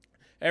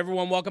Hey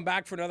everyone, welcome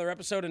back for another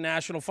episode of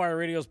National Fire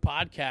Radio's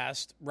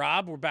podcast.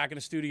 Rob, we're back in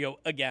the studio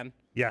again.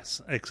 Yes,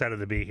 excited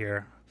to be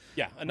here.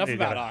 Yeah, enough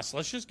about us.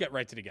 Let's just get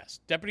right to the guest.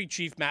 Deputy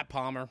Chief Matt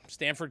Palmer,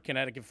 Stamford,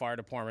 Connecticut Fire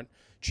Department.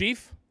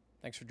 Chief,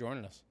 thanks for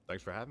joining us.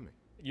 Thanks for having me.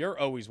 You're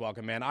always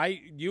welcome, man.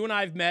 You and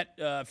I have met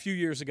a few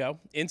years ago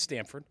in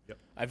Stamford. Yep.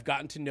 I've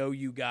gotten to know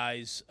you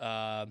guys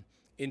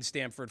in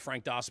Stamford,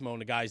 Frank Dossimo and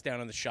the guys down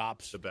in the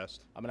shops. The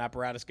best. I'm an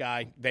apparatus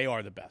guy. They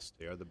are the best.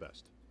 They are the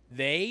best.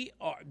 They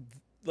are.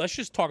 Let's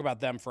just talk about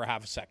them for a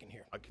half a second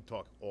here. I could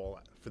talk all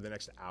for the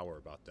next hour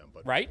about them,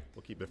 but right?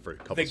 We'll keep it for a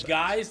couple The seconds.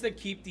 guys that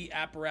keep the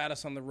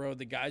apparatus on the road,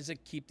 the guys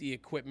that keep the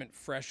equipment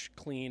fresh,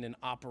 clean, and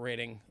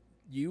operating,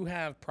 you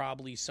have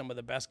probably some of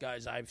the best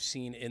guys I've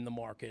seen in the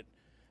market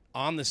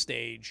on the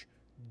stage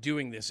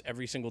doing this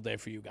every single day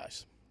for you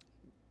guys.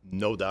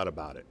 No doubt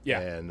about it.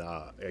 Yeah. And,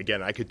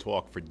 again, I could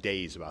talk for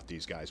days about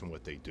these guys and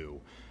what they do.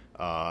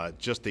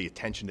 Just the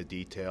attention to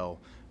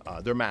detail.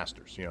 They're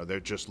masters. You know, they're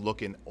just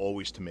looking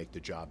always to make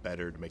the job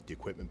better, to make the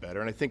equipment better.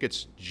 And I think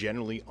it's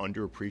generally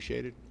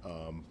underappreciated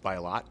by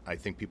a lot. I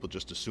think people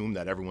just assume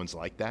that everyone's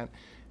like that,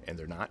 and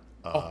they're not.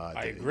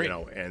 I agree. You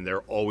know, and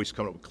they're always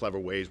coming up with clever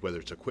ways, whether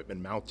it's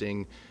equipment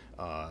mounting,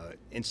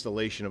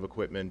 installation of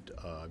equipment,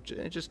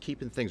 just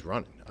keeping things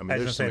running. I mean,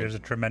 There's a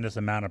tremendous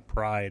amount of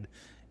pride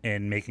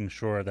in making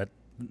sure that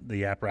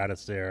the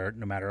apparatus there,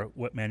 no matter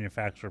what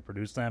manufacturer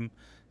produced them,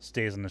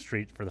 stays on the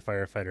street for the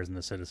firefighters and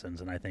the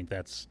citizens. And I think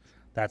that's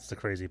the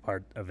crazy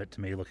part of it to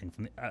me, looking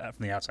from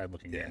the outside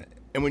looking in.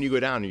 And when you go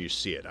down and you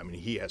see it, I mean,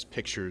 he has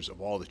pictures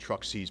of all the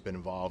trucks he's been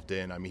involved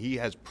in. I mean, he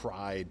has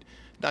pride,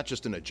 not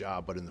just in a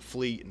job, but in the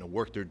fleet and the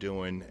work they're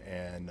doing,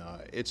 and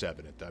it's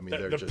evident. I mean,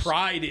 the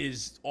pride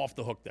is off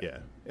the hook there. Yeah,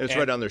 and it's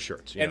right on their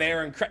shirts. And they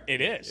are it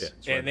is,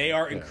 yeah, and they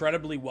are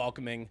incredibly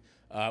welcoming.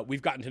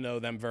 We've gotten to know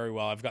them very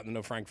well. I've gotten to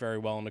know Frank very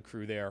well and the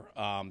crew there.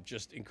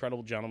 Just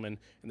incredible gentlemen,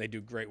 and they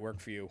do great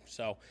work for you.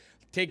 So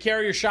take care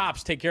of your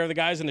shops. Take care of the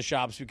guys in the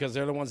shops because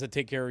they're the ones that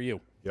take care of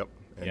you. Yep.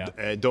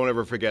 And don't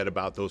ever forget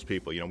about those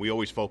people. You know, we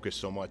always focus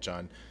so much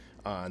on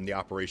the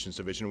operations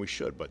division. We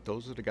should, but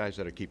those are the guys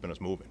that are keeping us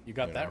moving. You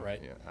got that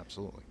right. Yeah,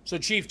 absolutely. So,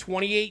 Chief,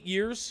 28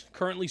 years,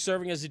 currently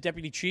serving as a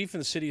deputy chief in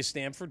the city of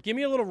Stamford. Give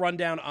me a little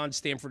rundown on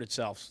Stamford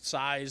itself.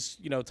 Size,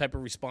 type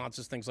of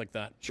responses, things like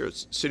that. Sure.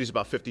 The city's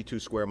about 52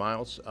 square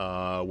miles.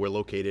 We're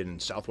located in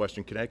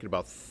southwestern Connecticut,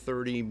 about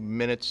 30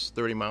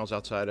 miles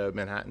outside of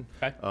Manhattan.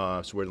 Okay.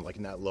 So we're like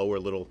in that lower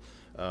little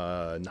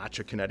notch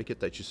of Connecticut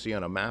that you see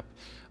on a map.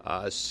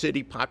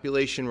 City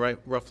population,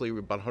 roughly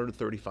about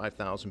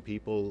 135,000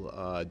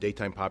 people.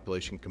 Daytime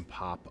population can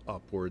pop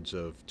upwards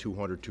of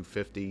 200,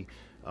 250.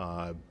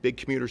 Big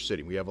commuter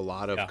city. We have a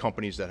lot of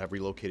companies that have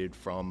relocated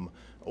from,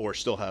 or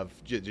still have,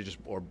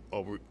 or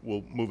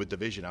will move a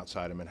division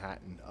outside of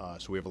Manhattan.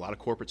 So we have a lot of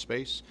corporate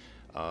space.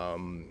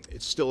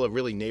 It's still a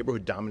really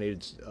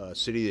neighborhood-dominated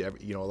city.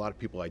 A lot of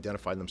people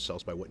identify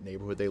themselves by what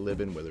neighborhood they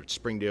live in, whether it's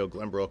Springdale,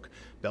 Glenbrook,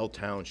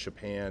 Belltown,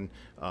 Chapin.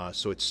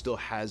 So it still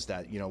has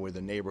that, where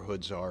the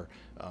neighborhoods are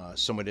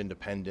somewhat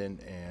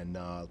independent, and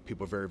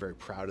people are very, very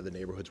proud of the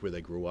neighborhoods where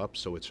they grew up.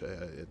 So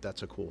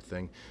that's a cool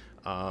thing.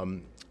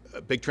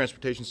 A big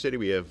transportation city.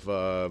 We have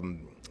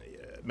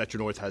Metro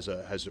North has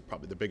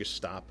probably the biggest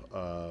stop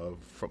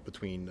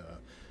between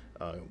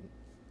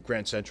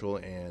Grand Central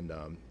and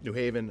New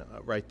Haven,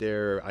 right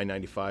there,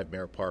 I-95,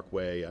 Merritt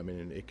Parkway. I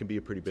mean, it can be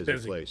a pretty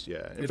busy place,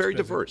 yeah. And very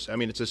diverse. I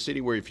mean, it's a city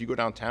where if you go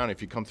downtown,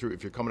 if you're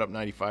coming up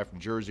 95 from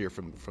Jersey or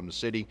from the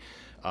city,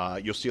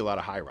 you'll see a lot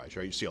of high-rise,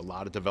 right? You see a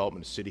lot of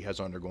development. The city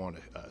has undergone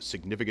a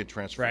significant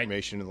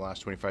transformation in the last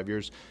 25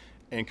 years.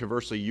 And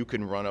conversely, you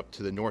can run up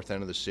to the north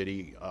end of the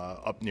city,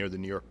 up near the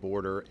New York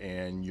border,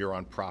 and you're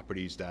on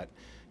properties that,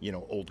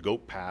 old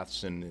goat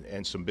paths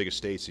and some big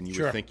estates, and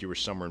you would think you were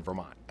somewhere in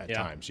Vermont at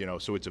times,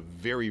 So it's a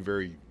very,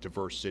 very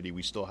diverse city.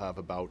 We still have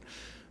about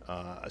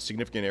a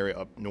significant area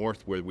up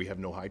north where we have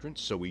no hydrants,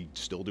 so we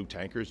still do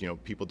tankers.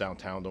 People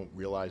downtown don't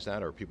realize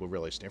that, or people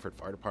realize Stamford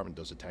Fire Department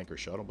does a tanker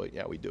shuttle, but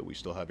yeah, we do. We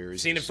still have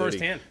areas. Seen it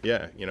firsthand.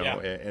 Yeah,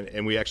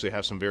 and we actually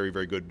have some very,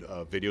 very good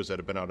videos that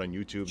have been out on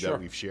YouTube that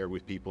we've shared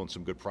with people, and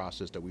some good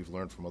process that we've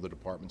learned from other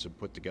departments and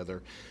put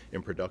together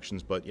in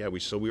productions. But yeah,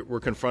 we're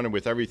confronted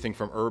with everything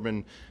from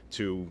urban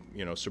to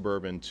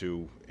suburban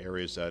to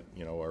areas that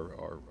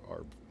are.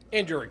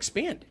 And you're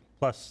expanding.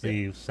 Plus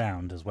the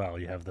sound as well.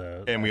 You have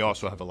and we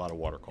also have a lot of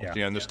water calls.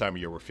 Yeah. And this time of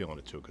year we're feeling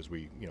it too, because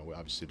we,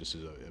 obviously this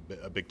is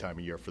a big time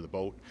of year for the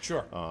boat.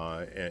 Sure.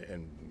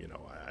 And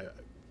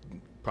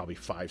probably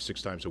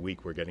 5-6 times a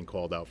week we're getting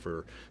called out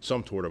for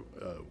some sort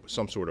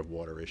of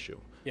water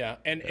issue. Yeah.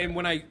 And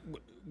when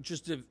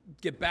just to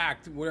get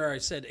back to where I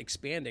said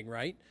expanding,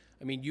 right?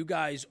 I mean, you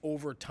guys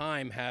over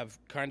time have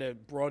kind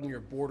of broadened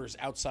your borders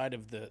outside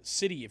of the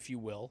city, if you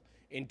will,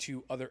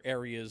 into other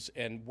areas,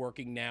 and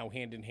working now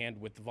hand in hand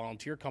with the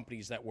volunteer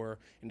companies that were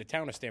in the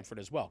town of Stamford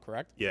as well,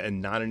 correct? Yeah,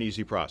 and not an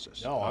easy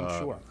process. No, I'm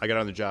sure. I got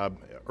on the job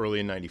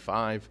early in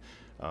 '95.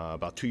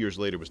 About 2 years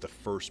later was the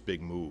first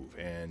big move,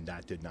 and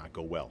that did not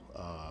go well.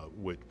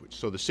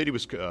 So the city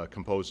was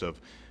composed of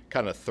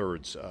kind of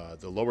thirds.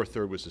 The lower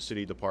third was the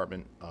city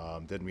department.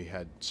 Then we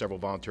had several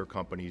volunteer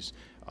companies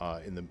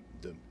in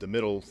the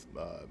middle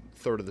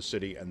third of the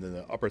city, and then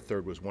the upper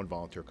third was one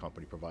volunteer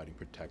company providing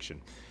protection.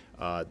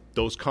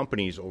 Those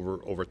companies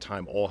over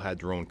time all had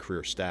their own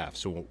career staff.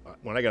 So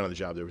when I got on the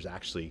job, there was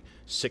actually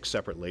 6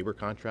 separate labor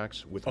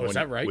contracts with is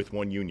that right? with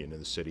one union in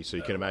the city. So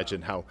you can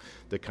imagine how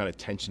the kind of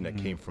tension that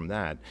came from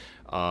that.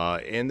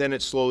 And then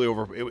it slowly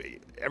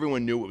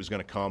everyone knew it was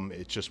going to come.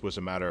 It just was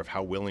a matter of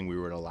how willing we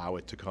were to allow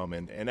it to come.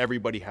 And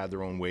everybody had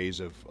their own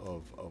ways of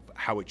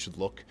how it should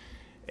look.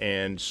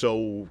 And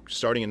so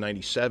starting in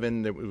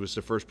 97, it was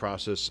the first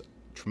process.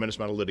 Tremendous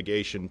amount of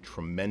litigation,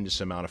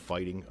 tremendous amount of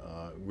fighting,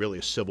 really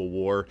a civil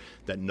war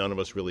that none of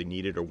us really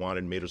needed or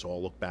wanted, made us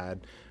all look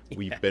bad.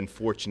 We've been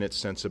fortunate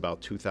since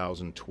about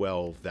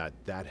 2012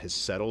 that has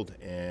settled,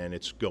 and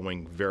it's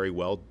going very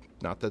well.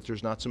 Not that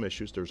there's not some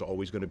issues. There's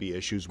always going to be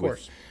issues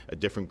with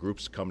different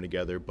groups coming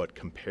together, but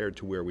compared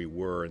to where we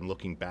were and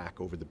looking back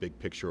over the big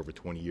picture over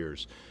 20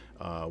 years,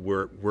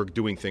 we're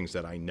doing things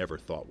that I never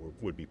thought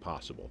would be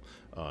possible.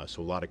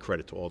 So a lot of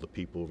credit to all the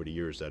people over the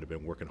years that have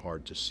been working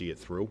hard to see it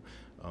through.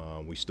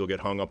 We still get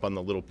hung up on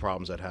the little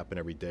problems that happen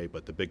every day,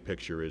 but the big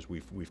picture is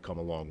we've come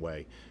a long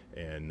way,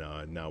 and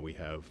now we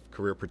have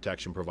career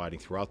protection providing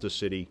throughout the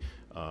city.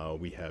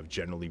 We have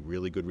generally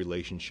really good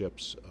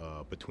relationships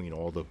between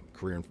all the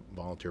career and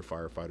volunteer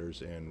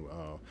firefighters,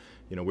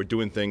 and we're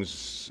doing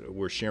things.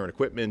 We're sharing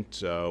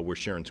equipment, we're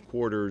sharing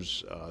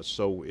quarters,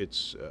 so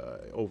it's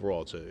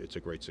overall it's a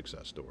great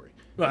success story.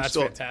 Well, that's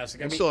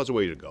fantastic. It still has a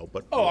way to go,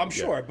 but I'm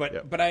sure.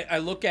 But I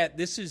look at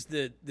this is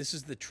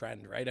the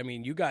trend, right? I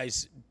mean, you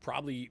guys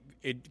probably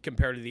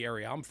compared to the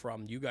area I'm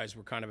from, you guys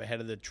were kind of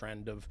ahead of the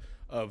trend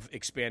of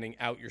expanding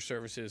out your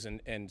services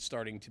and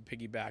starting to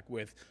piggyback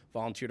with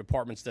volunteer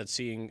departments that's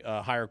seeing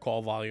higher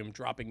call volume,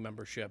 dropping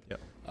membership,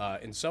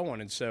 and so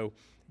on. And so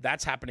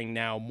that's happening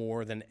now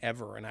more than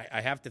ever. And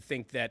I have to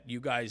think that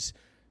you guys,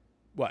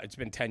 it's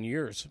been 10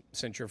 years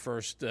since your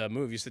first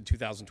move. You said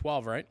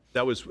 2012, right?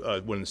 That was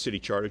when the city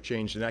charter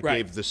changed, and that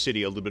gave the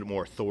city a little bit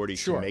more authority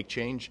to make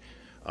change.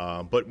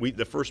 But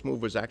the first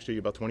move was actually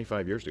about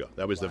 25 years ago.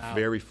 That was the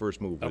very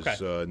first move. It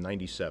was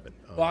 97.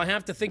 Well, I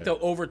have to think, though,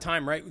 over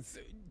time, right?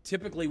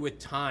 Typically with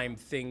time,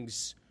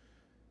 things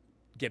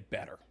get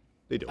better.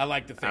 They do. I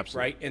like to think,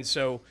 Absolutely. right? And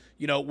so,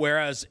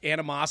 whereas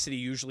animosity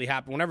usually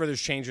happens, whenever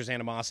there's change, there's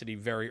animosity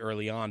very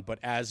early on. But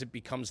as it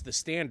becomes the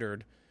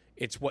standard,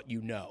 it's what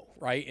you know,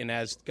 right? And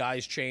as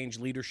guys change,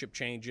 leadership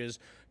changes,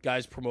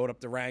 guys promote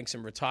up the ranks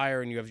and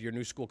retire, and you have your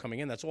new school coming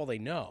in, that's all they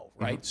know,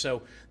 right? Mm-hmm.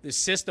 So the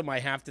system, I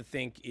have to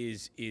think,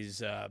 is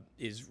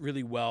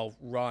really well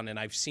run, and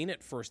I've seen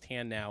it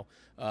firsthand now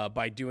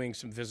by doing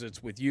some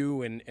visits with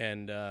you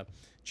and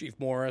Chief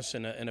Morris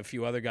and a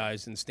few other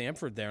guys in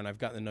Stamford there, and I've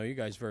gotten to know you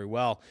guys very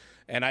well.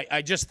 And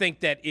I just think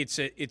that it's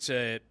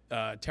a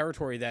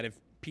territory that if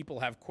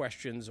people have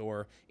questions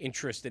or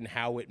interest in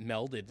how it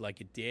melded like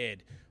it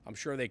did, I'm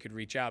sure they could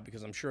reach out,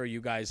 because I'm sure you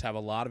guys have a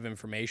lot of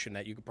information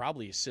that you could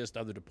probably assist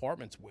other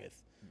departments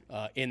with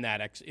in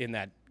that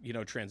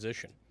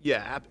transition.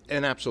 Yeah,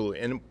 and absolutely.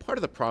 And part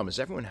of the problem is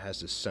everyone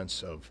has this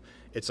sense of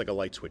it's like a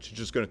light switch. You're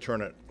just going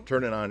to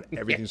turn it on.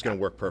 Everything's going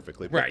to work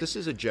perfectly. But this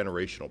is a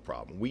generational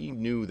problem. We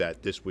knew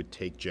that this would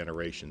take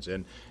generations.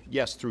 And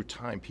yes, through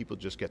time, people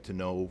just get to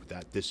know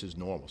that this is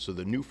normal. So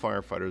the new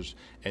firefighters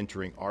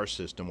entering our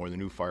system, or the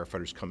new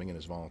firefighters coming in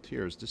as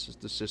volunteers, this is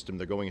the system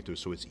they're going into.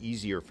 So it's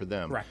easier for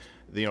them. Correct.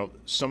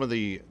 Some of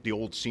the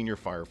old senior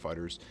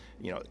firefighters,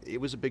 it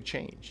was a big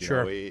change.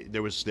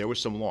 There was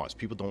some loss.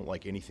 People don't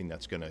like anything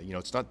that's going to,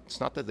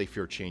 it's not that they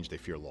fear change, they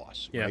fear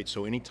loss, right?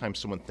 So anytime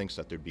someone thinks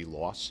that there'd be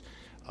loss,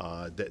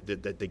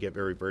 that they get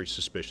very, very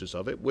suspicious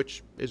of it,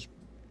 which is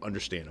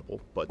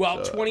understandable. But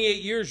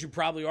 28 years, you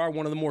probably are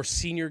one of the more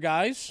senior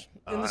guys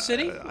in the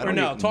city, or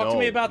no? Talk to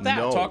me about that.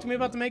 No. Talk to me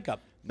about the makeup.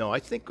 No, I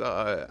think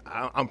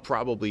I'm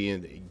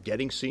probably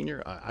getting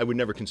senior. I would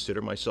never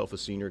consider myself a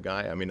senior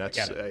guy. I mean, I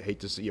hate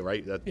to see you,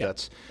 right?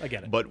 That's I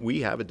get it. But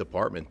we have a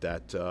department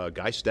that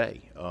guys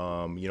stay.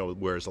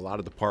 Whereas a lot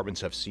of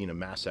departments have seen a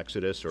mass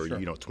exodus, or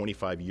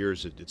 25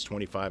 years, it's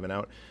 25 and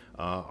out.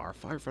 Our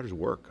firefighters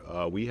work.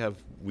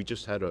 We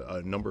just had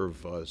a number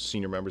of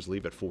senior members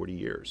leave at 40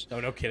 years. Oh,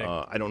 no kidding.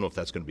 I don't know if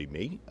that's going to be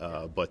me,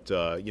 but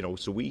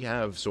so we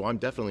have. So I'm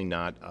definitely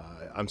not.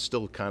 I'm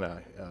still kind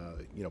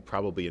of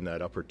probably in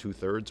that upper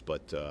 2/3.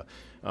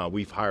 But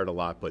we've hired a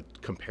lot.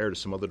 But compared to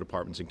some other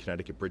departments in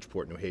Connecticut,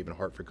 Bridgeport, New Haven,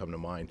 Hartford come to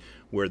mind,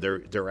 where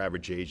their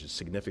average age is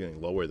significantly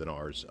lower than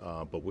ours.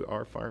 But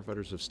our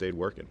firefighters have stayed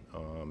working,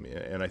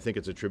 and I think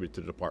it's a tribute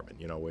to the department.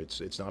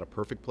 It's not a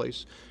perfect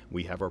place.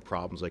 We have our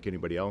problems like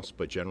anybody else,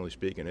 but generally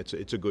speaking,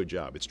 it's a good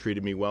job. It's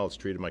treated me well. It's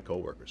treated my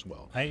coworkers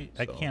well. I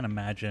can't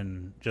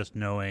imagine just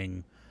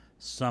knowing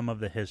some of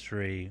the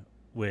history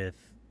with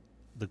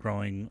the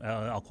growing,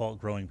 I'll call it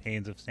growing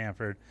pains of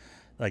Stamford,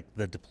 like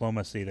the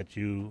diplomacy that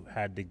you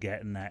had to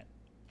get in that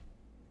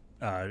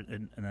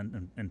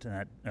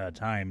into that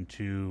time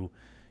to,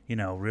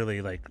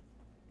 really like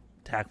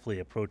tactfully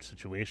approach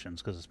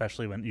situations, because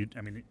especially when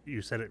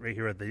you said it right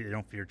here, they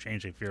don't fear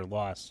change, they fear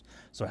loss.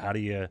 So how do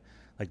you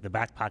like the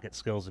back pocket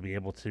skills to be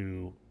able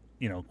to,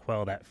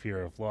 quell that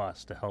fear of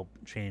loss to help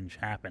change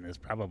happen is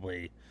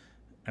probably,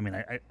 I mean,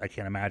 I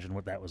can't imagine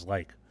what that was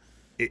like.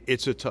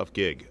 It's a tough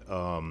gig.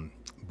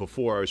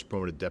 Before I was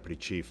promoted to deputy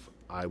chief,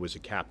 I was a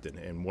captain,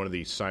 and one of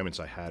the assignments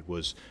I had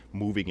was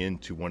moving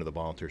into one of the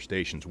volunteer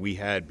stations. We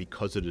had,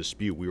 because of the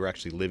dispute, we were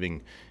actually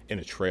living in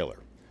a trailer.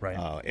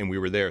 Right. And we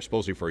were there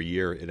supposedly for a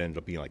year. It ended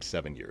up being like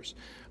 7 years.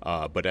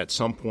 But at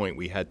some point,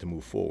 we had to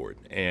move forward.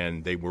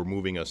 And they were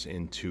moving us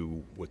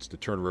into what's the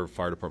Turner River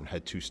Fire Department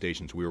had 2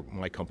 stations.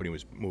 My company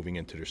was moving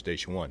into their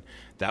Station 1.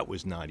 That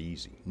was not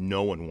easy.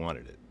 No one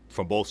wanted it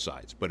from both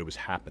sides, but it was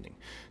happening.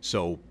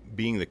 So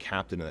being the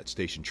captain of that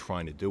station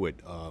trying to do it,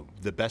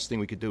 the best thing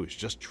we could do is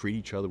just treat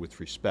each other with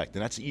respect.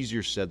 And that's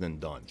easier said than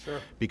done. Sure.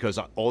 Because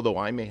although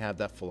I may have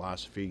that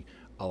philosophy,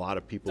 a lot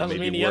of people doesn't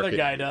maybe mean the work other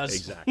guy does.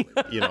 Exactly.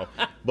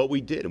 But we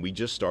did, and we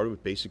just started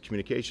with basic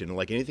communication. And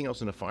like anything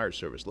else in the fire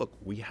service, look,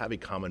 we have a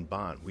common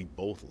bond. We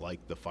both like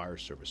the fire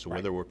service. So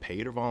whether we're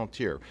paid or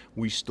volunteer,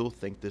 we still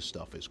think this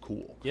stuff is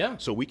cool. Yeah.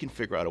 So we can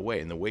figure out a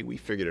way. And the way we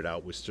figured it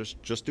out was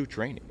just do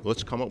training.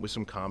 Let's come up with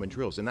some common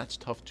drills. And that's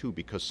tough too,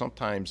 because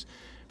sometimes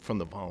from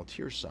the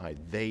volunteer side,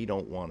 they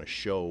don't want to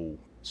show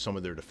some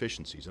of their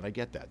deficiencies, and I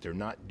get that. They're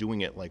not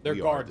doing it like their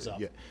we guards are. up.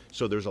 Yeah.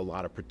 So there's a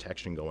lot of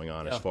protection going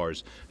on as far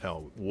as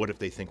what if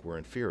they think we're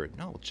inferior?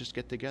 No, let's just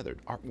get together.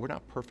 We're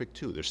not perfect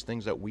too. There's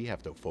things that we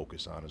have to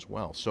focus on as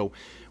well. So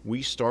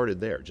we started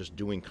there, just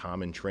doing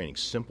common training,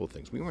 simple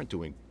things. We weren't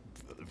doing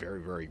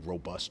very, very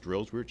robust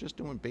drills. We were just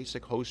doing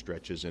basic hose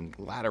stretches and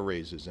ladder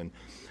raises, and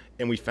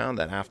we found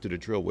that after the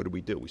drill, what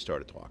did? We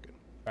started talking,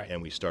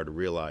 and we started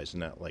realizing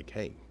that, like,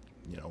 hey,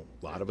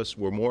 a lot of us,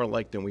 we're more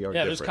alike than we are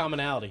different. There's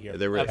commonality here.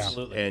 There is.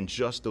 Absolutely. And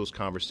just those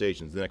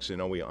conversations. The next thing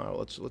you know,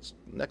 let's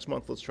next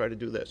month, let's try to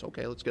do this.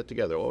 Okay, let's get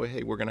together. Oh,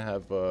 hey, we're going to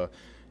have,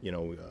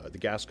 the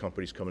gas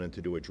company's coming in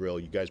to do a drill.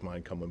 You guys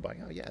mind coming by?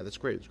 Oh, yeah, that's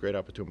great. It's a great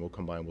opportunity. We'll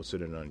come by and we'll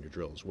sit in on your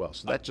drill as well.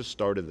 So that just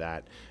started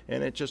that.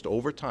 And it just,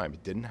 over time,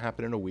 it didn't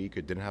happen in a week.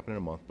 It didn't happen in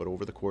a month. But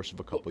over the course of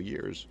a couple of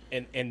years.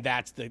 And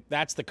that's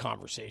the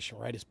conversation,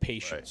 right, is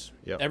patience.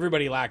 Right. Yep.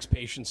 Everybody lacks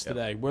patience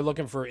today. We're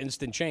looking for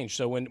instant change.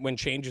 So when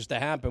change is to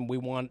happen, we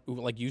want,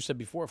 like you said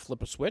before,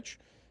 flip a switch,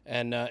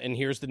 and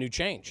here's the new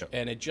change. Yep.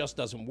 And it just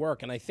doesn't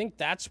work. And I think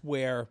that's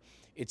where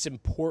it's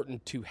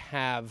important to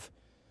have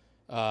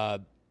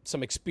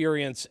some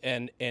experience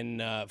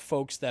and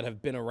folks that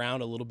have been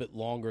around a little bit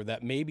longer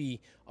that maybe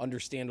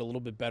understand a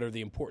little bit better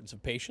the importance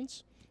of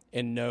patience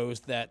and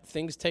knows that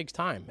things takes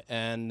time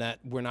and that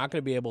we're not going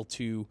to be able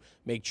to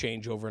make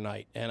change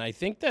overnight. And I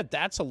think that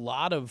that's a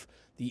lot of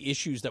the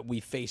issues that we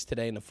face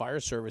today in the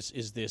fire service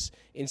is this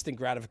instant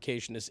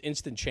gratification, this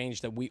instant change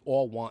that we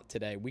all want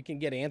today. We can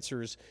get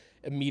answers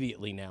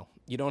immediately now.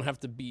 You don't have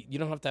to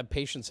have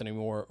patience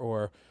anymore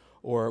or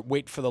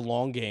wait for the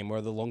long game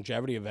or the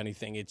longevity of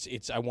anything.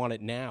 It's I want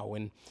it now,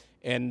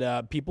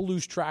 and people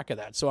lose track of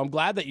that. So I'm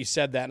glad that you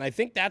said that, and I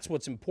think that's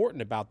what's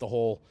important about the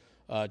whole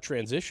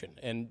transition.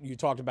 And you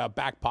talked about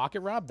back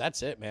pocket, Rob.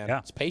 That's it, man. Yeah.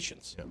 It's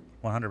patience.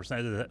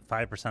 100%.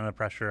 5% of the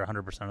pressure,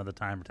 100% of the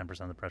time, or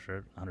 10% of the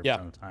pressure, 100%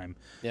 of the time.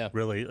 Yeah.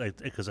 Really,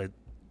 because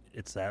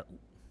it's that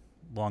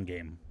long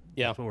game.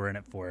 Yeah. That's what we're in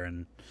it for,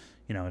 and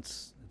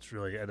it's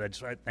really.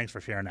 Thanks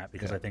for sharing that,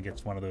 because I think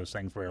it's one of those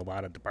things where a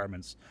lot of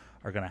departments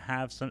are going to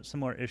have some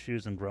similar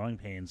issues and growing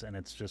pains, and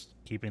it's just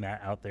keeping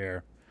that out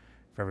there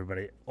for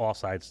everybody, all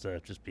sides, to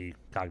just be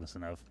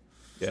cognizant of.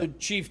 Yeah. So,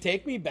 Chief,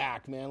 take me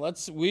back, man.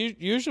 We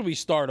usually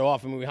start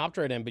off. I mean, we hopped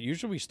right in, but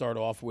usually we start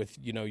off with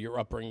your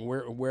upbringing,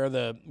 where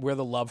the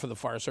love for the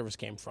fire service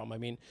came from. I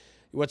mean,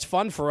 what's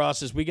fun for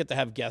us is we get to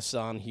have guests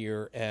on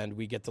here and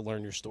we get to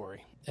learn your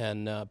story,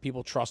 and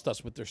people trust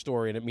us with their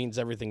story, and it means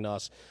everything to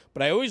us.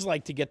 But I always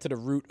like to get to the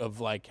root of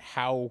like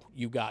how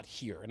you got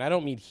here, and I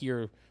don't mean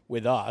here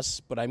with us,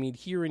 but I mean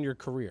here in your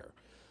career.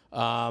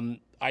 In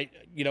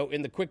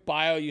the quick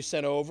bio you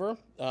sent over,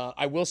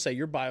 I will say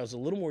your bio is a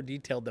little more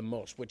detailed than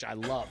most, which I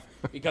love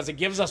because it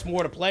gives us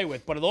more to play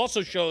with, but it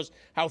also shows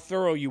how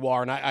thorough you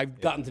are, and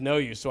I've gotten to know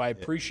you, so I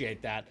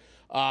appreciate that.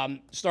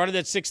 Started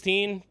at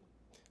 16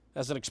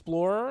 as an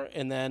explorer,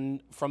 and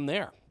then from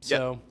there.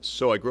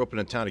 So I grew up in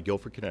a town of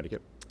Guilford,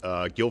 Connecticut.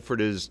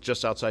 Guilford is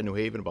just outside New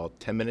Haven, about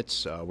 10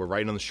 minutes. We're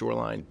right on the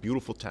shoreline.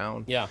 Beautiful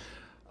town. Yeah.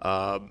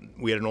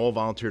 We had an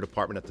all-volunteer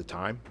department at the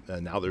time.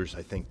 Now there's,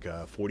 I think,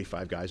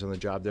 45 guys on the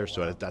job there,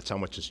 so that's how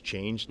much has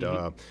changed.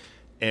 Mm-hmm.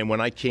 And when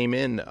I came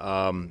in,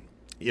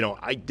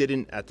 I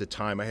didn't at the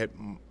time.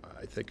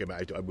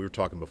 We were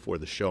talking before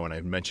the show, and I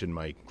mentioned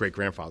my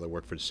great-grandfather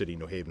worked for the city of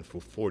New Haven for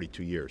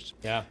 42 years.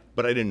 Yeah.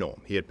 But I didn't know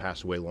him. He had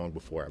passed away long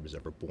before I was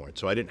ever born.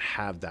 So I didn't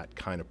have that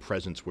kind of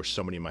presence where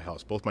somebody in my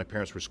house. Both my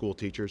parents were school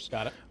teachers.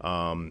 Got it.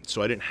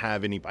 So I didn't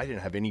have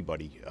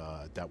anybody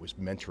that was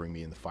mentoring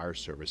me in the fire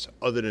service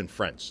other than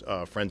friends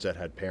that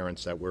had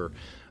parents that were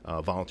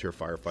volunteer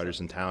firefighters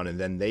in town, and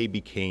then they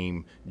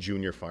became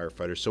junior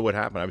firefighters. So what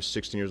happened? I was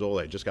 16 years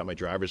old. I just got my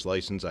driver's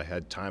license. I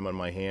had time on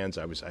my hands.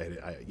 I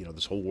had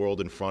this whole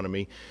world in front of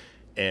me.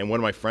 And one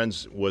of my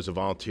friends was a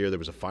volunteer. There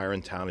was a fire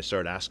in town. I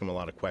started asking him a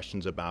lot of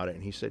questions about it.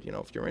 And he said,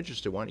 if you're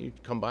interested, why don't you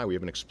come by? We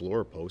have an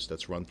explorer post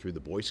that's run through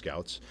the Boy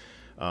Scouts.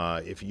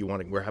 if you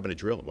want to, we're having a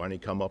drill. Why don't you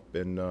come up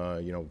and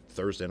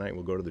Thursday night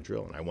we'll go to the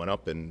drill. And I went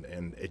up and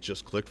it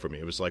just clicked for me.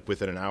 It was like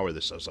within an hour. I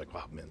was like,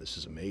 wow, man, this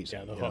is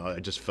amazing. I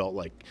just felt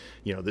like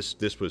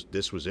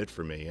this was it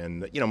for me.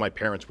 And my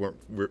parents weren't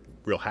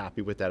real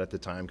happy with that at the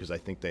time because I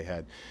think they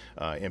had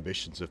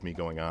ambitions of me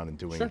going on and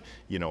doing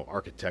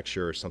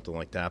architecture or something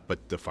like that.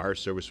 But the fire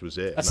service was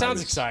it. That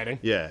sounds exciting.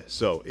 Yeah.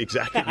 So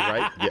exactly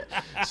right.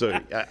 Yeah. So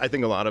I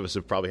think a lot of us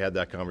have probably had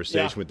that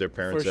conversation with their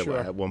parents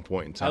at one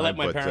point in time. I let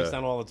my parents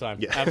down all the time.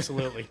 Yeah.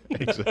 Absolutely.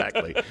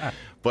 Exactly.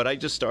 But I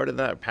just started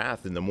that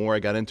path, and the more I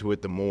got into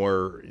it, the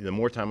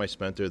more time I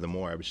spent there, the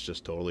more I was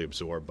just totally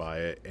absorbed by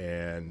it,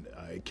 and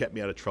it kept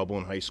me out of trouble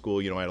in high school.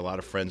 I had a lot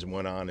of friends and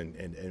went on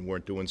and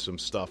weren't doing some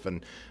stuff,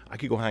 and I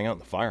could go hang out in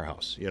the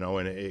firehouse,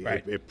 and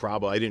it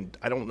probably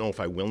I don't know if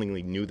I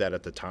willingly knew that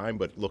at the time,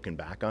 but looking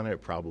back on it,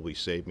 it probably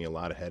saved me a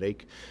lot of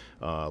headache,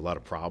 a lot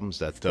of problems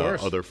that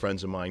other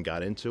friends of mine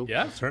got into.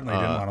 Yeah, certainly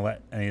didn't want to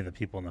let any of the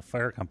people in the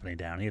fire company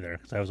down either,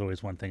 because that was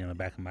always one thing in the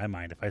back of my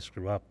mind. If I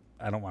screw up,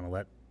 I don't want to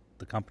let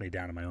the company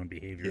down in my own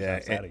behaviors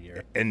outside of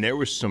here. And there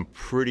was some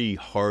pretty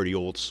hardy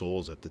old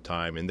souls at the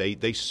time, and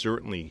they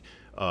certainly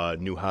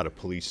knew how to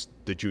police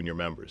the junior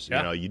members.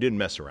 Yeah. You didn't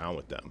mess around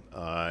with them,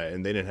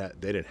 and they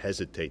didn't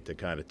hesitate to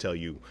kind of tell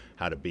you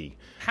how to be.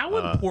 How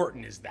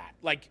important is that?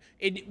 Like,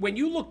 when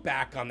you look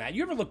back on that,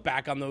 you ever look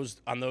back on those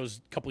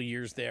couple of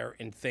years there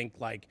and think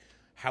like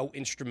how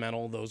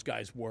instrumental those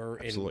guys were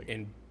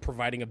in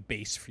providing a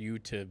base for you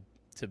to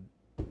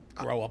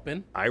grow up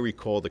in? I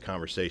recall the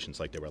conversations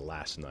like they were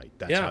last night.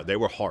 That's how they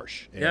were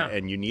harsh,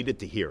 and you needed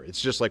to hear.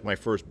 It's just like my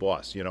first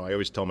boss. I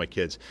always tell my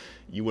kids,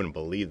 you wouldn't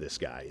believe this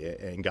guy,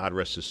 and God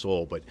rest his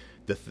soul, but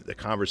the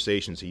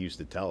conversations he used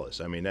to tell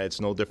us, I mean,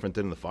 it's no different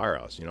than in the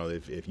firehouse.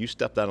 If you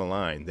stepped out of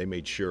line, they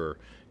made sure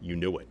you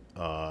knew it.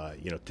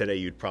 Today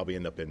you'd probably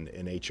end up in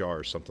HR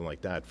or something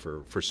like that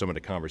for some of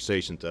the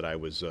conversations that I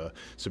was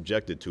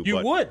subjected to. You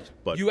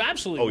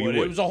absolutely would.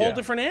 It was a whole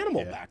different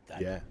animal back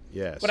then.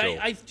 Yeah. But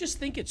I just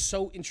think it's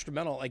so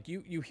instrumental. Like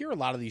you hear a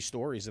lot of these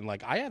stories, and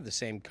like I had the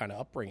same kind of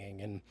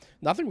upbringing, and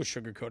nothing was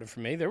sugarcoated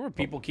for me. There were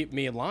people keeping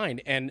me in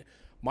line, and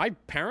my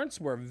parents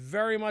were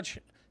very much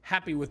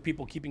happy with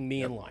people keeping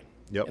me in line.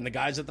 Yep. And the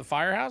guys at the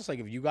firehouse, like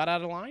if you got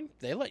out of line,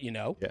 they let you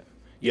know. Yeah.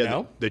 You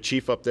know? The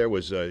chief up there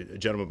was a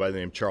gentleman by the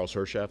name of Charles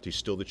Hershaft. He's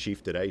still the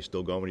chief today. He's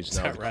still going. He's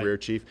now the career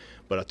chief.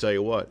 But I'll tell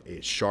you what,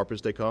 as sharp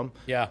as they come.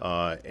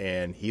 Yeah.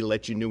 And he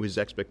let you know his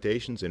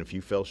expectations, and if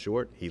you fell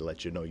short, he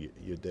let you know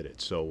you did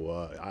it. So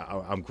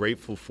I'm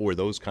grateful for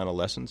those kind of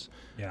lessons.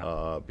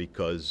 Yeah.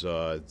 Because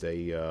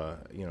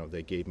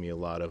they gave me a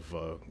lot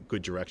of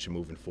good direction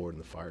moving forward in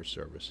the fire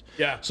service.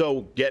 Yeah.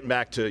 So getting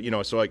back to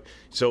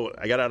so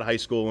I got out of high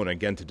school, and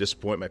again, to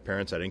disappoint my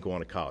parents, I didn't go on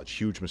to college.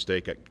 Huge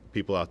mistake.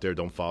 People out there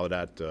don't follow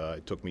that.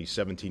 It took me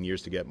 17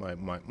 years to get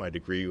my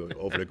degree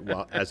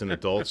as an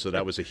adult, so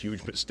that was a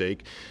huge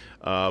mistake.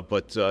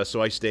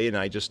 So I stayed, and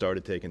I just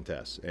started taking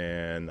tests.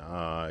 And,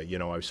 I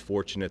was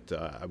fortunate.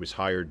 I was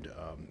hired.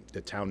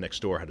 The town next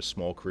door had a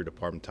small career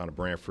department, town of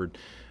Brantford.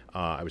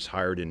 I was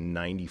hired in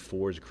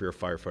 '94 as a career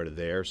firefighter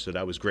there, so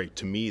that was great.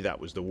 To me, that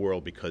was the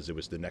world because it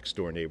was the next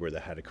door neighbor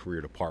that had a career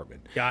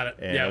department. Got it.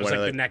 And it was like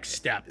the next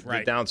step,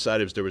 right? The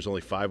downside is there was only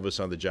 5 of us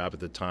on the job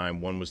at the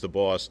time. One was the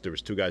boss. There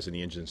was 2 guys in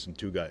the engines and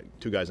two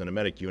guys on the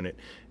medic unit,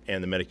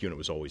 and the medic unit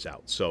was always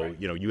out. So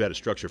you had a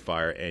structure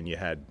fire, and you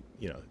had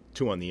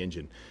 2 on the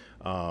engine.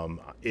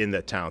 In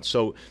that town.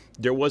 So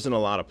there wasn't a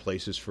lot of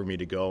places for me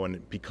to go,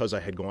 and because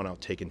I had gone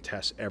out taking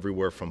tests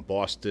everywhere from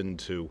Boston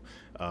to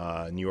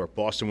New York.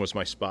 Boston was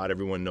my spot.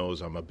 Everyone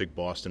knows I'm a big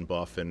Boston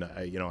buff, and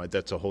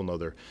that's a whole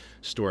nother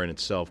story in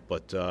itself.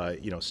 But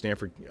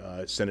Stanford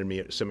sent me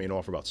an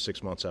offer about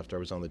 6 months after I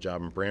was on the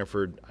job in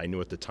Brantford. I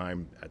knew at the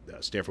time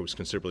Stanford was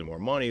considerably more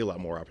money, a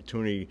lot more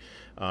opportunity.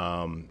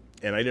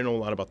 And I didn't know a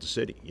lot about the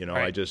city.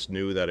 Right. I just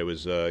knew that it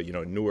was,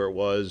 knew where it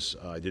was.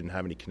 I didn't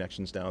have any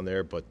connections down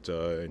there. But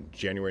in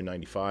January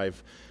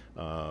 '95,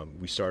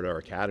 we started our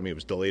academy. It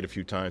was delayed a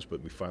few times,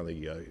 but we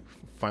finally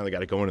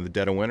got it going in the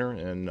dead of winter.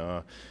 And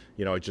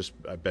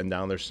I've been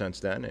down there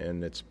since then,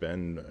 and it's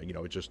been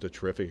just a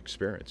terrific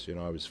experience.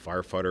 I was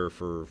firefighter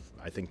for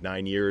I think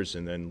 9 years,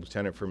 and then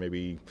lieutenant for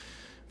maybe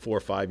 4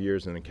 or 5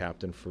 years, and then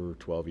captain for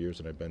 12 years,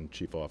 and I've been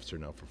chief officer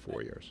now for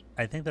 4 years.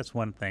 I think that's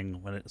one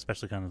thing,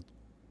 especially kind of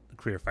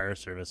career fire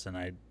service, and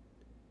I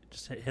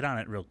just hit on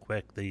it real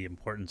quick, the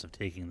importance of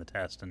taking the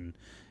test and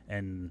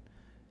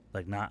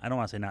like I don't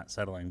want to say not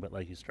settling, but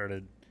like you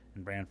started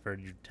in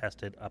Brantford, you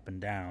tested up and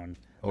down.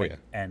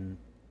 And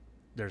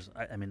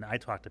I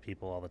talk to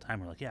people all the time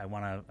who are like, I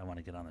want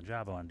to get on the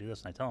job, I want to do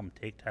this, and I tell them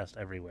take tests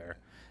everywhere,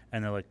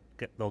 and they're like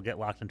they'll get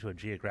locked into a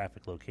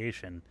geographic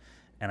location,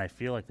 and I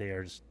feel like they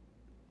are just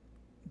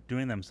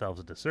doing themselves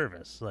a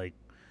disservice.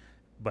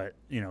 But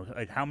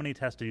how many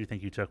tests do you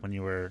think you took when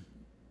you were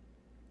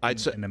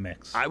in the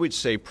mix? I would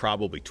say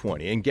probably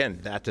 20. And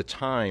again, at the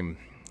time,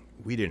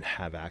 we didn't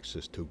have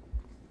access to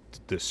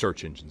the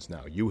search engines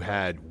now. You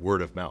had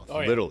word of mouth,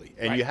 literally,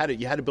 and you had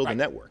to build a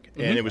network,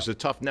 and it was a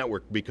tough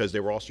network because they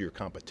were also your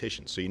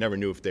competition. So you never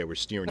knew if they were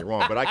steering you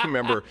wrong. But I can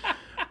remember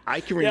I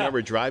can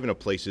remember driving to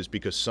places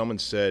because someone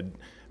said,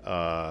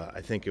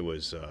 I think it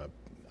was,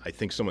 I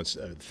think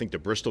the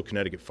Bristol,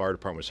 Connecticut Fire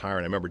Department was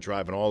hiring. I remember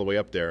driving all the way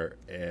up there,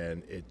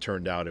 and it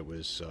turned out it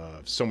was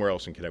somewhere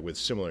else in Connecticut with a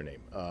similar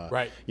name.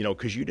 Right. You know,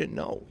 because you didn't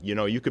know. You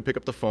know, you could pick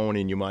up the phone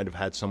and you might have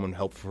had someone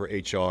help for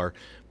HR,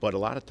 but a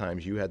lot of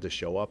times you had to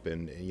show up,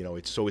 and you know,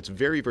 it's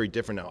very, very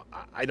different now.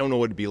 I don't know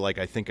what it'd be like.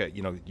 I think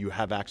you know, you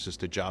have access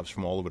to jobs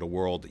from all over the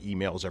world,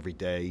 emails every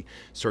day,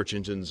 search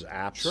engines,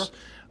 apps. Sure.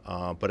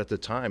 But at the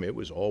time, it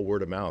was all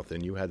word of mouth,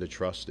 and you had to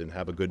trust and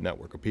have a good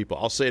network of people.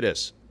 I'll say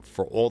this.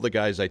 For all the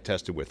guys I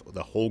tested with,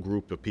 the whole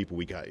group of people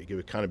we got,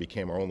 it kind of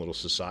became our own little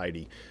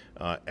society.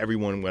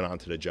 Everyone went on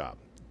to the job.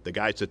 The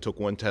guys that took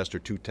one test or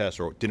two tests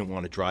or didn't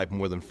want to drive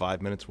more than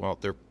 5 minutes, well,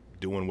 they're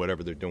doing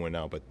whatever they're doing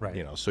now. But, Right.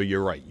 you know, so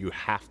you're right. You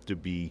have to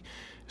be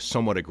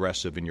somewhat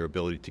aggressive in your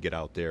ability to get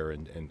out there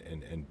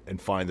and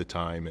find the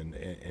time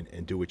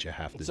and do what you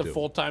have to It's do. a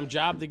full-time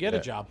job to get a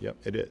job. Yep,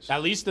 it is.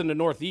 At least in the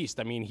Northeast.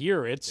 I mean,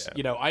 here it's,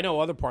 you know, I know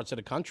other parts of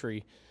the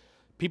country,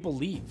 people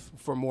leave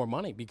for more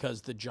money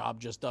because the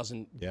job just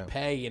doesn't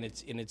pay, and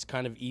it's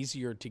kind of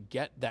easier to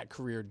get that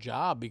career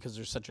job because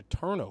there's such a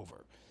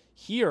turnover.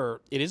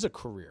 Here, it is a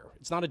career.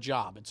 It's not a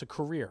job. It's a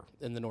career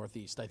in the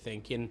Northeast, I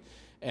think.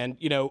 And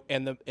you know,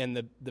 and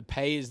the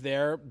pay is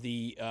there,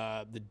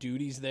 the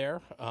duties there.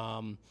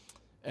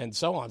 And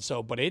so on.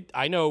 So, but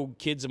I know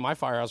kids in my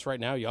firehouse right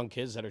now, young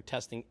kids that are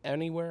testing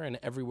anywhere and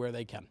everywhere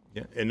they can.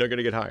 Yeah, and they're going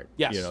to get hired.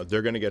 Yes. You know,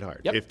 they're going to get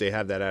hired if they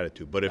have that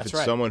attitude. But if That's it's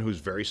right. someone who's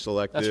very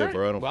selective,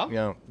 or I don't, Well- you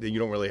know, then you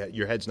don't really,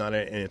 your head's not in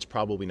it, and it's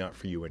probably not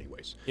for you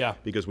anyways. Yeah.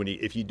 Because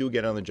if you do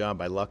get on the job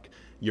by luck,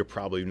 you're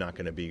probably not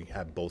going to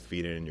have both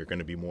feet in, and you're going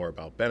to be more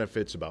about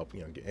benefits, about,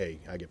 you know, hey,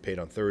 I get paid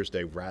on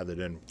Thursday, rather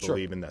than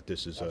believing that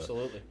this is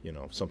Absolutely. you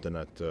know, something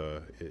that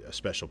a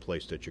special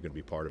place that you're going to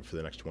be part of for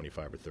the next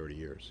 25 or 30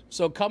 years.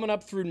 So coming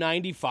up through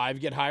 95,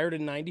 you get hired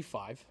in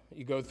 95.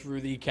 You go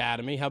through the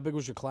academy. How big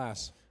was your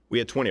class? We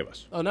had 20 of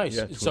us. Oh, nice.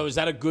 Yeah, So is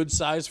that a good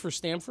size for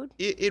Stanford?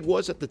 It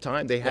was at the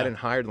time. They hadn't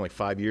hired in like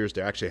 5 years.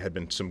 There actually had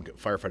been some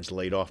firefighters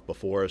laid off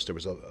before us. There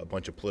was a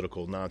bunch of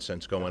political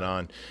nonsense going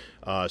on.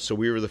 So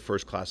we were the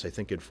first class, I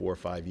think, in 4 or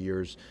 5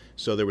 years.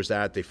 So there was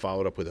that. They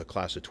followed up with a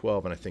class of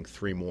 12, and I think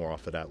 3 more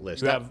off of that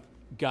list. You have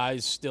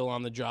guys still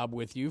on the job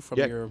with you from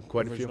your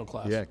quite original a few.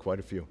 class? Yeah, quite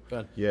a few.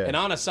 Good. Yeah. And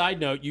on a side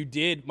note,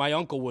 my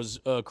uncle was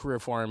a career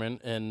fireman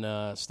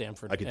in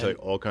Stanford. I can tell you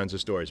all kinds of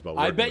stories about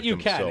working I bet with you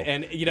them, can. so,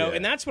 And, you know, yeah.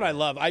 and that's what I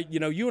love.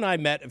 You and I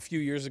met a few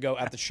years ago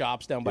at the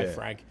shops down by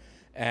Frank.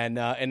 And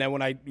then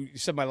when you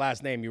said my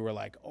last name, you were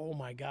like, oh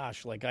my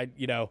gosh, like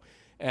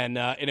and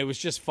it was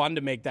just fun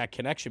to make that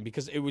connection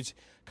because it was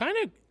kind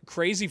of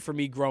crazy for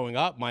me growing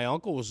up. My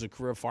uncle was a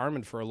career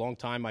fireman for a long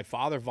time. My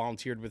father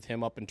volunteered with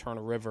him up in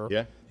Turner River,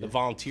 the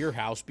volunteer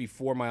house,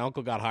 before my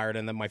uncle got hired,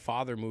 and then my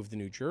father moved to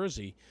New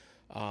Jersey.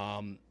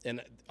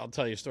 And I'll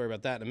tell you a story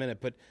about that in a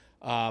minute.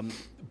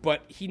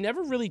 But he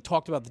never really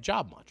talked about the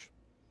job much.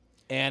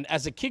 And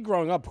as a kid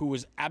growing up who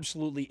was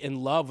absolutely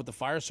in love with the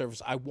fire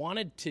service, I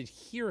wanted to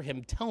hear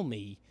him tell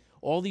me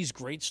all these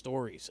great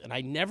stories. And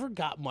I never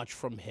got much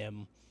from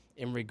him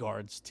in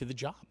regards to the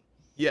job.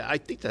 Yeah, I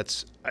think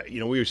that's,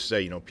 we used to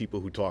say,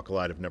 people who talk a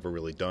lot have never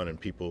really done, and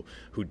people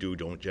who do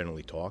don't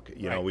generally talk.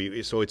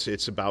 So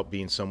it's about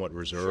being somewhat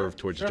reserved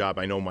towards the job.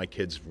 I know my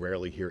kids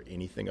rarely hear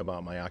anything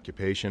about my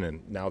occupation,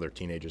 and now they're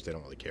teenagers, they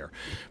don't really care.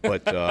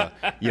 But,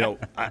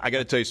 I got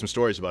to tell you some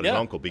stories about his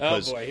uncle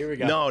because... Oh, boy, here we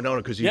go. No,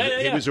 because he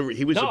was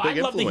a big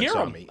influence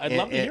on me. I'd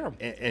love to hear him.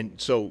 And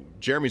so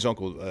Jeremy's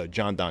uncle,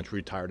 John Donch,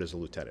 retired as a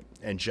lieutenant.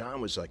 And John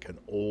was like an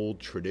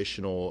old,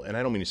 traditional, and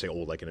I don't mean to say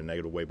old like in a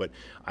negative way, but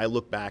I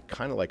look back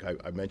kind of like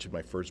I mentioned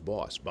my first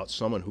boss, about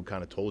someone who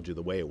kind of told you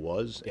the way it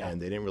was, and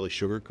they didn't really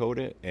sugarcoat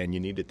it, and you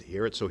needed to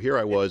hear it. So here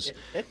I was.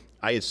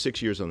 I had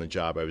 6 years on the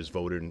job. I was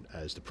voted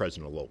as the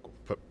president of Local.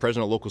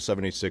 President of Local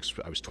 786.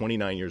 I was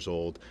 29 years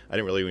old. I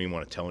didn't really even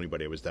want to tell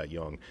anybody I was that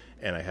young.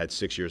 And I had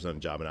 6 years on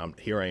the job. And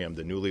here I am,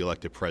 the newly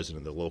elected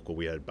president of the Local.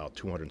 We had about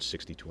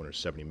 260,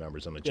 270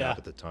 members on the job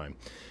at the time.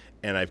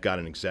 And I've got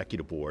an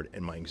executive board,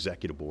 and my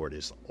executive board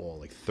is all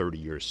like 30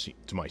 years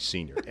to my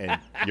senior. And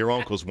your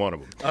uncle's one of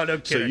them. Oh, no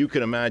kidding. So you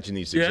can imagine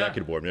these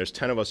executive board. I mean, there's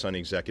 10 of us on the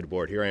executive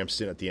board. Here I am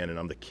sitting at the end, and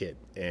I'm the kid.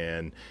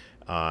 And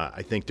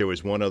I think there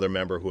was one other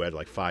member who had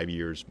like 5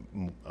 years,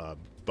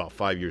 about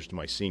 5 years to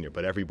my senior,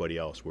 but everybody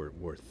else were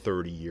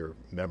 30-year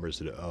members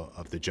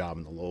of the job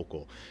in the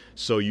Local.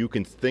 So you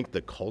can think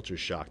the culture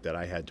shock that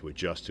I had to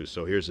adjust to.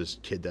 So here's this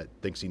kid that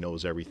thinks he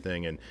knows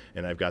everything, and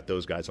I've got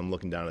those guys. I'm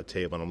looking down at the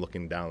table, and I'm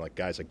looking down like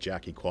guys like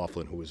Jackie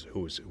Coughlin, who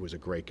was a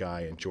great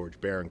guy, and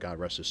George Barron, God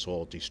rest his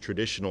soul, these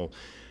traditional,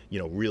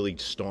 really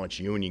staunch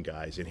union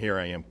guys. And here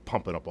I am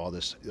pumping up all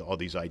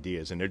these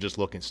ideas, and they're just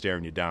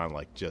staring you down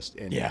like just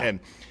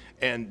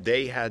and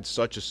they had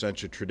such a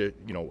sense of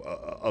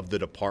of the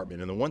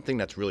department. And the one thing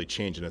that's really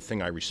changed, and the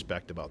thing I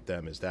respect about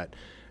them, is that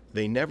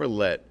they never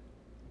let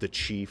the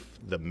chief,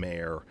 the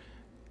mayor,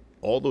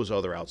 all those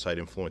other outside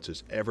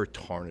influences ever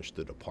tarnish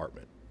the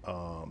department.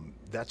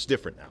 That's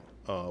different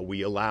now.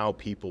 We allow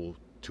people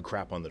to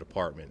crap on the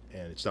department,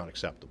 and it's not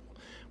acceptable.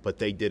 but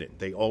they didn't.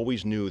 They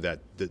always knew that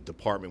the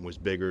department was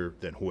bigger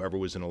than whoever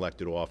was in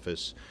elected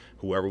office,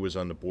 whoever was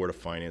on the Board of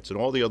Finance, and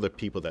all the other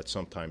people that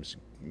sometimes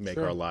make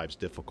our lives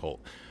difficult,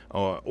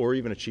 or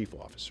even a chief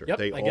officer. Yep,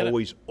 they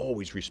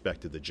always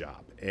respected the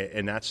job,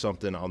 and that's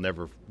something I'll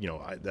never,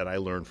 that I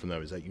learned from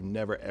them, is that you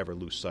never ever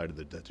lose sight of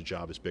that the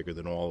job is bigger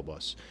than all of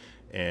us,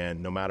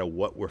 and no matter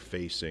what we're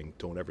facing,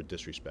 don't ever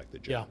disrespect the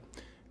job.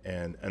 Yeah.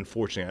 And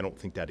unfortunately, I don't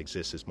think that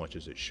exists as much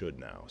as it should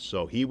now.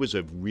 So he was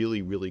a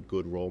really, really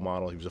good role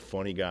model. He was a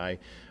funny guy.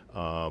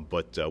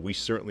 But we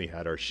certainly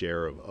had our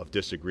share of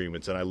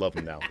disagreements, and I love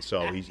him now.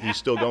 So he's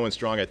still going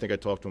strong. I think I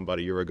talked to him about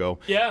a year ago.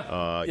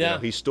 Yeah.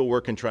 He's still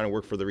working, trying to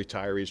work for the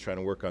retirees, trying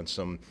to work on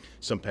some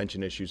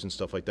pension issues and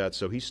stuff like that.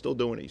 So he's still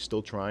doing it. He's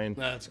still trying.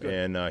 That's good.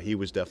 And he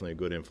was definitely a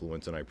good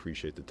influence, and I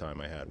appreciate the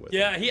time I had with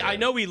him. I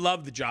know he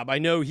loved the job. I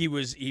know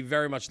he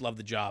very much loved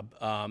the job,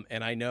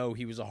 and I know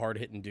he was a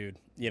hard-hitting dude.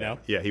 Yeah,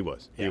 he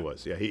was. Yeah. He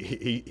was. Yeah,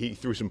 he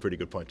threw some pretty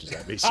good punches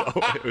at me, so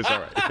it was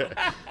all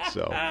right.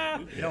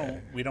 So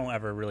we don't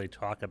ever really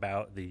talk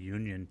about the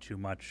union too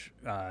much,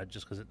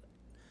 just because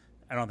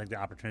I don't think the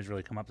opportunities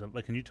really come up.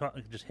 But can you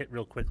just hit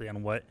real quickly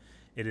on what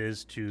it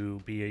is to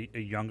be a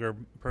younger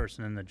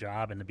person in the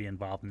job and to be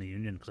involved in the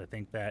union? Because I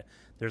think that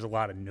there's a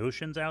lot of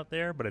notions out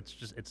there, but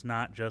it's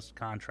not just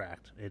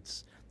contract.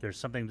 There's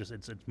something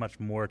it's much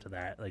more to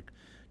that. Like,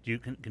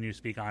 can you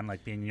speak on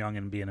like being young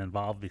and being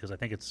involved? Because I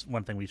think it's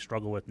one thing we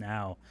struggle with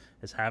now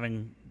is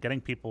getting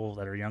people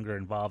that are younger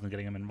involved and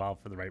getting them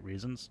involved for the right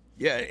reasons.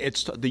 Yeah,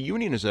 the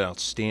union is an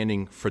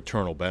outstanding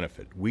fraternal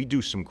benefit. We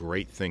do some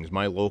great things.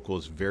 My local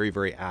is very,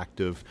 very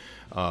active,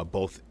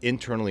 both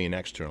internally and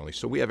externally.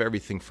 So we have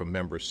everything from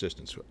member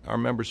assistance. Our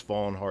members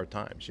fall on hard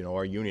times.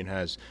 Our union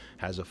has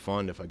a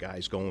fund if a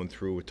guy's going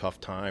through a tough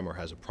time or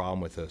has a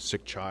problem with a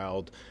sick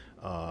child.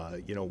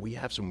 We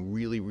have some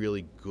really,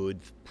 really good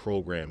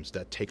programs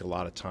that take a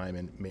lot of time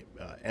and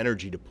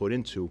energy to put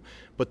into,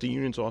 but the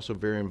union's also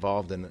very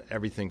involved in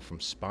everything from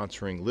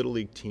sponsoring Little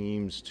League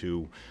teams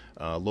to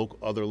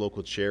other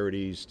local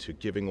charities to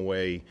giving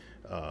away,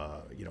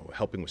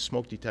 helping with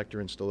smoke detector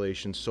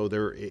installations. So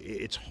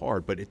it's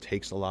hard, but it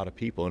takes a lot of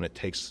people, and it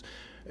takes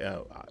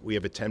we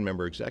have a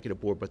 10-member executive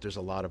board, but there's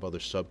a lot of other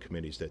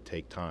subcommittees that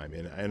take time,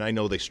 and I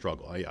know they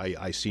struggle.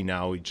 I see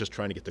now just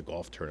trying to get the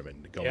golf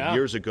tournament going. Yeah.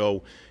 Years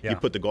ago, you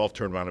put the golf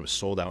tournament on, it was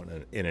sold out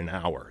in an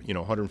hour.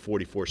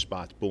 144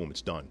 spots, boom,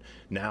 it's done.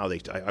 Now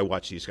I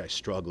watch these guys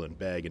struggle and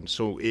beg, and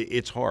so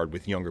it's hard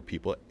with younger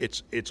people.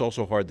 It's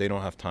also hard. They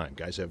don't have time.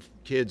 Guys have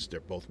kids.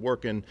 They're both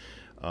working.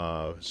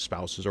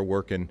 Spouses are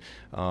working,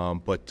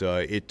 but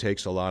it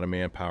takes a lot of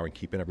manpower and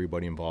keeping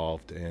everybody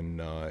involved.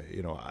 And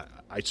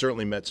I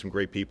certainly met some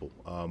great people.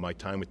 My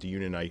time with the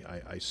union,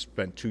 I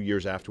spent 2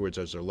 years afterwards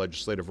as their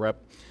legislative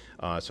rep.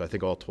 So I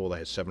think all told, I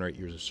had 7 or 8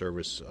 years of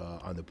service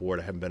on the board.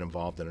 I haven't been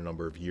involved in a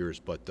number of years,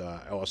 but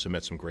I also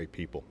met some great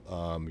people.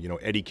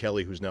 Eddie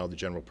Kelly, who's now the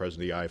general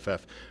president of the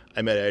IFF.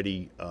 I met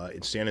Eddie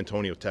in San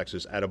Antonio,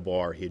 Texas, at a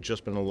bar. He had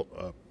just been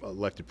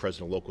elected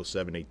president of Local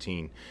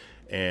 718.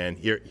 And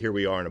here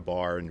we are in a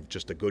bar, and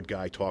just a good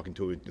guy talking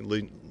to it,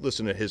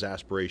 listen to his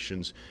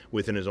aspirations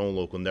within his own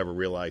local, never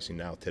realizing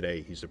now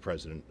today he's the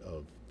president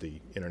of the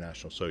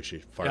International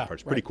Association of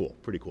Firefighters. Right.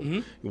 Pretty cool.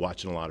 Mm-hmm. You're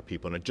watching a lot of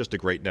people, and just a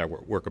great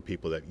network of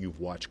people that you've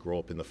watched grow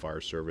up in the fire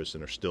service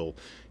and are still,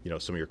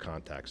 some of your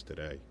contacts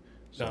today.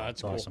 So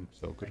that's awesome.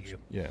 So good. Thank you.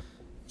 Yeah.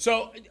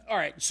 So, all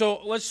right.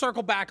 So let's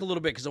circle back a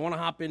little bit because I want to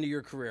hop into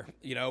your career.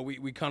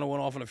 We kind of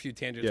went off on a few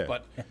tangents,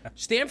 but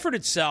Stanford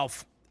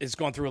itself has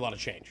gone through a lot of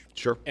change.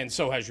 Sure. And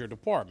so has your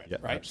department,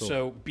 right? Absolutely.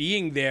 So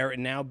being there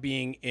and now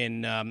being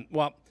in,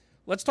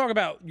 let's talk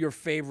about your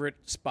favorite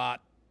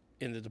spot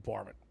in the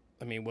department.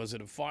 I mean, was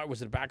it a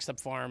backstep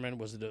fireman?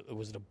 Was it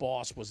a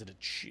boss? Was it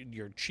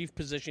your chief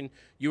position?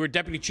 You were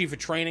deputy chief of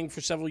training for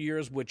several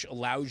years, which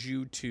allows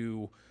you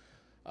to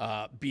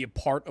be a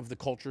part of the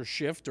culture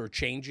shift or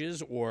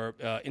changes or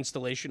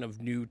installation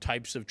of new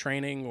types of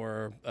training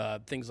or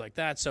things like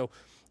that. So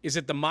is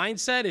it the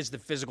mindset? Is the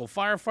physical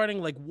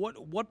firefighting? Like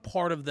what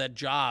part of that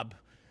job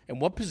and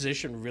what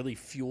position really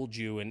fueled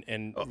you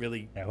and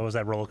really... Yeah, what was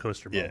that roller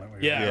coaster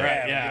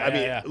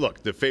moment?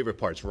 Look, the favorite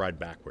part's ride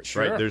backwards,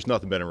 Sure. right? There's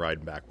nothing better than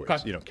riding backwards.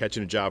 Okay.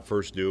 Catching a job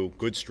first due,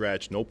 good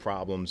stretch, no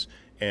problems,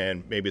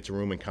 and maybe it's a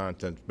room and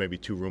content, maybe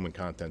 2 room and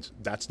contents.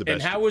 That's the best.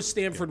 And how was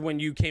Stanford when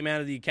you came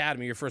out of the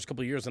academy, your first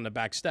couple of years on the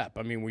back step?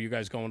 I mean, were you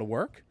guys going to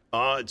work?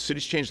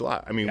 City's changed a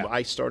lot. I mean,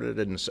 I started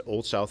in the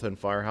old South End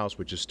Firehouse,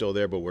 which is still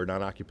there, but we're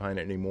not occupying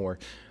it anymore.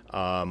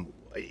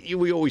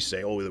 We always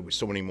say, there was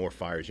so many more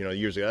fires.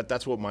 Years ago,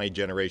 that's what my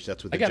generation,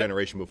 that's what the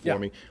generation before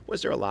me.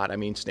 Was there a lot? I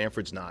mean,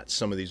 Stanford's not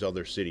some of these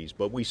other cities,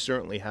 but we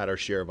certainly had our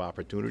share of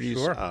opportunities.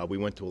 Sure. We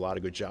went to a lot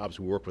of good jobs.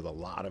 We worked with a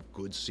lot of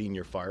good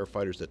senior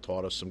firefighters that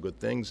taught us some good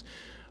things.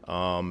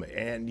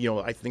 And,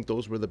 I think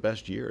those were the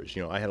best years.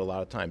 I had a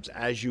lot of times.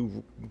 As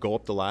you go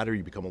up the ladder,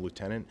 you become a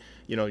lieutenant,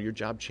 your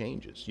job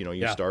changes.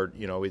 You start,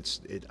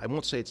 I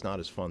won't say it's not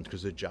as fun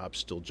because the job's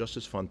still just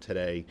as fun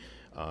today,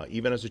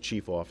 even as a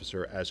chief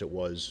officer, as it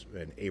was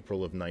in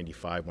April of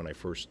 '95 when I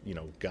first,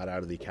 got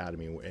out of the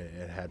academy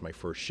and had my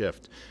first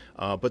shift.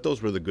 But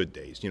those were the good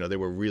days. They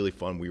were really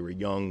fun. We were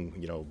young,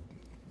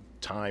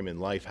 time in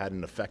life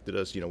hadn't affected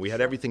us. We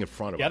had everything in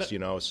front of us,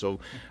 so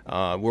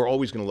we're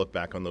always going to look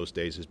back on those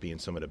days as being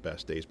some of the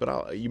best days.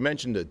 But you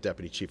mentioned the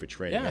deputy chief of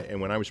training, and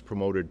when I was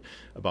promoted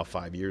about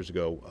 5 years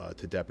ago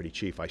to deputy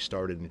chief, I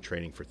started in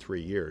training for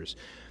 3 years.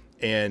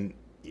 And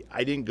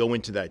I didn't go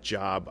into that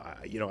job.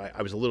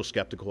 I was a little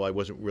skeptical. I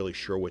wasn't really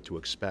sure what to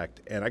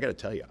expect, and I got to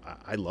tell you,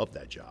 I love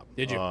that job.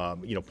 Did you?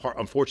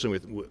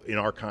 Unfortunately, in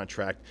our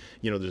contract,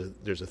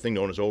 there's a thing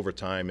known as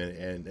overtime,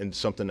 and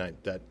something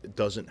that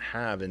doesn't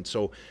have, and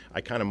so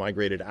I kind of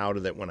migrated out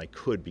of that when I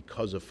could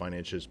because of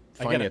finances.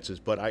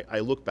 But I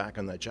look back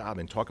on that job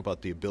and talk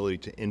about the ability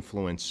to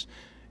influence,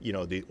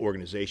 the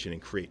organization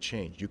and create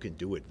change. You can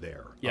do it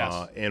there.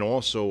 Yes. And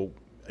also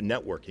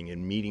networking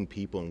and meeting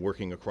people and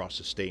working across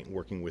the state and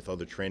working with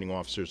other training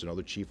officers and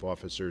other chief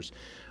officers,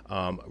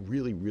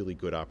 really, really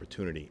good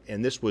opportunity.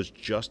 And this was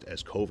just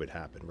as COVID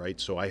happened, right?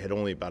 So I had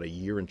only about a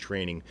year in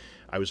training.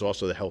 I was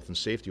also the health and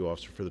safety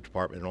officer for the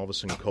department, and all of a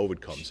sudden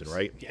COVID comes in,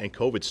 right? And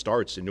COVID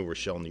starts in New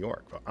Rochelle, New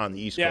York, on the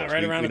East Coast. Yeah,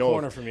 right around the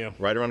corner from you.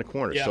 Right around the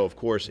corner. Yeah. So, of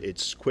course,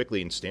 it's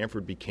quickly, and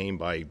Stanford became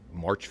by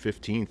March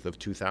 15th of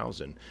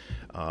 2000,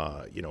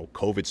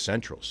 COVID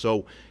central.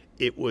 So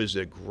it was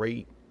a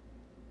great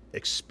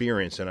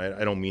experience, and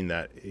I don't mean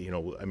that,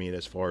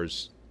 as far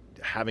as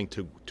having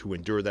to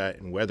endure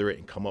that and weather it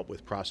and come up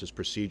with process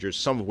procedures,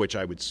 some of which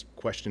I would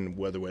question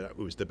whether it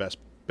was the best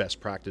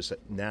practice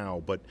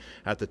now, but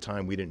at the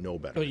time we didn't know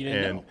better. Oh, you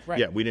didn't know, right?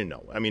 Yeah, we didn't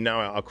know.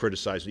 Now I'll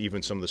criticize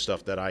even some of the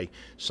stuff that I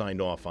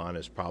signed off on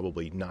as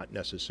probably not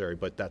necessary,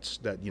 but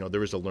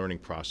there is a learning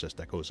process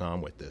that goes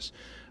on with this.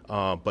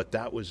 But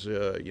that was,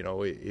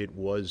 it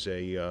was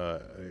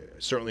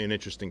certainly an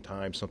interesting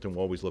time, something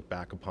we'll always look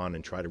back upon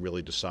and try to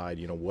really decide,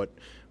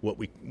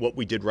 what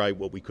we did right,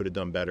 what we could have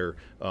done better,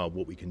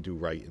 what we can do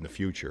right in the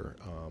future.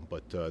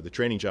 But the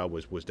training job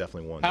was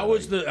definitely one. How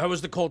was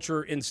the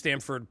culture in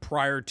Stanford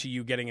prior to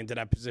you getting into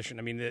that position?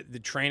 The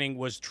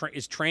training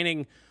is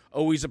training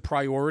always a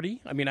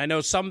priority? I know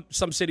some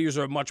cities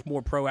are much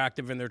more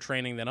proactive in their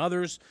training than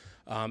others,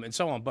 and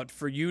so on. But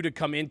for you to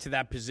come into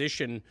that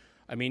position,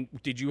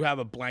 did you have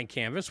a blank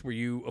canvas? Were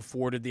you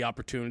afforded the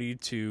opportunity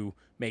to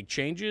make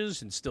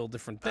changes, instill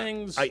different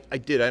things? I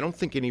did. I don't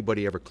think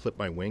anybody ever clipped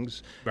my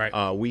wings.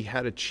 Right. We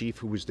had a chief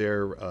who was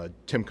there,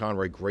 Tim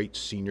Conroy, great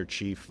senior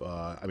chief.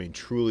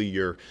 Truly,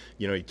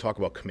 you talk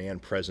about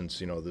command presence.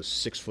 The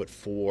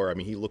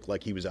 6'4". He looked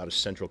like he was out of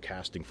central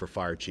casting for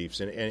fire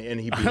chiefs,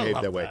 and he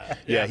behaved that way.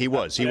 Yeah, he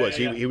was. He was.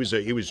 He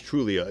was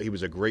truly. He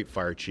was a great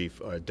fire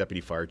chief,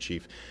 deputy fire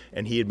chief,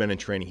 and he had been in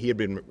training. He had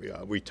been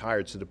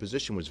retired, so the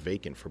position was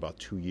vacant for about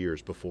 2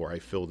 years before I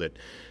filled it.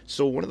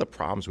 So one of the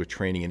problems with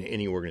training in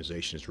any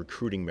organization is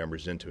recruiting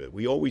members into it.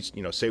 We always,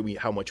 say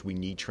how much we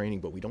need training,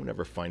 but we don't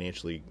ever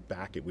financially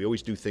back it. We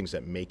always do things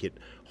that make it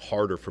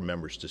harder for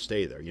members to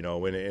stay there,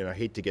 and I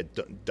hate to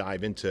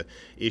dive into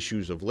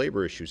issues of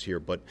labor issues here,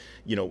 but,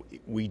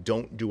 we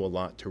don't do a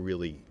lot to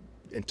really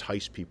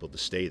entice people to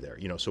stay there.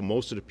 So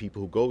most of the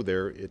people who go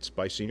there, it's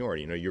by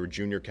seniority. You're a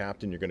junior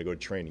captain, you're going to go to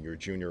training. You're a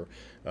junior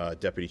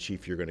deputy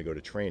chief, you're going to go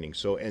to training.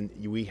 So, and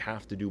we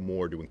have to do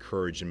more to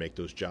encourage and make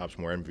those jobs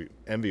more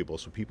enviable,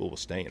 so people will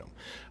stay in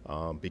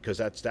them. Because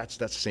that's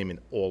the same in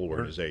all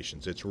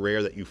organizations. It's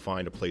rare that you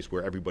find a place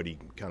where everybody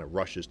kind of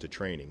rushes to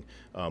training.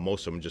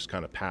 Most of them just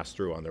kind of pass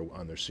through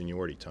on their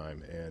seniority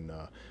time, and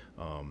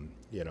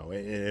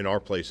in our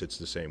place it's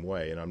the same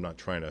way. And I'm not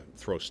trying to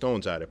throw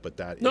stones at it, but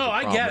that is a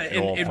problem I get it.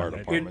 in all fire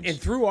departments. And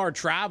through our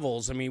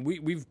travels,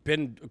 we've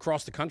been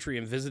across the country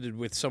and visited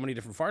with so many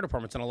different fire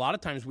departments, and a lot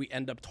of times we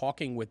end up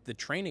talking with the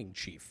training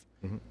chief.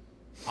 Mm-hmm.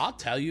 I'll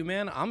tell you,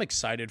 man, I'm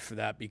excited for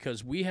that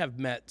because we have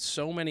met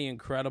so many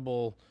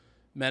incredible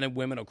men and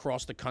women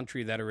across the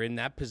country that are in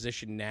that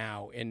position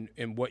now. And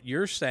what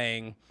you're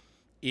saying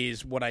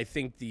is what I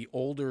think the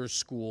older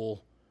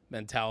school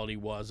mentality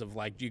was of,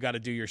 like, you got to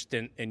do your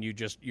stint and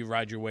you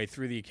ride your way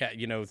through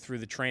through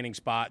the training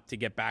spot to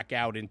get back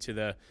out into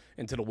the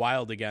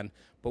wild again.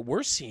 But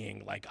we're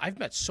seeing, like, I've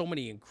met so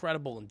many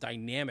incredible and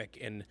dynamic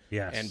and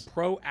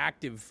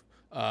proactive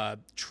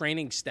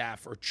training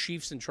staff or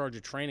chiefs in charge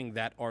of training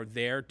that are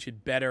there to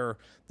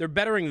they're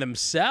bettering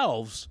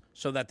themselves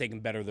so that they can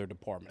better their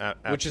department,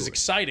 which is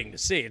exciting to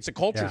see. It's a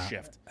culture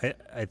shift.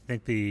 I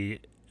think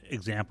the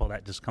example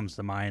that just comes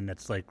to mind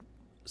that's like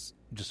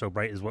just so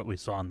bright is what we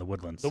saw in the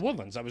Woodlands. The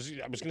Woodlands. I was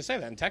going to say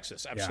that in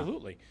Texas.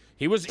 Absolutely.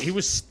 Yeah. He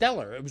was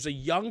stellar. It was a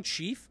young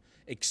chief,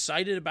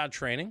 excited about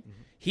training.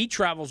 Mm-hmm. He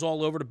travels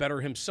all over to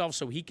better himself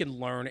so he can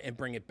learn and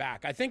bring it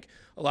back. I think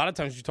a lot of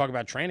times you talk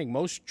about training,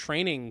 most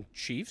training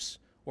chiefs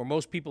or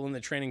most people in the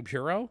training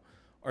bureau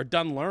are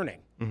done learning.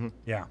 Mm-hmm.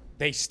 Yeah.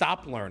 They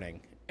stop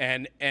learning.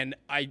 And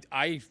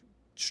I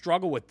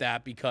struggle with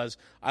that because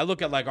I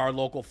look at like our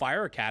local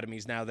fire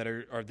academies now that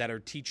are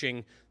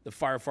teaching the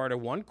Firefighter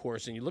 1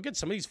 course, and you look at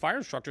some of these fire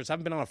instructors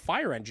haven't been on a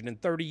fire engine in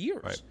 30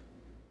 years. Right.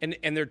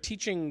 And they're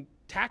teaching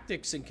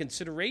tactics and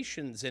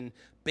considerations and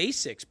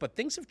basics, but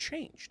things have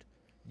changed.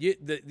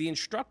 The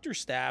instructor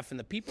staff and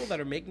the people that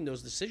are making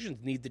those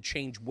decisions need to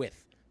change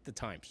with the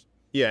times.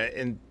 Yeah,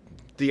 and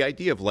the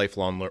idea of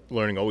lifelong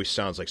learning always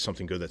sounds like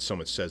something good that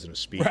someone says in a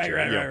speech,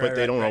 but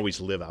they don't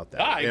always live out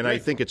that. I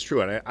think it's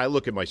true. And I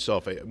look at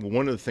myself.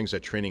 One of the things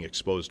that training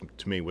exposed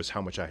to me was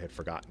how much I had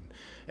forgotten.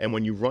 And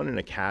when you run an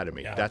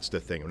academy, that's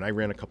the thing. When I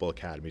ran a couple of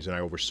academies, and I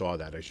oversaw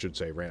that,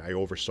 I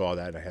oversaw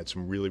that. And I had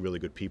some really, really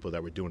good people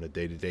that were doing the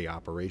day-to-day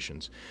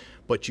operations.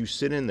 But you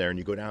sit in there and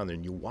you go down there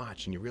and you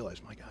watch and you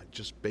realize, my God,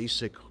 just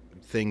basic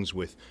things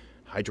with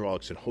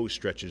hydraulics and hose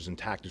stretches and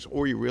tactics,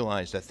 or you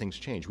realize that things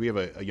change. We have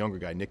a younger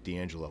guy, Nick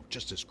D'Angelo,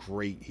 just as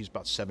great. He's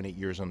about 7-8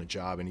 years on the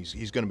job, and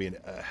he's going to be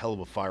a hell of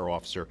a fire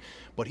officer.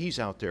 But he's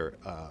out there,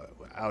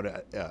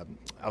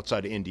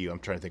 outside of Indy. I'm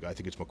trying to think. I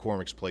think it's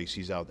McCormick's place.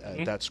 He's out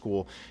at that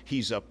school.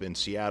 He's up in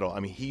Seattle. I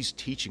mean, he's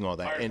teaching all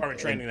that. Fire Department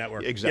Training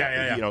Network.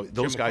 Exactly. Yeah. You know,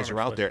 those guys are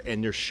out there,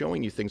 and they're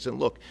showing you things. And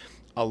look,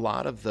 a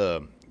lot of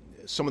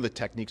some of the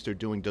techniques they're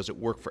doing, does it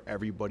work for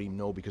everybody?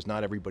 No, because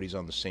not everybody's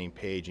on the same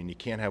page, and you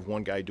can't have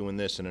one guy doing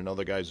this and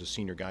another guy's a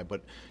senior guy.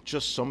 But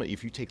just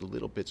if you take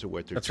little bits of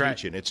what they're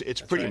teaching,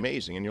 it's pretty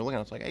amazing. And you're looking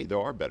at it, it's like, hey,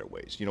 there are better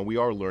ways. You know, we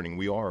are learning,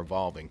 we are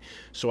evolving.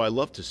 So I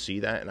love to see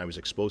that, and I was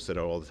exposed to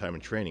that all the time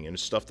in training, and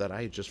it's stuff that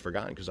I had just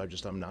forgotten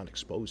because I'm not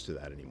exposed to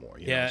that anymore.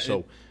 You know?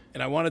 So.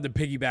 And I wanted to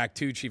piggyback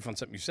too, Chief, on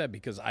something you said,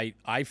 because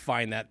I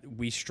find that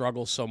we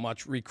struggle so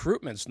much.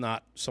 Recruitment's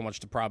not so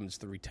much the problem; it's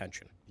the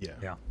retention.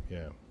 Yeah.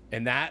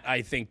 And that,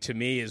 I think, to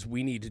me, is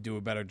we need to do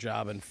a better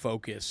job and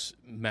focus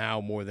now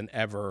more than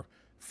ever,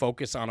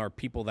 focus on our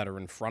people that are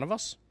in front of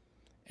us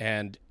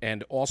and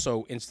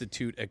also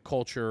institute a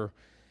culture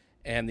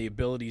and the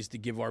abilities to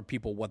give our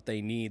people what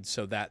they need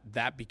so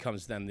that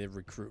becomes then the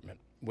recruitment.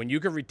 When you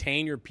can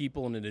retain your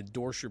people and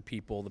endorse your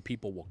people, the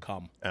people will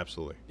come.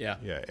 Absolutely. Yeah.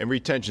 And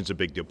retention's a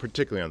big deal,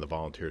 particularly on the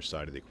volunteer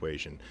side of the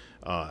equation.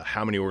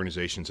 How many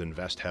organizations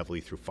invest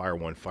heavily through Fire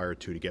 1, Fire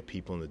 2 to get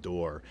people in the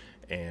door,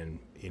 and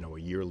a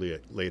year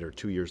later,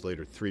 2 years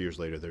later, 3 years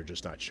later, they're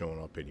just not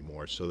showing up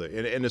anymore. So,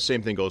 and the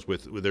same thing goes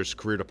with there's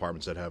career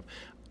departments that have.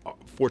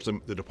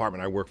 Fortunately, the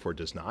department I work for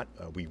does not.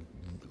 We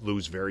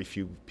lose very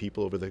few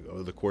people over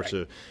the course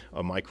of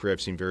my career.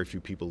 I've seen very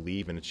few people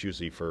leave, and it's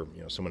usually for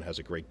someone has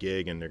a great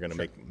gig and they're going to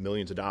make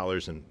millions of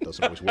dollars, and it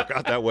doesn't always work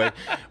out that way.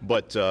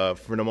 But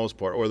for the most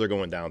part, or they're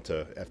going down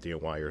to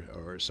FDNY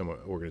or some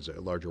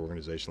larger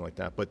organization like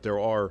that. But there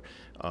are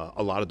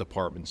a lot of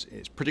departments,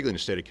 particularly in the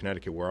state of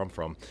Connecticut, where I'm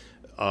from,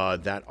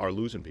 that are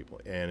losing people,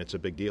 and it's a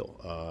big deal.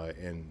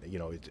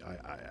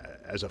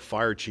 As a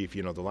fire chief,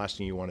 the last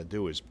thing you want to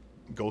do is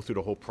go through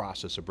the whole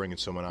process of bringing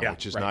someone on,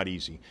 which is not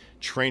easy.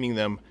 Training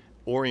them,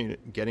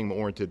 getting them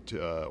oriented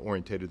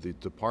to the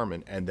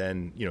department, and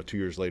then 2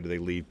 years later they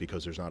leave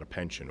because there's not a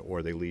pension,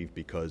 or they leave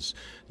because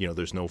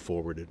there's no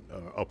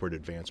upward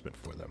advancement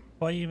for them.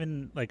 Well,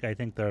 even I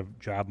think the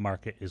job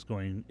market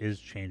is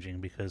changing,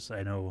 because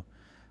I know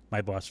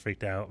my boss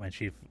freaked out. My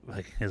chief,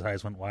 his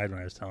eyes went wide when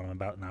I was telling him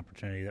about an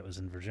opportunity that was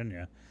in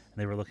Virginia, and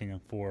they were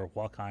looking for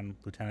walk-on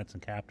lieutenants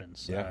and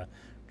captains.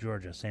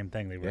 Georgia, same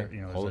thing. They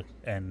were,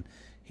 and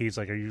he's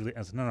like, "Are you?"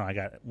 I said, "No, I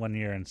got 1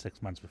 year and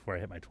 6 months before I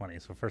hit my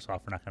 20s. So first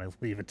off, we're not going to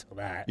leave until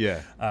that.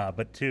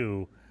 But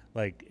two,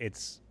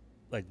 it's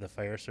the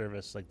fire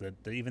service,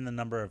 even the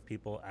number of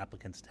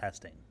applicants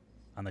testing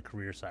on the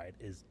career side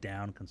is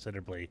down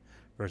considerably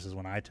versus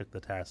when I took the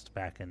test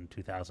back in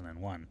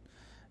 2001,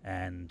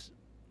 and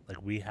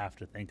we have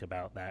to think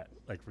about that,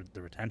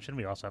 the retention.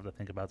 We also have to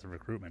think about the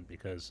recruitment,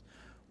 because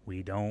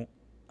we don't.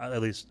 At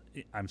least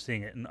I'm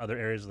seeing it in other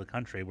areas of the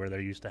country where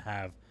they used to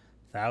have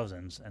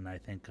thousands, and I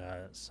think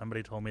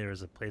somebody told me there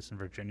was a place in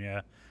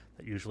Virginia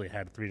that usually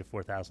had 3,000 to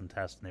 4,000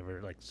 tests, and they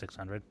were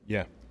 600.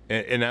 Yeah,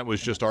 and that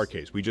was just our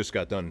case. We just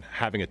got done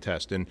having a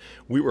test, and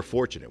we were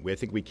fortunate. I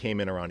think we came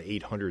in around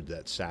 800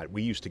 that sat.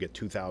 We used to get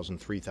 2,000,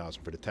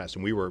 3,000 for the test,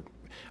 and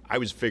I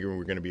was figuring we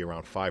were going to be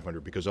around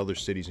 500 because other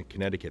cities in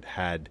Connecticut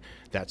had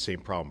that same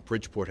problem.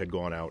 Bridgeport had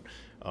gone out.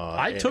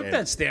 I took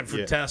that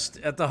Stanford test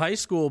at the high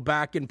school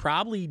back in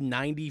probably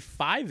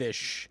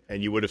 95-ish.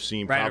 And you would have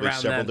seen probably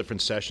several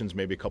different sessions,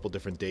 maybe a couple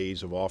different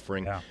days of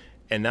offering. Yeah.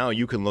 And now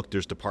you can look,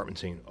 there's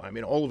departments saying,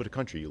 all over the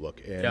country you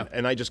look.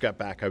 And I just got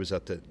back. I was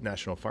at the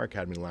National Fire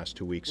Academy the last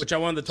 2 weeks. Which I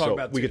wanted to talk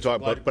about, too. We could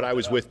talk about, but I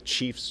was with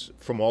chiefs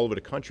from all over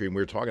the country, and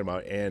we were talking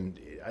about, and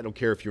I don't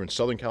care if you're in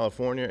Southern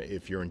California,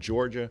 if you're in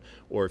Georgia,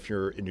 or if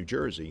you're in New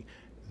Jersey,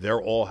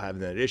 they're all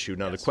having that issue.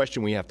 Now, the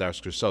question we have to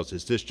ask ourselves,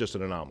 is this just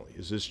an anomaly?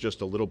 Is this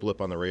just a little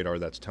blip on the radar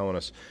that's telling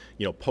us,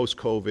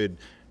 post-COVID,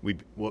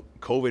 what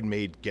COVID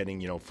made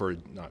getting, for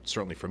not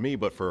certainly for me,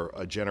 but for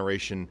a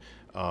generation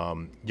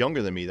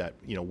younger than me, that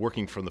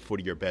working from the foot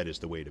of your bed is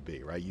the way to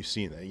be, right? You've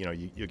seen that.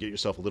 You get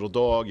yourself a little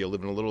dog, you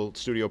live in a little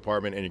studio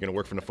apartment, and you're going to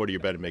work from the foot of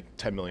your bed and make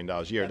 $10 million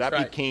a year. That's that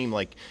right. became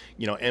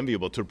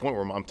enviable, to the point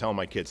where I'm telling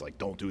my kids, like,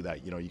 don't do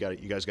that.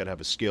 You guys got to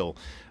have a skill.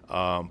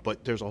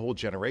 But there's a whole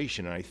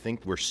generation, and I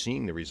think we're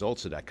seeing the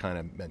results of that kind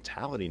of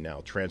mentality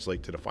now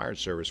translate to the fire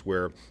service,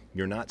 where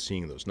you're not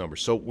seeing those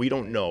numbers. So we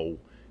don't know.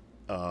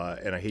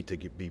 And I hate to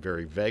be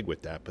very vague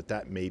with that, but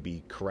that may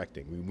be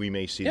correcting. We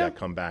may see that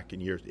come back in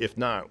years. If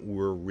not,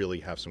 we'll really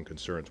have some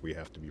concerns we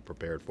have to be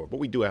prepared for. But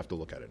we do have to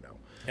look at it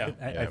now.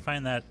 I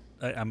find that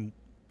I'm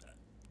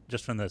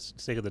just from the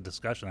sake of the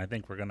discussion, I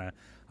think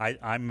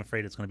I'm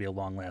afraid it's going to be a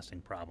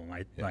long-lasting problem.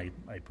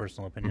 My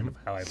personal opinion of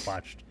how I've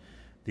watched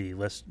the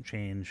list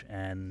change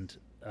and,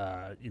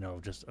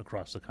 just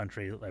across the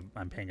country,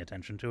 I'm paying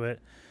attention to it.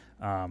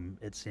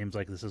 It seems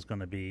like this is going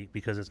to be,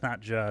 because it's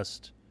not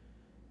just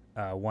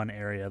one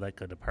area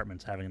like a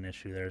department's having an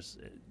issue.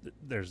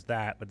 There's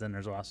that, but then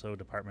there's also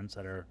departments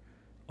that are,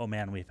 oh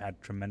man, we've had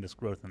tremendous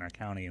growth in our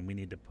county and we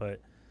need to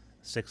put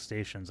 6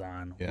 stations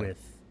on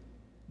with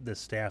this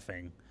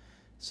staffing.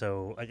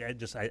 So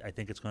I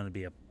think it's going to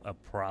be a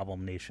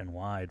problem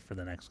nationwide for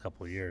the next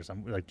couple of years.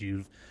 I'm like,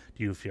 do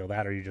you feel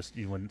that, or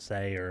you wouldn't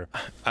say, or?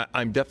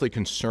 I'm definitely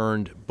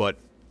concerned, but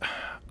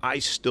I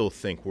still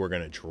think we're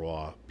going to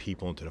draw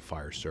people into the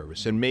fire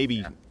service, and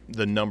maybe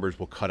the numbers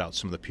will cut out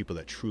some of the people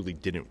that truly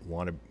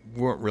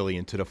weren't really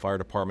into the fire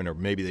department, or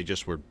maybe they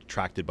just were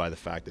attracted by the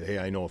fact that, hey,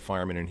 I know a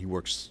fireman and he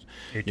works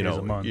 8 days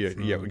a month.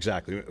 Yeah,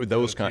 exactly.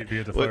 Those kind,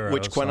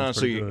 which quite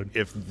honestly,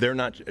 if they're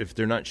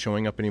not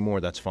showing up anymore,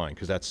 that's fine,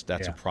 because that's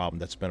a problem.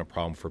 That's been a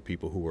problem for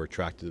people who were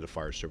attracted to the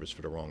fire service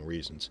for the wrong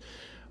reasons.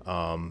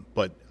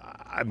 But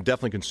I'm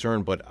definitely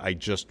concerned, but I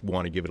just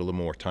want to give it a little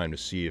more time to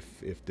see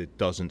if it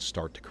doesn't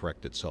start to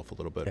correct itself a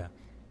little bit. Yeah.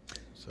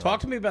 So. Talk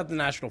to me about the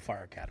National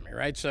Fire Academy,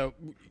 right? So,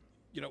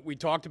 we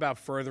talked about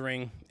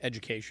furthering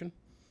education.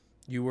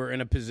 You were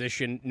in a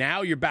position,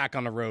 now you're back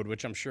on the road,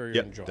 which I'm sure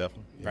you're enjoying.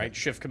 Definitely. Right?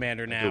 Shift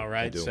commander now,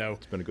 right? I do. So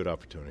it's been a good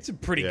opportunity. It's a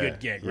pretty good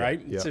gig,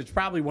 right? Yeah. So it's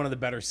probably one of the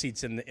better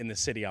seats in the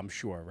city, I'm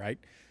sure, right?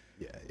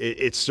 Yeah,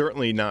 it's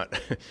certainly not.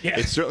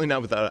 It's certainly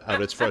not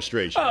without its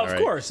frustration. Oh, of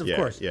course.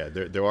 Yeah,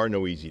 there are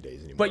no easy days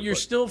anymore. But you're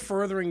still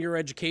furthering your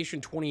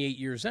education 28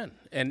 years in,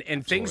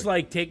 and things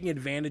like taking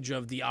advantage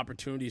of the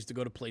opportunities to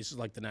go to places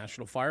like the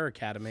National Fire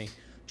Academy.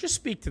 Just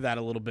speak to that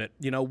a little bit.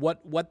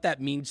 What that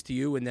means to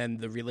you, and then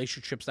the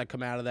relationships that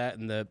come out of that,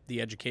 and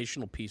the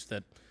educational piece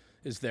that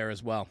is there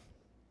as well.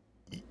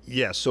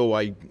 Yeah. So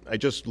I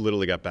just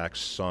literally got back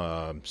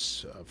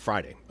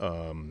Friday.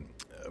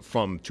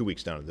 From 2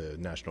 weeks down at the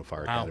National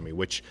Fire Academy,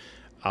 which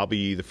I'll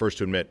be the first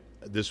to admit,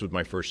 this was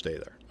my first day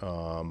there.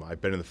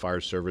 I've been in the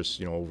fire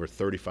service, over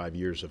 35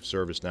 years of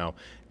service now,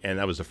 and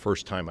that was the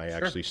first time I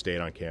actually stayed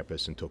on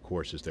campus and took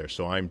courses there.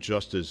 So I'm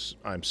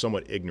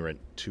somewhat ignorant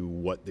to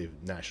what the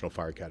National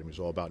Fire Academy is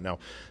all about. Now,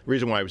 the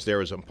reason why I was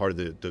there is I'm part of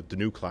the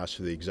new class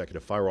for the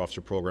Executive Fire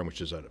Officer program, which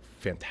is a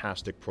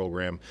fantastic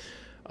program.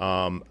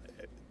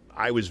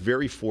 I was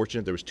very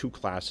fortunate. There was 2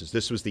 classes.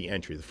 This was the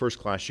entry. The first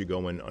class you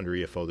go in under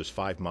EFO. There's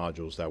 5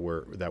 modules that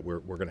we're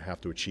going to have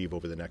to achieve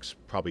over the next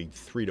probably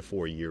 3 to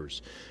 4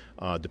 years,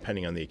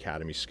 depending on the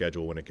academy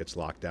schedule when it gets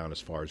locked down as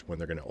far as when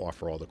they're going to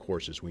offer all the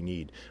courses we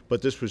need.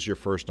 But this was your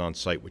first on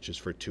site, which is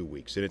for 2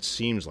 weeks, and it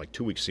seems like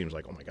 2 weeks seems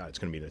like, oh my God, it's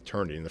going to be an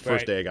eternity. And the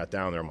first day I got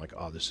down there, I'm like,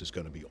 oh, this is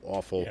going to be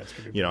awful.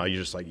 Yeah,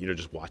 you're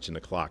just watching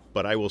the clock.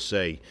 But I will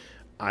say,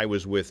 I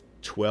was with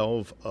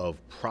 12 of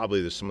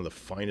probably some of the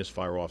finest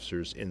fire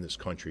officers in this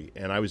country,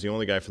 and I was the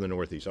only guy from the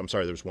Northeast. I'm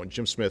sorry, there was one,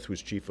 Jim Smith,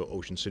 who's chief of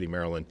Ocean City,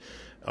 Maryland,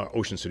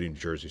 Ocean City, New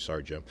Jersey.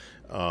 Sorry, Jim,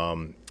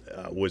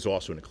 was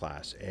also in the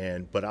class.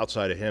 But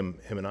outside of him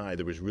and I,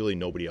 there was really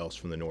nobody else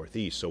from the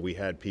Northeast. So we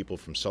had people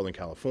from Southern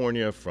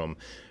California, from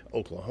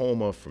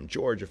Oklahoma, from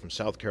Georgia, from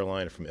South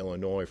Carolina, from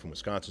Illinois, from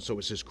Wisconsin. So it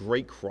was this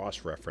great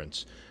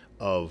cross-reference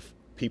of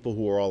people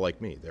who were all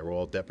like me. They were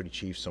all deputy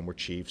chiefs, some were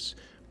chiefs,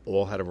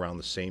 all had around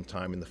the same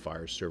time in the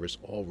fire service,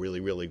 all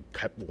really, really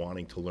kept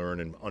wanting to learn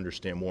and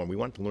understand more. And we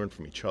wanted to learn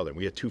from each other.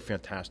 We had 2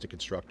 fantastic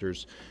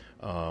instructors,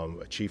 a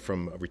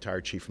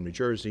retired chief from New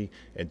Jersey,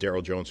 and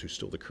Daryl Jones, who's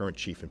still the current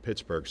chief in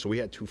Pittsburgh. So we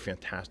had 2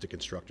 fantastic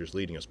instructors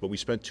leading us. But we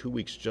spent 2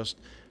 weeks just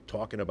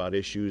talking about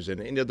issues,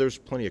 and there's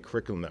plenty of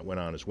curriculum that went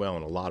on as well,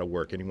 and a lot of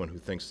work. Anyone who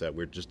thinks that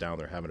we're just down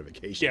there having a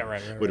vacation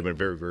would have been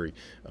very, very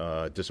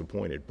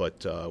disappointed.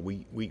 But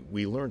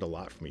we learned a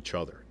lot from each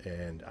other,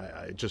 and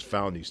I just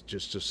found these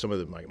just some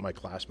of my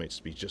classmates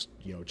to be just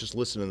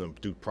listening to them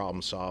do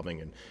problem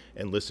solving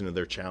and listen to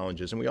their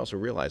challenges. And we also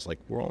realized, like,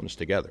 we're all in this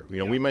together.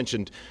 We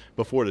mentioned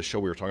before the show,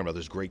 we were talking about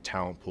this great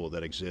talent pool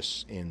that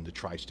exists in the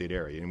tri-state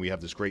area, and we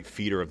have this great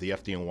feeder of the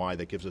FDNY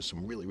that gives us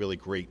some really, really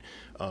great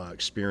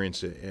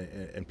experience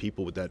and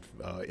people with that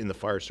in the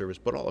fire service,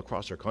 but all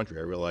across our country.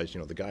 I realized,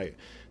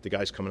 the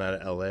guys coming out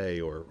of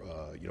LA or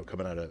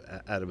coming out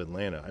of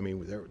Atlanta. I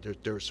mean,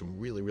 there are some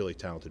really, really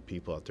talented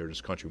people out there in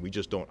this country.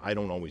 I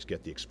don't always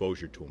get the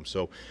exposure to them.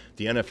 So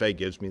the NFA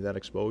gives me that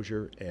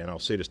exposure, and I'll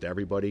say this to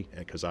everybody,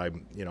 because I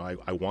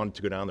wanted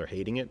to go down there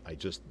hating it. I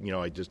just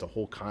the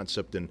whole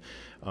concept, and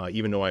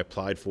even though I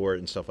applied for it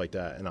and stuff like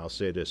that, and I'll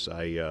say this,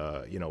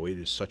 it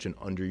is such an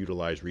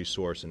underutilized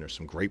resource, and there's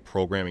some great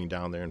programming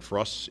down there. And for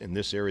us in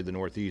this area of the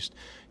Northeast,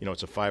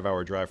 it's a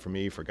 5-hour drive for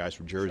me. For guys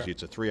from Jersey,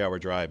 It's a 3-hour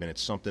drive, and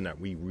it's something that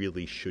we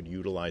really should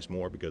utilize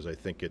more, because I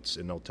think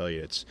and they'll tell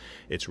you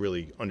it's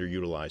really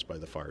underutilized by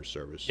the fire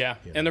service. Yeah,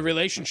 and the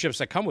relationships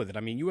that come with it. I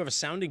mean, you have a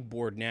sounding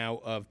board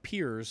now of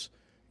peers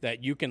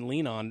that you can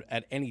lean on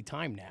at any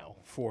time now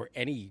for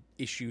any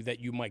issue that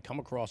you might come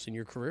across in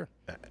your career.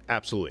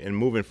 Absolutely. And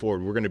moving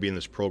forward, we're going to be in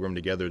this program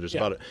together. There's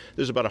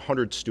about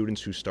 100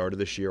 students who started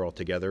this year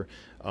altogether.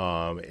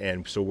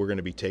 And so we're going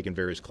to be taking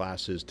various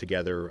classes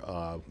together.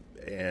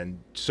 And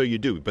so you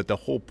do. But the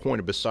whole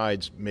point,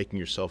 besides making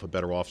yourself a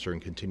better officer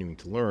and continuing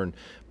to learn,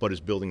 but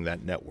is building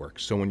that network.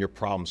 So when your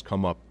problems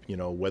come up,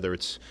 whether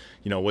it's,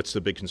 what's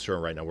the big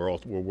concern right now? We're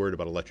worried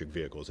about electric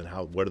vehicles and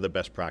what are the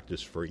best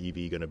practice for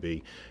EV going to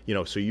be?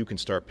 So you can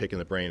start picking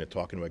the brain and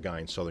talking to a guy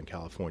in Southern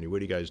California. What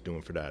are you guys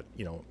doing for that?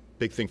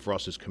 Big thing for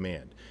us is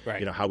command.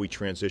 Right. How we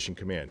transition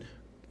command.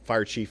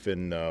 Fire chief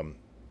in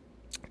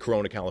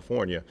Corona,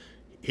 California,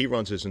 he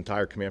runs his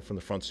entire command from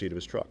the front seat of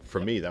his truck.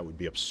 For me, that would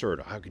be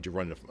absurd. How could you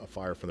run a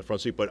fire from the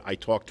front seat? But I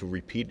talked to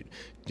repeated,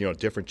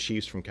 different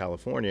chiefs from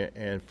California,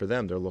 and for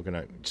them, they're looking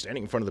at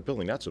standing in front of the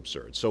building. That's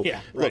absurd. So,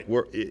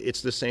 look,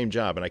 it's the same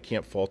job, and I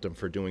can't fault them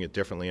for doing it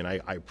differently, and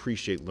I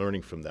appreciate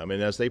learning from them.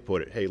 And as they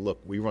put it, hey, look,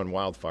 we run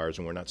wildfires,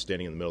 and we're not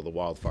standing in the middle of the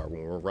wildfire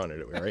when we're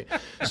running it, right?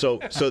 So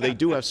they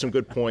do have some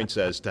good points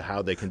as to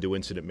how they can do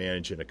incident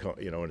management,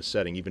 in a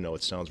setting, even though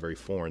it sounds very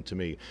foreign to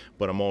me.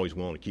 But I'm always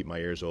willing to keep my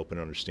ears open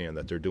and understand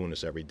that they're doing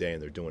this every day,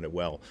 and they're doing it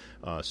well.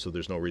 So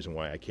there's no reason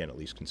why I can't at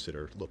least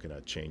consider looking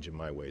at change in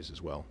my ways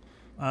as well.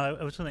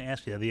 I was going to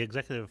ask you, the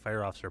Executive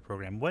Fire Officer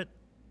Program, what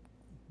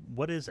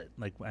is it?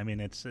 Like, I mean,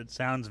 it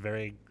sounds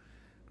very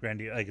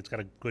grandiose, like it's got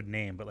a good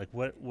name, but like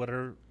what's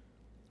the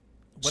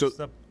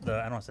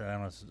I don't want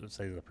to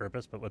say the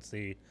purpose, but what's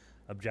the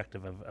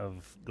objective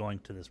of going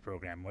to this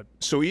program?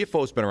 So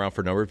EFO has been around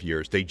for a number of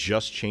years. They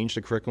just changed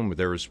the curriculum.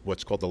 There was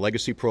what's called the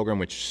Legacy Program,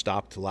 which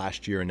stopped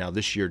last year, and now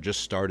this year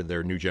just started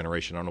their new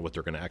generation. I don't know what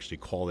they're going to actually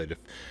call it,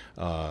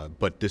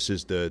 but this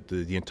is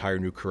the entire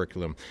new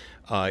curriculum.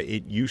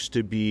 It used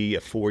to be a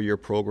 4-year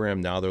program.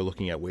 Now they're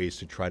looking at ways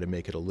to try to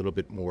make it a little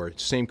bit more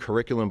same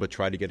curriculum, but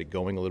try to get it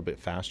going a little bit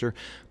faster.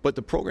 But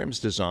the program is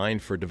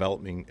designed for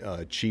developing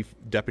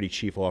deputy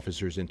chief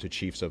officers into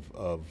chiefs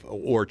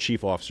or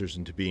chief officers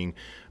into being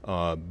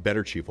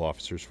better chief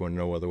officers, for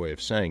no other way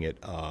of saying it.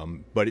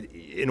 But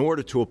in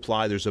order to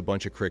apply, there's a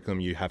bunch of curriculum.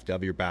 You have to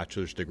have your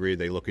bachelor's degree.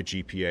 They look at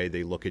GPA.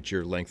 They look at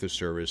your length of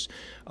service.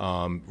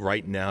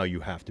 Right now,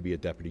 you have to be a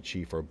deputy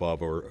chief or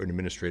above, or an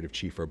administrative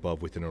chief or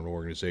above within an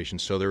organization.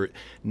 So they're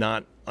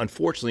not,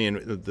 unfortunately, and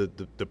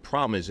the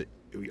problem is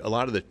a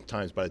lot of the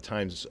times, by the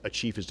time a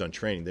chief is done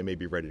training, they may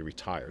be ready to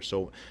retire.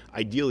 So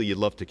ideally, you'd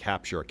love to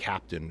capture a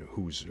captain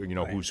who's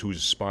who's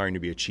aspiring to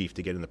be a chief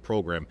to get in the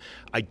program.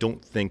 I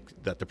don't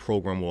think that the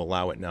program will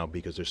allow it now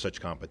because there's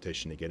such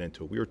competition to get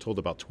into it. We were told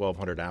about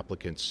 1,200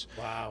 applicants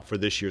for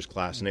this year's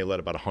class, and they let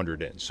about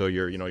 100 in. So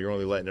you're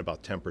only letting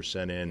about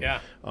 10%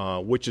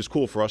 in, which is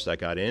cool for us that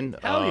got in.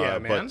 Hell yeah,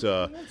 man!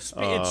 But,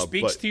 it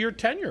speaks to your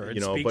tenure.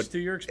 It speaks to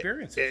your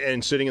experience.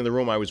 And sitting in the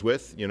room I was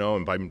with,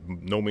 and by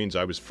no means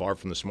I was far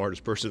from the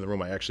smartest person in the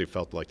room. I actually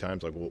felt like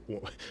times like,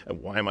 well,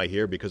 why am I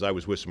here? Because I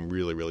was with some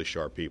really, really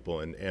sharp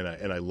people, and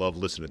I love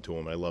listening to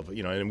them. I love,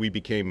 and we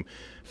became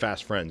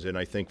fast friends. And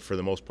I think for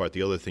the most part,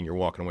 the other thing you're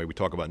walking away, we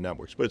talk about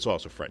networks, but it's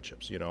also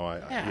friendships. You're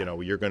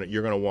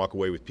gonna walk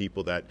away with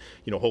people that,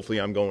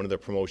 hopefully I'm going to their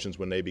promotions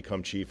when they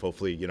become chief.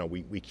 Hopefully,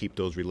 we keep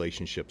those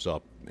relationships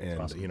up, and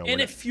awesome. And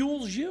it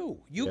fuels you.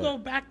 You go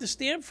back to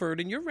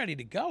Stanford and you're ready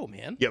to go,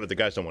 man. Yeah, but the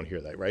guys don't want to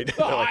hear that, right?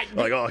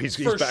 Well, he's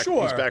back.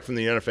 Sure. He's back from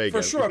the NFA again.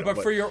 For sure,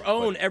 but for your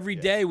own every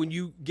day when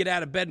you get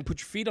out of bed and put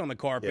your feet on the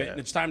carpet and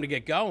it's time to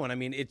get going. I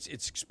mean, it's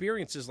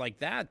experiences like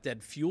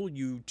that fuel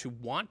you to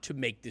want to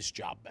make this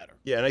job better.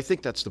 Yeah, and I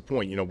think that's the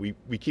point.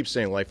 We keep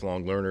saying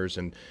lifelong learners,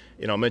 and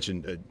I'll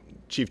mention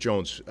Chief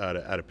Jones out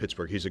of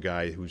Pittsburgh. He's a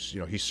guy who's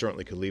he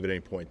certainly could leave at any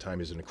point in time.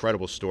 He's an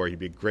incredible story. He'd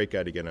be a great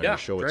guy to get on the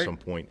show at some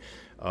point,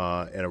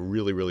 and a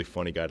really, really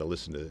funny guy to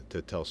listen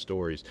to tell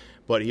stories.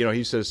 But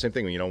he says the same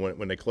thing.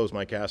 When they close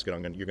my casket,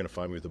 you're going to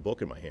find me with a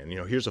book in my hand.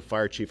 Here's a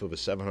fire chief of a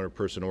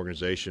 700-person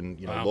organization.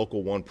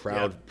 Local one,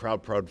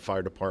 proud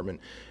fire department,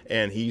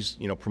 and he's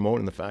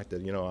promoting the fact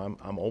that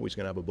I'm always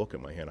going to have a book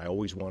in my hand. I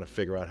always want to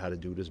figure out how to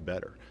do this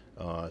better.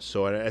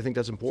 So I think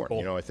that's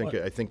important. Cool.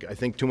 I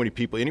think too many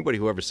people. Anybody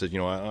who ever says,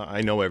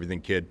 I know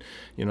everything, kid.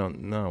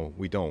 No,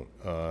 we don't.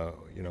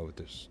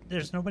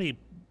 There's nobody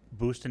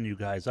boosting you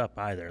guys up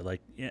either.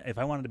 Like, if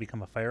I wanted to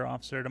become a fire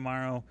officer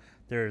tomorrow,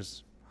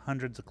 there's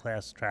hundreds of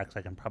class tracks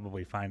I can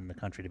probably find in the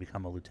country to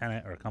become a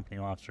lieutenant or a company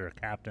officer or a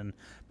captain.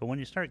 But when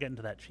you start getting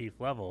to that chief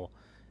level,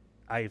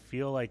 I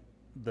feel like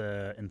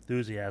the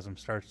enthusiasm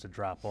starts to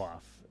drop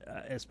off,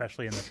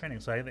 especially in the training.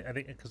 So I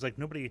think because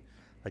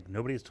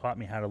nobody's taught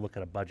me how to look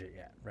at a budget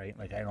yet, right?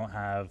 Like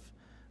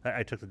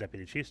I took the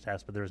deputy chief's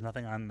test, but there was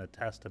nothing on the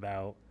test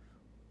about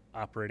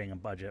operating a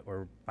budget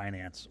or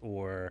finance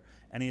or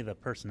any of the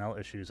personnel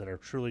issues that are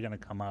truly going to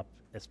come up,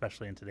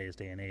 especially in today's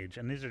day and age.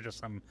 And these are just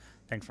some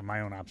things from my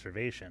own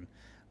observation.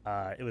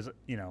 It was,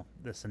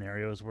 the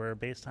scenarios were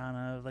based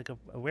on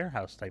a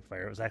warehouse type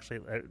fire. It was actually,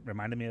 it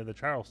reminded me of the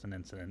Charleston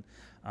incident.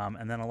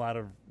 And then a lot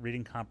of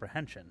reading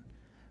comprehension.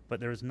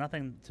 But there was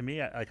nothing, to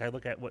me, I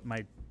look at what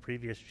my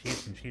previous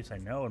chiefs and chiefs I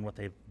know and what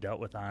they've dealt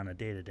with on a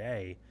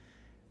day-to-day.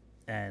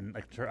 And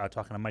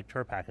talking to Mike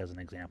Turpak as an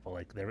example,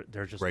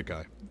 there's just great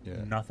guy.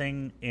 Yeah.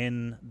 Nothing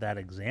in that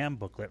exam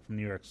booklet from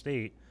New York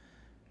State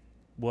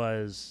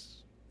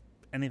was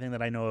anything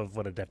that I know of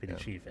what a deputy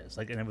chief is.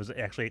 And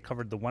it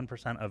covered the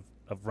 1% of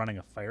running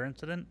a fire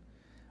incident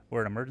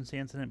or an emergency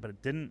incident, but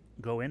it didn't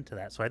go into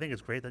that. So I think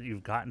it's great that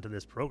you've gotten to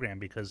this program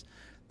because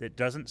it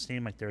doesn't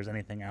seem like there's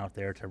anything out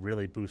there to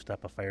really boost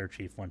up a fire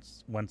chief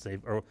once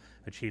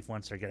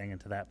they're getting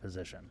into that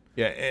position.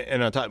 Yeah,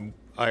 and on top,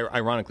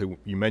 ironically,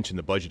 you mentioned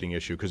the budgeting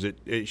issue because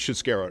it should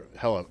scare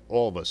hell out of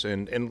all of us.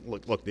 And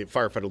look, the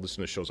firefighter listening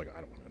to the show is like,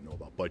 I don't want to know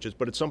about budgets,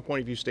 but at some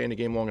point, if you stay in the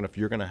game long enough,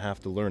 you're going to have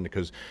to learn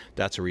because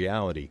that's a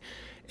reality.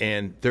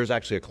 And there's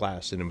actually a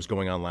class, and it was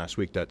going on last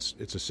week. It's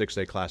a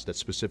 6-day class that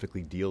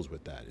specifically deals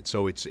with that. And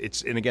so it's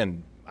and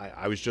again,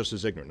 I was just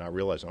as ignorant, not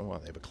realizing,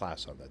 they have a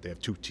class on that. They have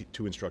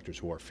two instructors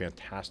who are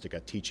fantastic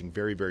at teaching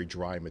very, very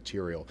dry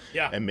material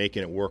and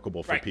making it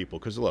workable for people.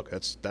 Because look,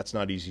 that's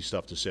not easy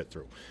stuff to sit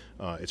through.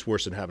 It's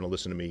worse than having to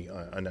listen to me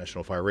on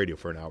National Fire Radio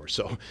for an hour.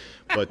 So,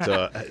 but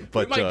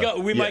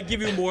we might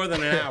give you more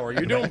than an hour.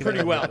 You're doing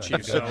pretty well,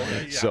 Chief.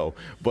 So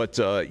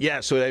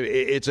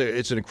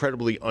it's an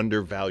incredibly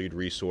undervalued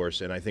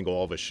resource, and I think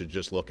all of us should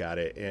just look at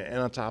it. And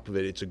on top of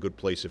it, it's a good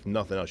place. If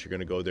nothing else, you're going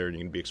to go there and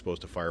you're going to be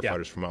exposed to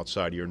firefighters from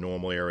outside of your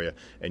normal area,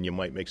 and you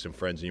might make some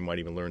friends, and you might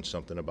even learn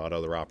something about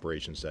other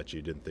operations that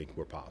you didn't think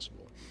were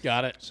possible.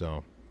 Got it.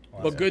 So.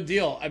 Well, good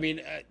deal. I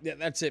mean,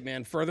 that's it,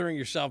 man. Furthering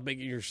yourself,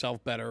 making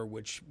yourself better,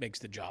 which makes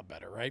the job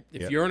better, right?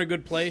 If you're in a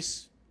good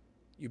place,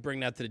 you bring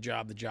that to the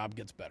job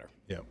gets better.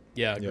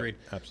 Yeah, agreed.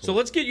 Absolutely. So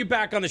let's get you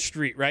back on the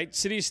street, right?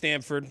 City of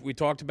Stamford. We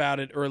talked about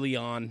it early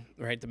on,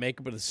 right? The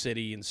makeup of the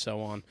city and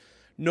so on.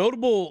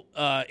 Notable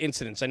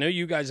incidents. I know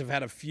you guys have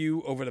had a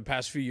few over the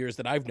past few years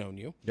that I've known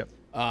you.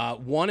 Yep.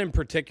 One in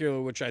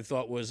particular, which I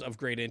thought was of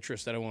great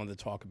interest that I wanted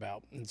to talk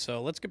about. And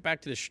so let's get back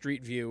to the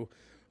street view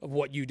of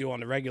what you do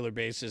on a regular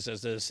basis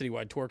as the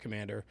citywide tour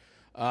commander.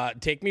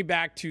 Take me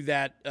back to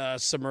that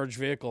submerged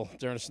vehicle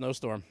during a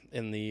snowstorm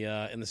in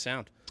the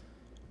Sound.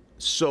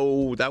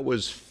 So that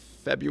was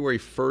February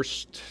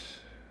 1st,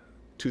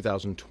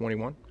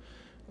 2021.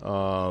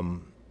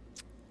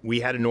 We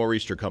had a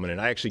nor'easter coming in.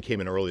 I actually came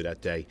in early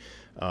that day.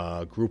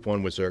 Group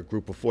 1 was their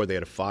group before. They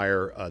had a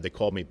fire. They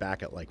called me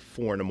back at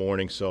 4 in the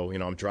morning. So,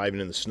 I'm driving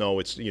in the snow.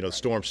 It's, the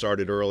storm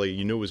started early.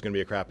 You knew it was going to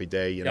be a crappy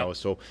day, you know.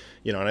 So,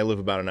 and I live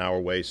about an hour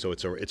away, so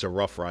it's a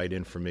rough ride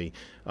in for me.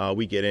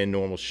 We get in,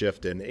 normal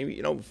shift.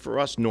 And, for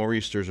us,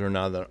 nor'easters are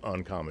not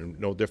uncommon.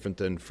 No different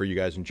than for you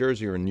guys in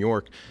Jersey or in New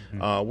York.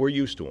 Mm-hmm. We're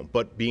used to them.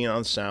 But being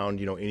on Sound,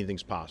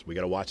 anything's possible. We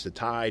got to watch the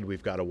tide.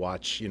 We've got to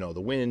watch,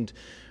 the wind.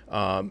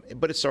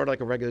 But it started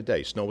like a regular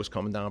day. Snow was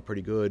coming down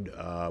pretty good.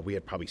 We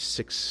had probably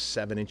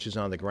 6-7 inches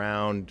on the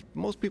ground.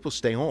 Most people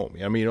stay home.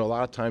 I mean, a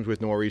lot of times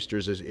with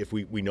nor'easters is if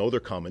we know they're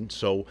coming,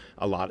 so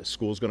a lot of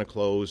school's going to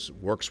close,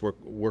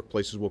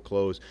 workplaces will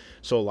close.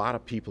 So a lot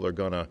of people are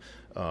going to,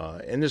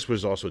 and this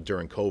was also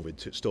during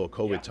COVID, still a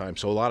COVID time.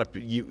 So a lot of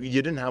you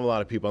didn't have a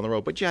lot of people on the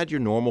road, but you had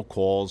your normal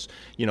calls.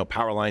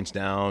 Power lines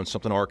down,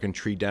 something arcing,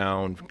 tree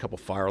down, a couple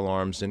fire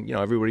alarms, and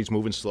everybody's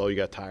moving slow. You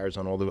got tires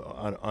on all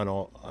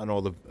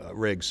the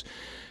rigs.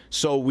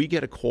 So we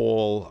get a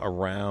call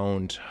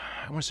around,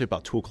 I want to say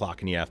about 2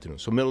 o'clock in the afternoon,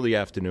 so middle of the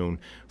afternoon,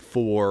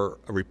 for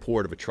a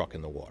report of a truck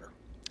in the water.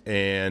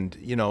 And,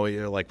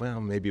 you're like,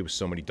 well, maybe it was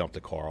somebody dumped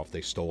a car off,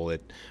 they stole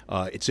it.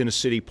 It's in a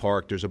city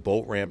park. There's a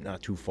boat ramp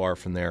not too far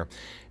from there.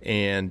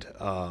 And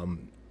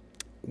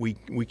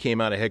we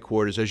came out of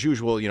headquarters. As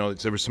usual,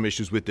 there were some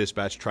issues with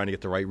dispatch trying to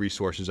get the right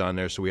resources on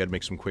there, so we had to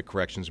make some quick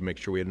corrections and make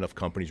sure we had enough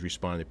companies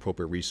respond to the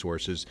appropriate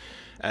resources.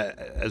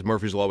 As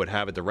Murphy's Law would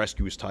have it, the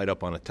rescue was tied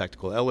up on a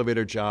technical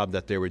elevator job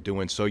that they were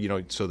doing, so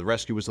so the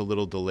rescue was a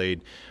little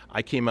delayed.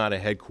 I came out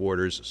of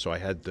headquarters, so I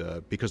had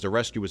because the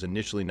rescue was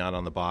initially not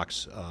on the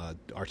box.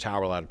 Our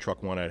tower out of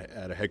Truck 1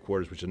 at a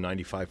headquarters, which is a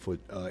 95-foot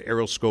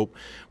aerial scope,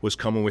 was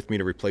coming with me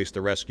to replace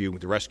the rescue.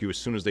 The rescue, as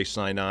soon as they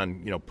signed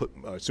on,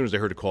 as soon as they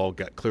heard the call,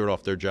 got cleared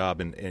off their job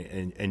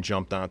and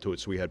jumped onto it.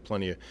 So we had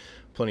plenty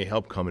of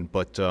help coming.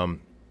 But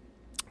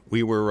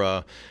we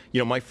were,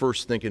 my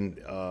first thinking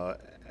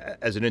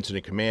as an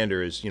incident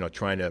commander is,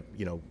 trying to,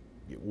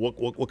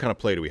 what kind of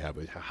play do we have?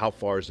 How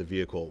far is the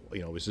vehicle?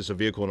 Is this a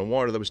vehicle in the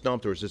water that was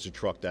dumped, or is this a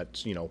truck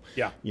that's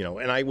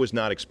And I was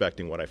not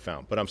expecting what I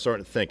found, but I'm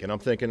starting to think, and I'm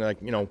thinking like,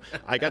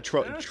 I got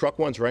truck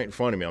ones right in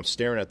front of me. I'm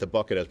staring at the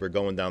bucket as we're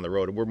going down the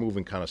road, and we're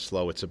moving kind of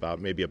slow. It's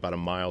maybe about a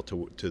mile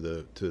to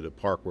the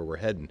park where we're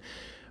heading.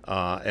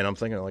 And I'm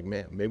thinking, like,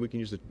 man, maybe we can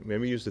use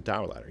the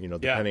tower ladder,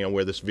 depending on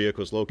where this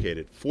vehicle is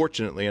located.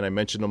 Fortunately, and I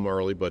mentioned him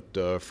early, but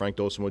Frank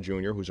Dosimo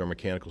Jr., who's our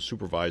mechanical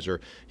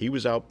supervisor, he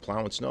was out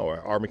plowing snow.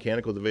 Our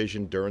mechanical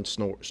division during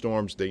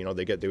storms, they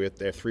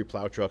have 3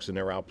 plow trucks, and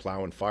they're out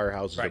plowing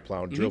firehouses, they're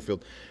plowing drill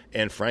field.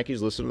 And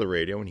Frankie's listening to the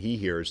radio, and he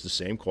hears the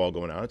same call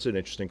going on. It's an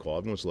interesting call.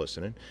 Everyone's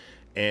listening.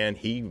 And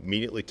he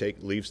immediately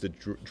leaves the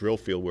drill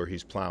field where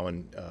he's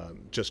plowing,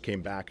 just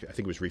came back, I think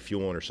it was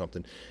refueling or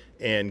something,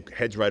 and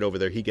heads right over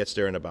there. He gets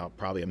there in about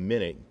probably a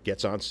minute,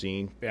 gets on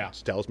scene,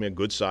 tells me a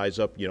good size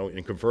up,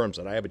 and confirms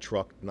that I have a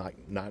truck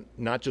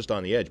not just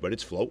on the edge, but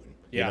it's floating,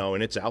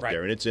 and it's out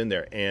there and it's in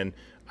there. And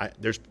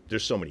there's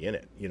so many in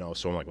it,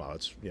 so I'm like, wow,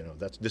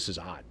 this is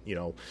odd,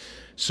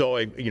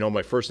 So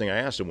my first thing I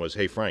asked him was,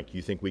 hey, Frank,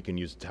 you think we can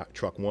use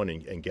truck one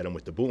and get them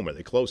with the boom? Are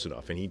they close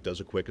enough? And he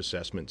does a quick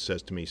assessment,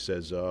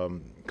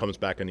 comes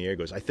back in the air,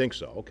 goes, I think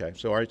so. Okay,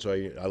 so all right, so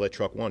I let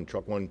truck one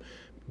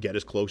get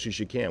as close as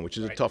you can, which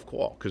is a tough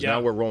call, because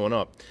now we're rolling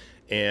up.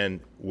 And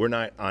we're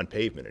not on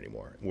pavement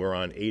anymore. We're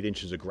on 8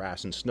 inches of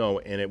grass and snow,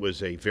 and it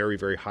was a very,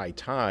 very high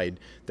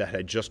tide that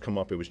had just come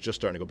up. It was just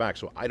starting to go back.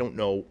 So I don't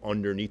know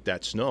underneath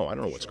that snow. I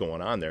don't know what's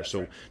going on there. That's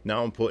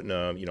now I'm putting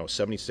a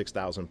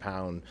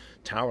 76,000-pound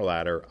tower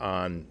ladder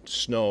on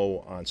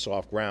snow, on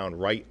soft ground,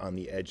 right on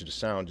the edge of the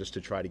sound, just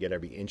to try to get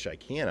every inch I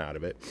can out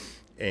of it.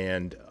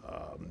 And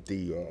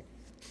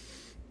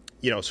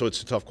so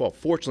it's a tough call.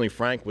 Fortunately,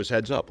 Frank was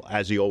heads up,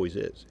 as he always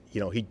is.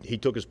 He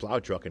took his plow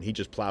truck and he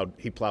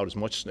plowed as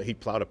much snow. He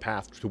plowed a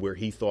path to where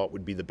he thought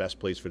would be the best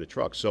place for the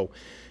truck. So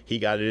he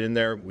got it in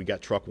there. We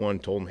got truck one,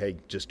 told him, hey,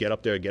 just get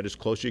up there, get as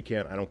close as you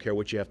can. I don't care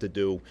what you have to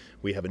do.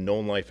 We have a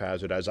known life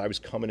hazard. As I was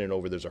coming in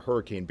over, there's a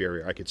hurricane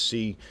barrier. I could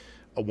see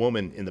a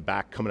woman in the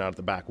back coming out of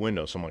the back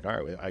window. So I'm like,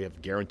 all right, I have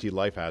guaranteed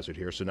life hazard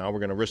here. So now we're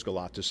going to risk a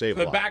lot to save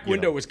a lot. The back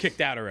window was kicked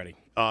out already.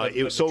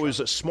 It was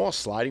a small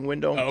sliding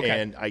window. Oh,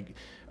 okay. And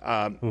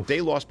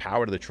they lost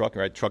power to the truck.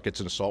 Right, truck gets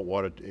in the salt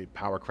water,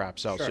 power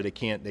craps out, so they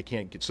can't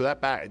get. So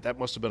that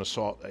must have been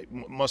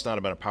must not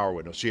have been a power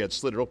window. She had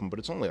slid it open, but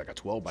it's only like a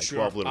 12 by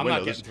 12 little window.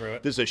 Not getting through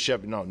it. This is a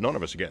Chevy. No, none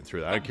of us are getting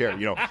through that. I don't care.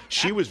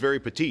 She was very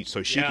petite,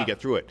 so she could get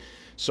through it.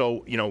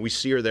 So we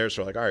see her there.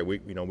 So like, all right,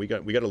 we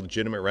got a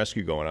legitimate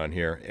rescue going on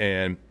here.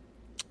 And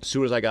as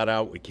soon as I got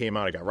out, we came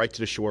out. I got right to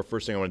the shore.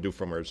 First thing I want to do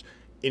from her is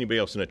anybody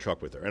else in the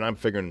truck with her. And I'm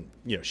figuring,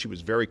 she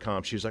was very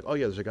calm. She was like, oh,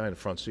 yeah, there's a guy in the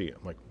front seat.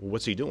 I'm like, well,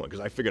 what's he doing? Because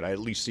I figured I'd at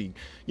least see,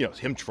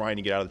 him trying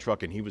to get out of the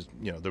truck, and he was,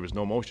 there was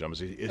no motion.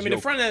 The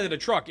front end of the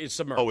truck is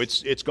submerged. Oh,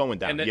 it's going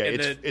down.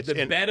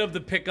 The bed of the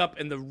pickup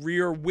and the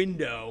rear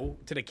window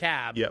to the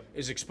cab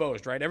is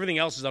exposed, right? Everything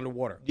else is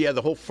underwater. Yeah,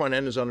 the whole front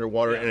end is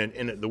underwater,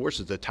 and the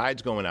worst is the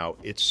tide's going out.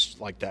 It's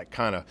like that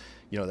kind of,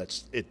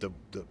 that's it.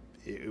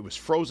 It was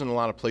frozen in a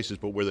lot of places,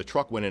 but where the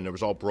truck went in, there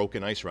was all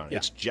broken ice around it.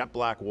 It's jet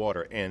black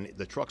water, and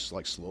the truck's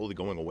like slowly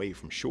going away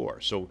from shore.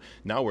 So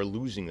now we're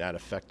losing that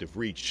effective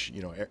reach.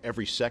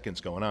 Every second's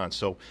going on.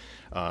 So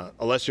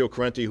Alessio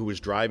Correnti, who was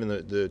driving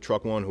the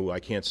truck one, who I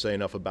can't say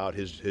enough about,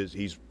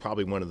 he's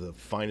probably one of the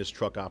finest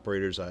truck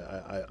operators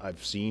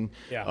I've seen.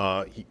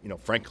 Yeah.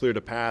 Frank cleared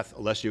a path.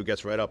 Alessio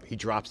gets right up. He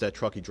drops that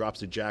truck. He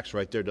drops the jacks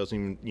right there.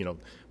 Doesn't even,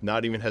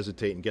 not even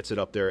hesitate, and gets it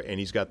up there. And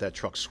he's got that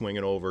truck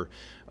swinging over.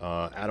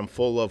 Adam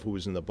Fullove, who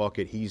was in the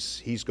bucket,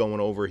 he's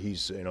going over.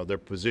 They're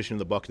positioning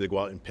the bucket to go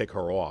out and pick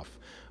her off.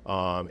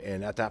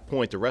 And at that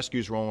point, the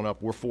rescue's rolling up.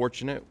 We're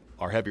fortunate.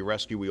 Our heavy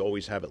rescue, we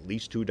always have at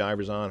least 2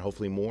 divers on,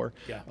 hopefully more.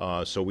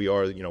 Yeah. So we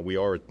are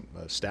a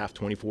staff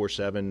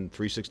 24/7,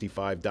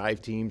 365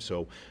 dive team.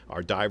 So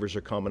our divers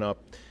are coming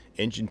up.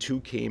 Engine 2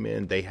 came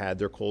in. They had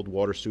their cold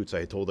water suits. I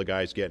had told the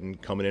guys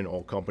coming in,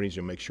 all companies,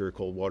 make sure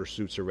cold water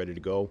suits are ready to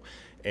go.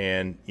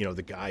 And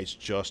the guys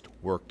just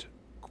worked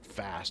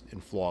fast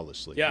and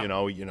flawlessly. Yeah.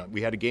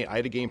 We had I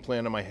had a game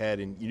plan in my head,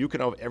 and you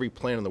can have every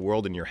plan in the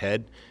world in your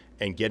head,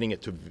 and getting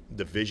it to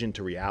the vision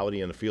to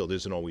reality in the field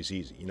isn't always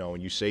easy.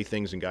 And you say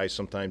things, and guys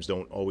sometimes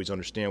don't always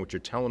understand what you're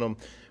telling them.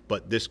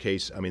 But this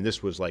case,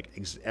 this was like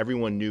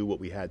everyone knew what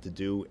we had to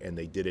do, and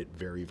they did it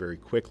very, very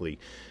quickly.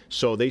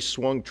 So they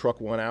swung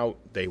truck one out.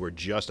 They were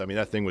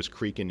that thing was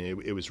creaking.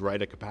 It was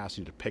right at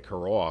capacity to pick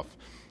her off.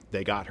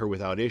 They got her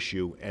without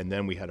issue, and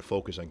then we had to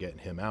focus on getting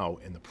him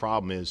out. And the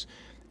problem is,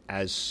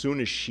 as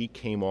soon as she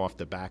came off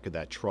the back of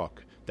that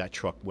truck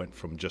went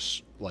from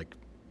just like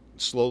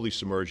slowly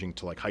submerging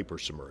to like hyper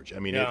submerge.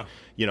 And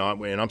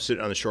I'm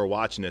sitting on the shore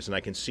watching this, and I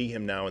can see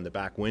him now in the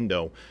back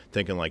window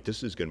thinking like,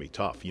 this is going to be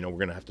tough. We're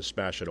going to have to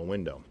smash at a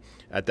window.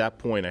 At that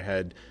point, I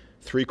had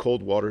 3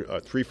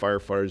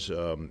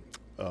 firefighters,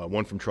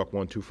 one from truck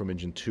 1, 2 from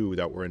engine 2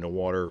 that were in the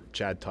water.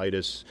 Chad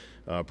Titus,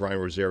 Brian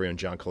Rosario, and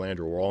John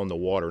Calandra were all in the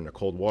water in the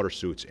cold water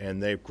suits,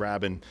 and they're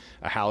grabbing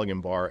a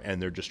Halligan bar,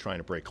 and they're just trying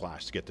to break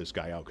glass to get this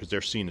guy out because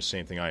they're seeing the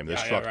same thing I am.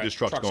 This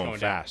truck's going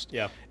fast.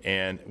 Yeah.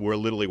 And we're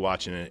literally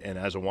watching it, and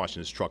as I'm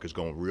watching, this truck is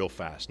going real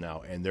fast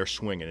now, and they're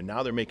swinging. And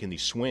now they're making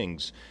these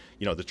swings.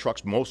 The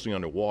truck's mostly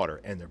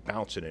underwater, and they're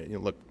bouncing it.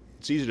 Look,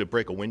 it's easy to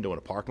break a window in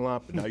a parking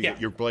lot, but now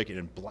you're breaking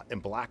in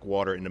black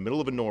water in the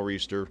middle of a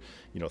nor'easter,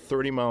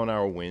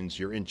 30-mile-an-hour winds.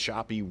 You're in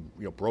choppy,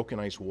 broken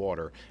ice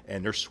water,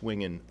 and they're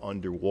swinging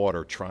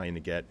underwater trying to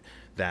get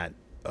that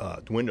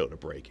window to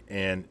break.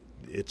 And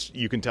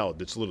you can tell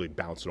it's literally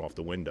bouncing off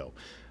the window.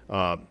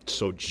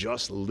 So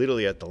just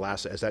literally at the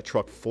last, as that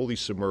truck fully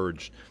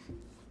submerged,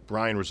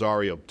 Brian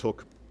Rosario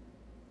took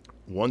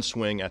one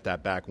swing at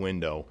that back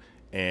window,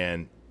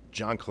 and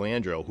John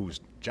Calandra,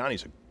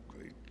 Johnny's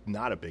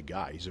not a big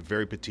guy. He's a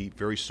very petite,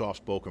 very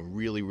soft-spoken,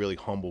 really, really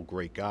humble,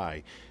 great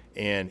guy.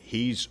 And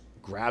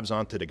grabs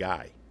onto the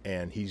guy,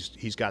 and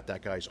he's got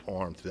that guy's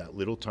arm through that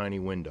little tiny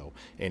window,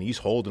 and he's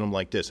holding him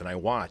like this. And I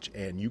watch,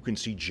 and you can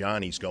see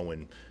Johnny's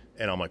going,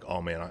 and I'm like,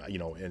 oh, man,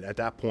 and at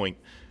that point,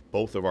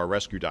 both of our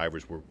rescue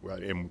divers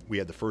and we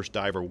had the first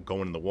diver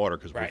going in the water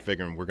because we're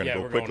figuring we're going to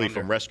go quickly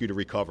from rescue to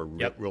recover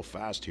real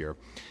fast here.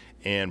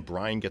 And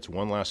Brian gets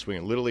one last swing,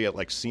 and literally at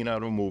like scene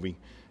out of a movie,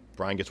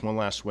 Brian gets one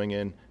last swing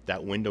in,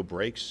 that window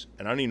breaks,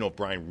 and I don't even know if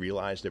Brian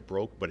realized it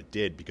broke, but it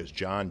did because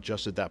John,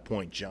 just at that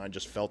point, John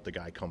just felt the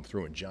guy come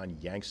through, and John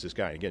yanks this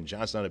guy. And again,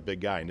 John's not a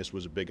big guy, and this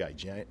was a big guy.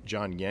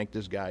 John yanked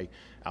this guy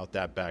out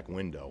that back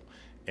window,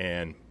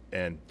 and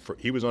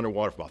he was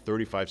underwater for about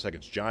 35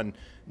 seconds. John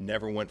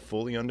never went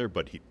fully under,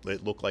 but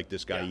it looked like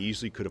this guy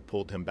easily could have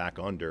pulled him back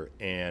under,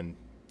 and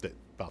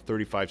about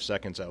 35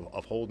 seconds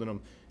of holding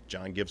him,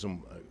 John gives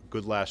him a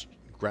good last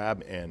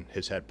grab, and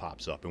his head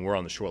pops up, and we're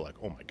on the shore like,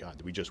 oh my God,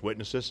 did we just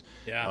witness this?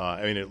 Yeah.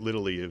 It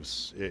literally it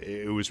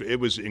was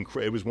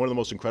one of the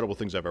most incredible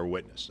things I've ever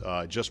witnessed,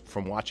 just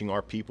from watching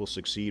our people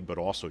succeed, but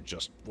also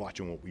just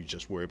watching what we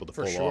just were able to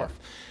pull off.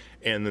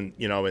 And then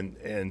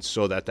and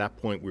so at that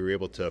point we were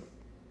able to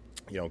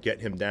get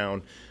him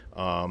down.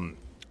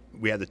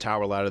 We had the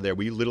tower ladder there.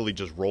 We literally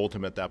just rolled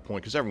him at that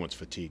point because everyone's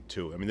fatigued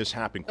too. I mean, this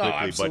happened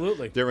quickly,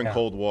 but they're in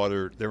cold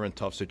water. They're in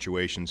tough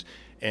situations.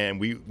 And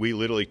we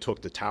literally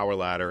took the tower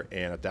ladder,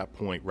 and at that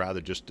point,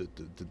 rather just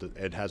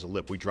it has a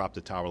lip, we dropped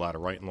the tower ladder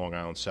right in Long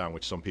Island Sound,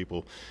 which some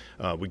people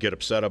would get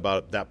upset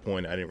about at that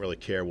point. I didn't really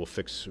care. We'll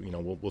fix,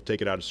 we'll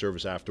take it out of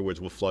service afterwards.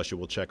 We'll flush it.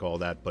 We'll check all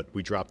that. But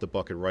we dropped the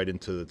bucket right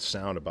into the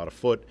Sound about a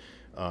foot.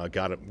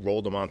 Got it,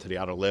 rolled him onto the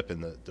outer lip,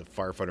 and the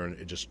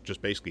firefighter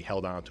just basically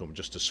held on to him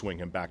just to swing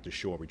him back to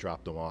shore. We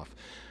dropped him off.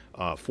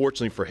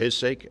 Fortunately for his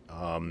sake,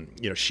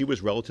 she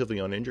was relatively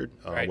uninjured,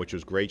 which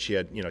was great. She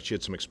had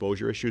some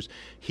exposure issues.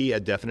 He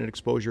had definite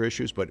exposure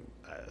issues, but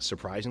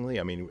surprisingly,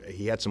 I mean,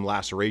 he had some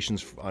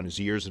lacerations on his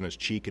ears and his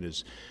cheek and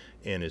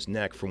his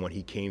neck from when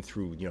he came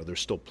through.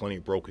 There's still plenty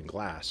of broken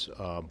glass,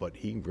 but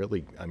he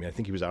really, I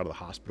think he was out of the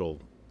hospital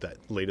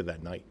later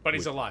that night. But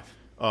he's alive.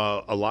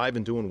 Alive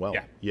and doing well.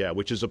 Yeah,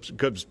 which is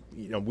because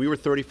we were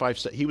 35.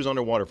 He was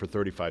underwater for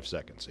 35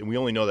 seconds, and we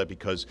only know that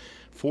because,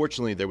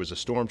 fortunately, there was a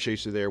storm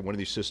chaser there. One of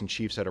the assistant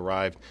chiefs had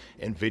arrived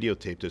and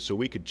videotaped it, so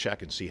we could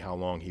check and see how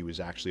long he was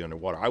actually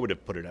underwater. I would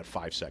have put it at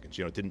 5 seconds.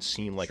 It didn't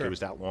seem like it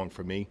was that long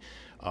for me,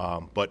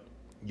 but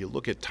you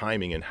look at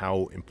timing and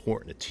how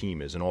important a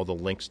team is, and all the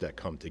links that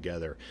come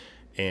together,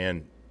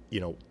 and.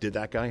 Did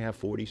that guy have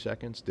 40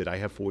 seconds? Did I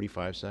have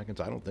 45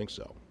 seconds? I don't think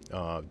so.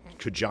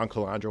 Could John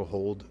Calandra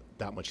hold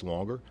that much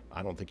longer?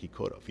 I don't think he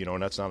could have.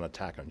 And that's not an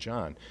attack on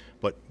John.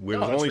 But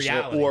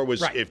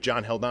if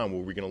John held on, were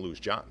we going to lose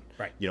John?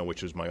 Right.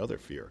 Which was my other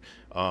fear.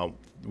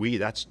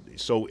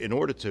 So in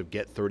order to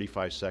get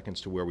 35 seconds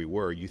to where we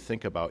were, you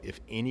think about if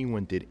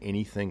anyone did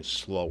anything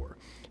slower,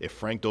 if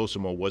Frank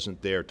Dosimo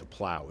wasn't there to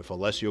plow, if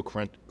Alessio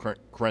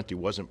Correnti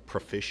wasn't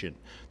proficient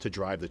to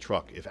drive the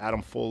truck, if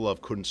Adam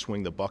Fullove couldn't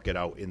swing the bucket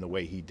out in the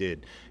way he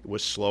did,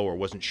 was slower,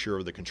 wasn't sure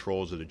of the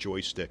controls of the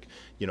joystick,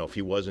 if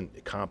he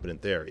wasn't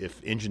competent there,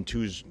 if engine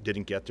 2s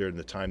didn't get there in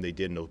the time they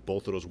did, and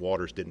both of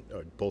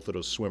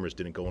those swimmers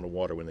didn't go in the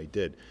water when they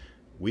did,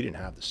 we didn't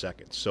have the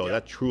seconds. So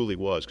that truly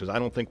was, because I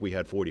don't think we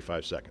had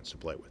 45 seconds to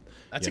play with.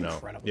 That's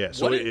incredible. Yeah.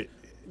 So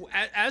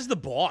as the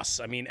boss,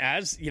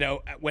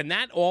 when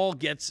that all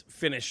gets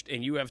finished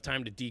and you have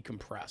time to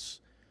decompress,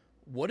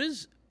 what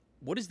is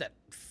that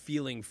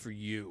feeling for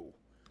you?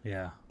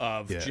 Yeah.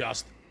 Of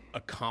just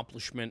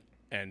accomplishment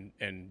and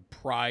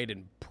pride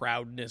and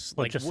proudness.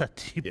 Well, just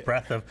that deep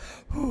breath of.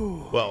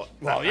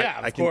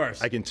 Of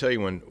course. I can tell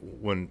you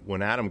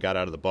when Adam got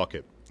out of the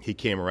bucket, he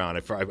came around.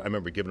 I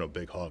remember giving him a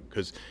big hug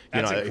because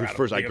That's incredible.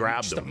 first I Yeah,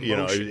 grabbed just him.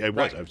 emotion. It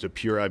Right. was a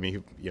pure. I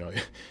mean,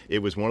 it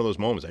was one of those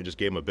moments. I just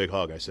gave him a big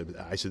hug. I said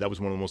that was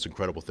one of the most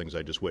incredible things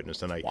I just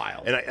witnessed. And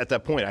Wild. at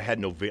that point, I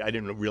had I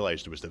didn't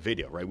realize there was the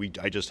video. Right.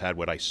 I just had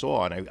what I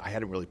saw, and I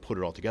hadn't really put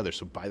it all together.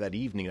 So by that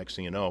evening, next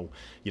thing you know,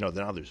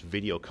 now there's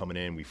video coming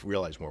in. We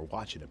realized we're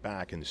watching it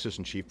back, and the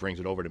assistant chief brings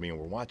it over to me, and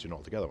we're watching it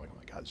all together. I'm like, oh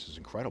my God, this is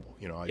incredible.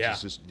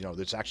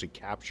 It's actually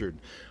captured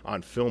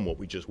on film what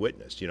we just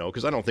witnessed.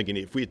 Because I don't think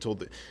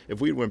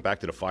if we went back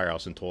to the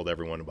firehouse and told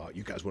everyone about,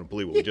 you guys wouldn't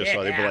believe what we just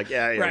saw. They'd be like,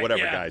 Right,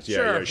 whatever, guys.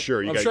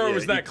 Sure. You I'm guys, sure it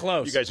was that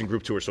close. You guys in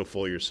group 2 are so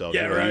full of yourselves.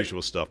 Yeah, right.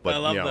 Usual stuff. But I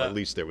love that. at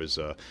least there was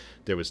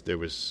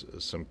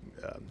some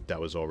that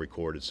was all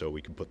recorded, so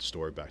we can put the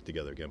story back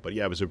together again. But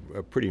yeah, it was a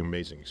pretty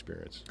amazing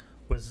experience.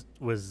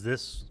 Was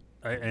this?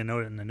 I know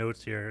in the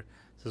notes here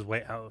it says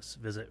White House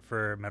visit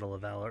for Medal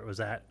of Valor. Was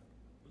that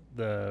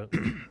the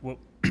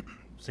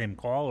same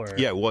call or?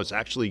 Yeah, it was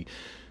actually.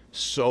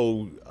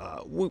 So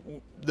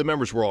the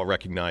members were all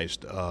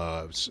recognized.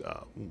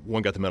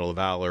 One got the Medal of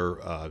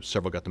Valor.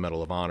 Several got the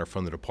Medal of Honor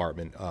from the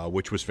department,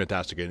 which was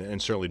fantastic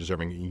and certainly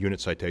deserving unit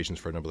citations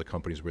for a number of the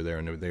companies who were there,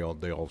 and they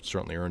all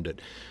certainly earned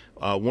it.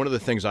 One of the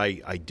things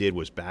I did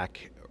was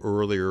back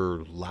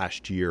earlier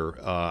last year,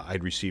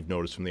 I'd received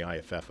notice from the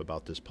IFF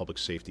about this Public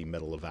Safety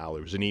Medal of Valor.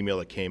 It was an email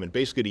that came, and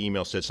basically the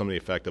email said something to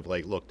the effect of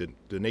like, look,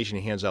 the nation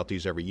hands out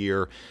these every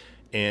year,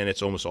 and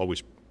it's almost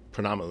always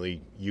predominantly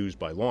used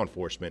by law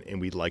enforcement, and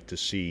we'd like to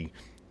see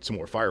some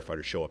more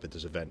firefighters show up at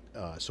this event.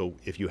 So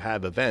if you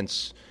have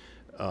events,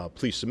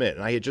 please submit.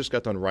 And I had just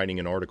got done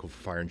writing an article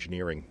for Fire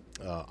Engineering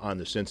on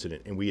this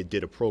incident, and we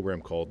did a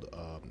program called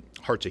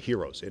Hearts of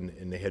Heroes,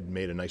 and they had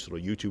made a nice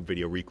little YouTube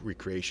video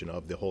recreation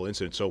of the whole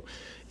incident. So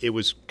it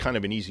was kind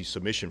of an easy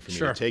submission for me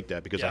to take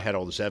that because I had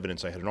all this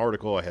evidence. I had an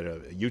article, I had a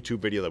YouTube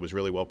video that was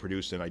really well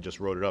produced, and I just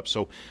wrote it up.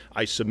 So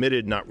I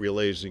submitted not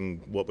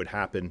realizing what would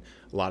happen.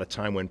 A lot of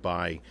time went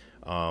by.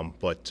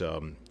 But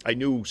I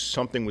knew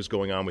something was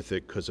going on with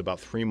it because about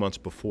 3 months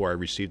before I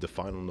received the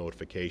final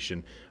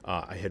notification,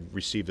 I had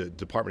received the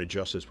Department of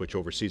Justice, which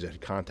oversees it, had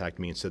contacted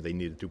me and said they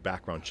needed to do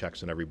background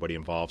checks on everybody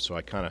involved. So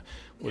I kind of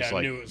was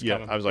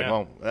coming. I was like,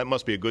 well, that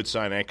must be a good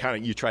sign.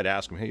 And you try to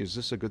ask him, hey, is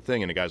this a good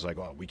thing? And the guy's like,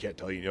 well, we can't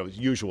tell you.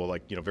 Usual,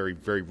 very,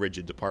 very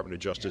rigid Department of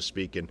Justice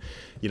speak, and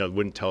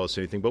wouldn't tell us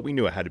anything. But we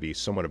knew it had to be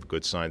somewhat of a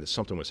good sign that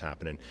something was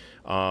happening.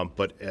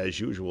 But as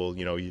usual,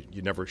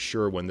 you're never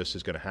sure when this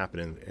is going to happen.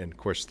 And of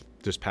course,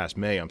 this past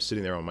May, I'm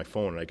sitting there on my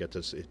phone and I get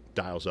this, it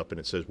dials up and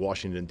it says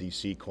Washington,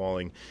 D.C.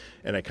 calling.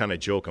 And I kind of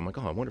joke, I'm like,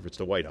 oh, I wonder if it's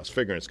the White House,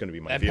 figuring it's going to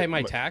be my vehicle. I pay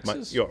my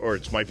taxes? Or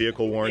it's my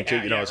vehicle warranty.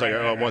 It's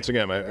like, once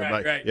again,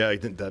 I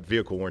think that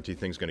vehicle warranty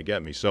thing's going to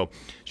get me. So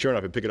sure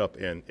enough, I pick it up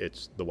and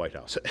it's the White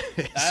House.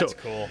 That's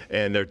cool.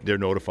 And they're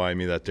notifying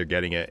me that they're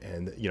getting it.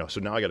 And,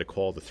 so now I got to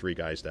call the 3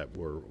 guys that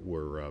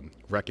were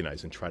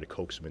recognized and try to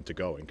coax them into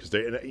going.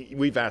 Because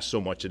we've asked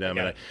so much of them.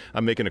 And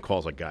I'm making the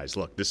calls like, guys,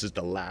 look, this is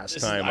the last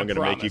time I'm going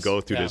to make you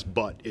go through this.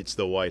 But it's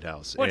the White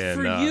House. But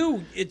for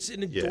you, it's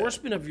an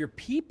endorsement of your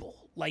people.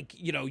 Like,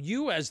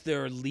 you as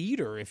their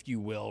leader, if you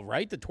will,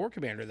 right? The Tour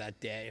commander that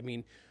day. I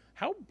mean,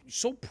 how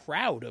so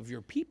proud of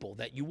your people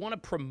that you want to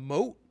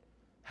promote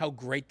how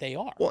great they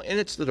are. Well, and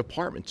it's the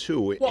department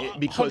too.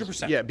 Because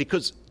 100%. Yeah,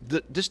 because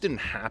this didn't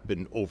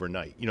happen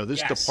overnight.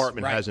 This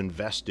department has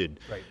invested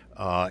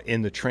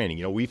in the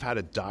training. We've had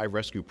a dive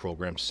rescue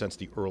program since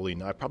the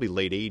probably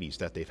late 80s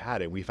that they've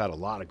had it. We've had a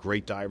lot of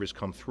great divers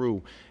come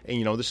through,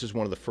 and this is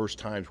one of the first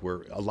times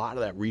where a lot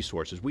of that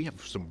resources, we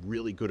have some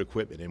really good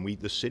equipment, and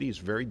the city is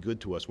very good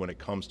to us when it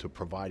comes to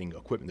providing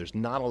equipment. There's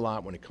not a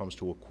lot when it comes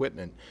to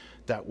equipment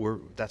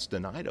that's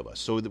denied of us.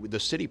 So the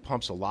city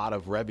pumps a lot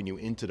of revenue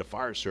into the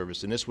fire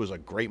service, and this was a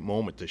great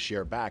moment to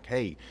share back.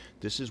 Hey,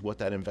 this is what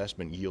that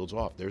investment yields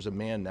off. There's a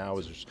man now,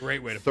 is a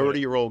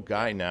 30-year-old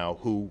guy now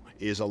who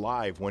is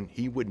alive when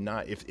he would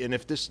not.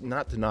 If this,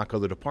 not to knock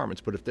other departments,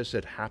 but if this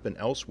had happened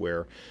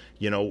elsewhere,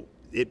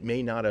 it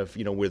may not have,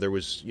 where there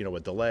was, a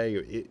delay,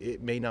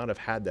 it may not have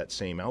had that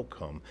same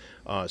outcome.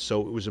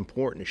 So it was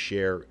important to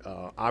share.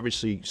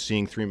 Obviously,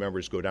 seeing 3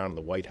 members go down to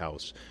the White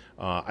House,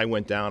 I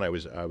went down. I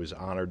was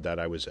honored that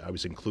I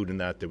was included in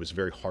that. There was a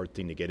very hard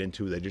thing to get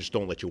into. They just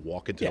don't let you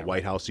walk into the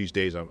White House these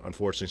days.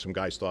 Unfortunately, some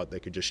guys thought they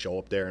could just show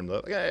up there and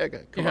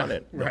like, come on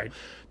in. No,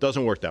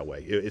 doesn't work that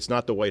way. It's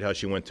not the White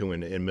House you went to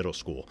in middle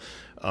school.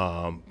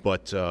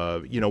 But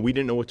we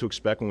didn't know what to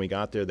expect when we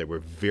got there. They were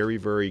very,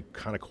 very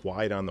kind of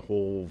quiet on the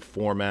whole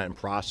format and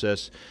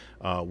process.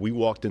 We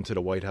walked into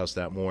the White House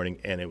that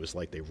morning, and it was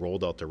like they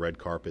rolled out the red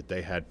carpet.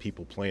 They had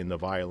people playing the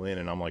violin,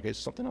 and I'm like, is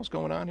something else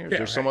going on here? Is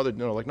there some other,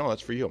 like, no,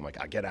 that's for you. I'm like,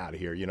 get out of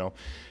here,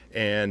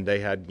 And they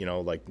had,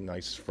 like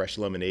nice fresh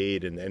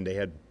lemonade, and they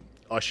had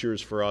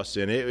ushers for us,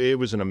 and it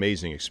was an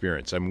amazing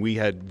experience. I mean, we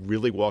had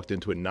really walked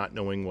into it not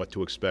knowing what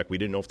to expect. We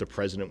didn't know if the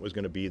president was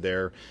going to be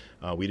there.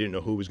 We didn't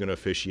know who was going to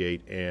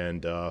officiate,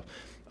 and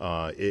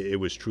it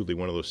was truly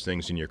one of those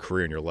things in your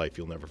career, in your life,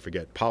 you'll never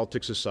forget.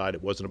 Politics aside,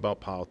 it wasn't about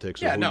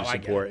politics or who you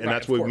support, and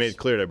that's what we made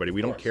clear to everybody.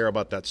 We don't care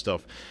about that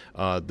stuff.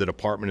 The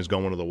department is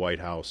going to the White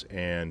House,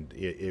 and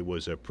it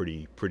was a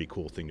pretty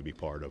cool thing to be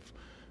part of.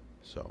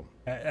 So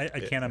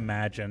I can't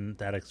imagine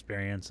that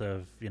experience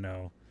of,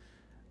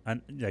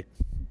 like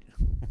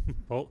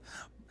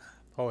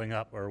pulling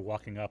up or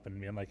walking up and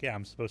being like, yeah,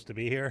 I'm supposed to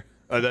be here.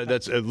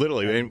 That's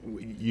literally, and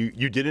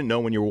you didn't know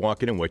when you were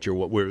walking in were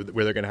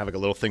they're going to have like a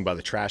little thing by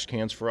the trash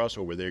cans for us,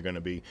 or were they going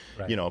to be,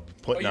 putting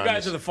you on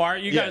guys this, are the fire.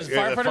 You guys,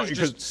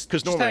 firefighters,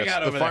 because normally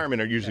the firemen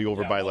are usually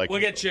over by like.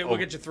 We'll get you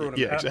through in a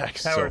minute. Yeah,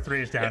 exactly. Tower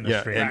 3 is down the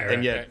street.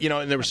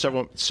 And there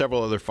were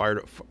several other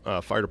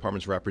fire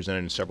departments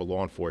represented and several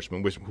law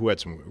enforcement who had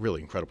some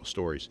really incredible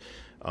stories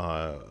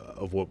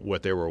of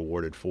what they were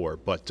awarded for.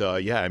 But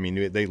I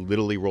mean, they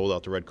literally rolled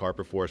out the red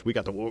carpet for us.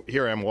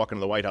 Here I am walking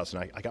to the White House,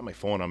 and I got my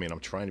phone on me, and I'm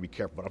trying to be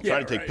careful, but I'm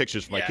trying to take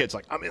pictures for my kids.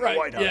 Like, I'm in the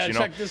White House, Yeah,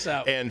 check this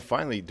out. And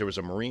finally, there was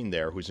a Marine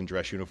there who's in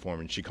dress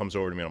uniform, and she comes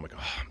over to me, and I'm like,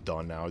 oh, I'm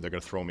done now. They're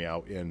going to throw me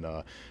out. And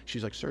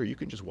she's like, sir, you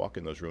can just walk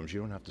in those rooms. You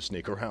don't have to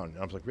sneak around. And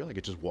I was like, really? I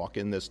could just walk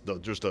in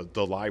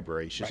the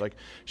library. She's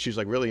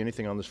like, really,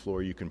 anything on this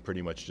floor, you can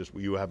pretty much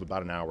you have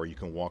about an hour. You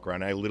can walk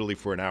around. I literally,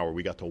 for an hour,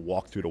 we got to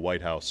walk through the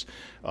White House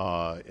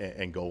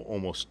and go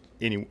almost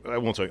I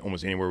won't say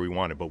almost anywhere we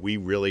wanted, but we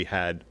really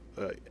had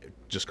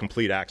just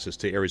complete access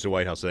to areas of the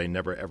White House that I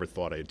never ever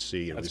thought I'd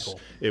see.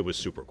 It was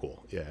super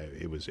cool. Yeah,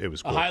 it was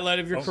cool. A highlight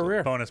of your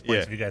career. Bonus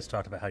points if you guys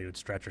talked about how you would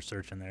stretch or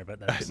search in there,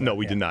 but no,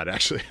 we did not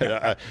actually.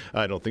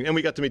 I don't think, and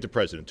we got to meet the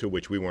president too,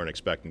 which we weren't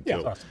expecting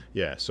to. Awesome.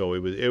 Yeah, so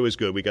it was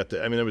good. We got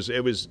to. I mean,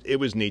 it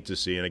was neat to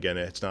see. And again,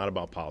 it's not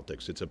about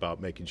politics. It's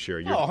about making sure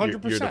your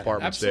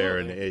department's there,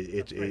 and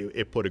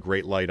it put a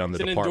great light on the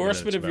department. It's an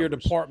endorsement of your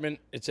department.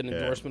 It's an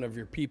endorsement of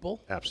your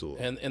people.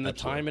 Absolutely. And the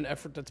time and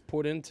effort that's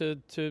put in to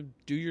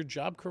do your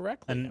job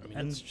correctly. And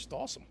it's just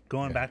awesome.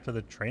 Going back to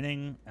the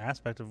training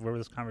aspect of where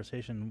this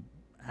conversation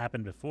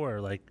happened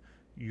before, like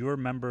your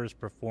members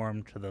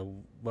performed to the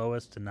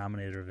lowest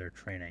denominator of their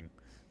training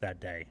that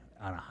day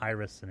on a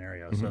high-risk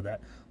scenario. Mm-hmm. So that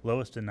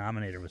lowest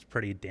denominator was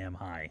pretty damn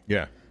high.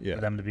 Yeah.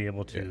 For them to be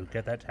able to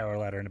get that tower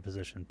ladder into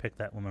position, pick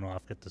that woman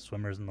off, get the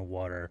swimmers in the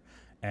water,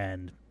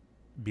 and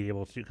be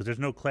able to, because there's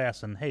no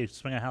class in, hey,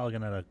 swing a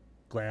Halligan at a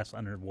glass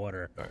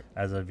underwater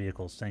as a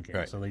vehicle sinking.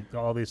 Right. So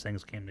all these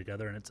things came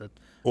together, and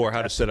or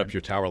how to set up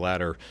your tower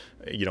ladder,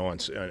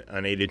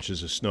 on 8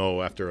 inches of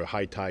snow after a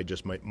high tide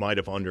just might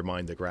have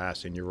undermined the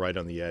grass, and you're right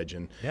on the edge.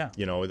 And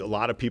a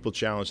lot of people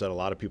challenged that. A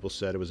lot of people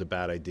said it was a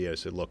bad idea. I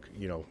said, look,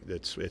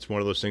 it's one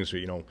of those things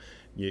where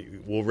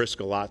we'll risk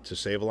a lot to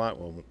save a lot.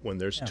 Well, when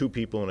there's two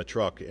people in a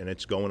truck and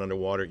it's going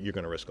underwater, you're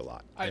going to risk a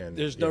lot.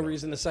 There's no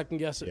reason to second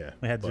guess it. Yeah,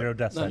 we had 0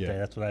 deaths that day.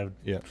 That's what I would.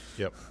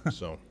 Yep.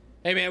 So.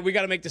 Hey, man, we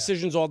got to make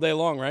decisions all day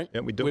long, right?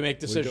 Yeah, we do. We make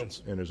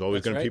decisions. And there's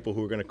always going to be people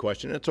who are going to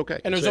question it. It's okay.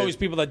 And there's always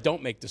people that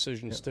don't make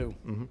decisions, too,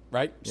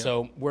 right? Yeah.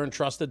 So we're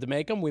entrusted to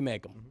make them. We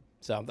make them.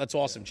 So that's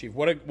awesome, Chief.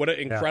 What an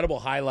incredible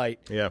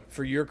highlight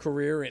for your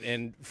career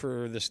and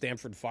for the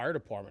Stamford Fire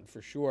Department,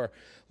 for sure.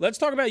 Let's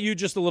talk about you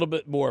just a little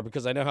bit more,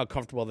 because I know how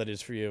comfortable that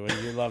is for you,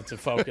 and you love to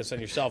focus on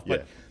yourself.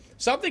 But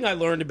something I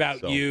learned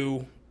about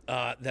you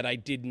that I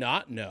did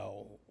not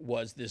know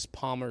was this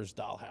Palmer's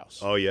Dollhouse.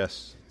 Oh,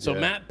 yes. So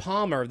Matt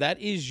Palmer, that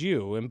is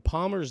you, and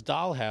Palmer's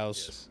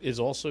Dollhouse is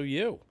also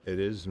you. It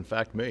is, in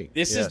fact, me.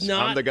 This is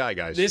not. I'm the guy,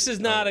 guys. This is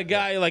not a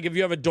guy like if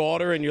you have a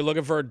daughter and you're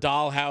looking for a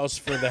dollhouse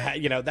for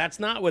the, that's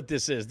not what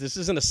this is. This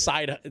isn't a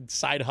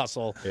side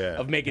hustle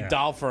of making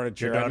doll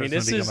furniture. Your daughter's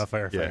gonna become a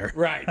firefighter.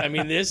 Right. I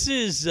mean, this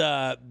is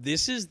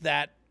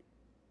that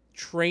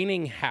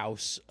training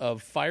house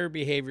of fire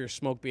behavior,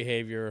 smoke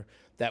behavior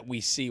that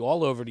we see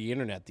all over the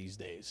internet these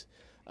days.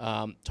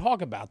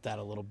 Talk about that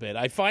a little bit.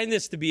 I find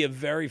this to be a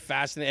very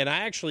fascinating, and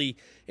I actually,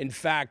 in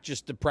fact,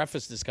 just to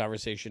preface this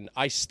conversation,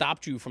 I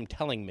stopped you from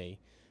telling me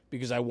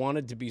because I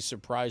wanted to be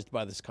surprised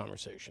by this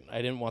conversation. I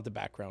didn't want the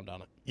background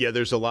on it. Yeah,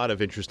 there's a lot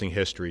of interesting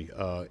history.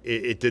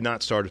 It did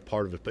not start as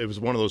part of it. It was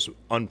one of those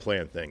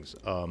unplanned things.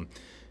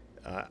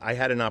 I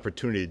had an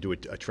opportunity to do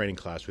a training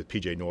class with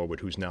PJ Norwood,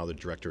 who's now the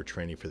director of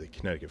training for the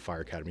Connecticut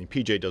Fire Academy.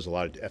 PJ does a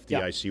lot of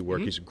FDIC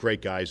work. He's a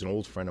great guy. He's an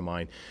old friend of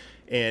mine.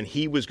 And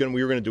we were going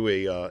to do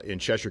in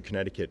Cheshire,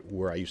 Connecticut,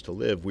 where I used to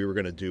live, we were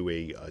going to do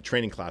a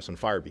training class on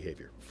fire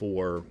behavior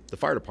for the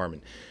fire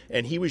department.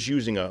 And he was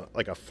using a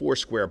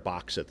 4-square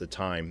box at the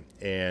time.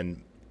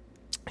 And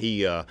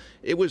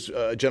it was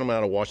a gentleman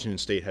out of Washington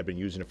State, had been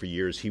using it for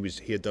years.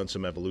 He had done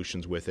some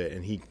evolutions with it.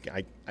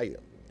 And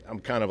I'm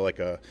kind of like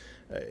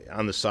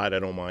on the side, I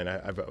don't mind.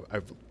 I've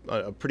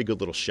a pretty good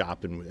little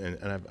shop, and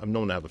I'm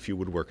known to have a few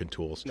woodworking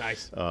tools.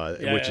 Nice.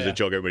 Which is a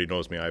joke. Everybody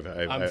knows me.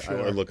 I'm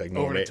sure. I look like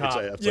Norm. It's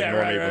like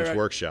Norm Abrams'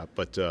 workshop.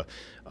 But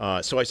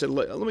so I said,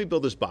 let me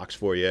build this box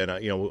for you,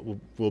 and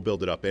we'll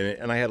build it up.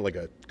 And I had like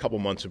a couple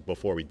months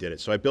before we did it.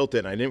 So I built it,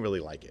 and I didn't really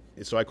like it.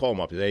 So I called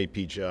him up and said, hey,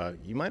 Peach,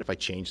 you mind if I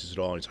change this at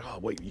all? And he's like, oh,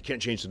 wait, you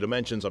can't change the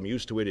dimensions. I'm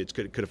used to it. It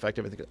could affect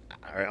everything.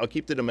 All right, I'll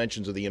keep the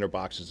dimensions of the inner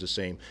boxes the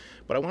same,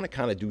 but I want to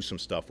kind of do some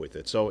stuff with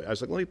it. So I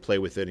was like, let me play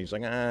with it. And he's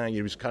like,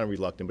 he was kind of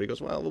reluctant, but he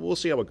goes, well, we'll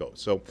see how it goes.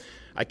 So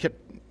I kept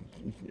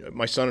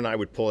my son and I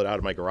would pull it out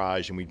of my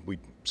garage and we'd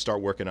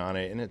start working on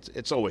it, and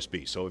it's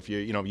OSB. So if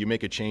you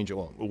make a change,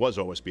 well, it was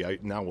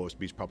OSB. Now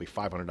OSB is probably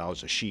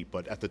 $500 a sheet,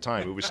 but at the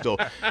time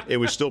it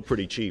was still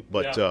pretty cheap.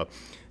 But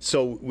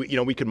so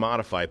we could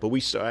modify it. But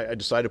I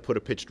decided to put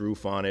a pitched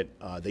roof on it.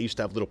 They used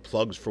to have little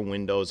plugs for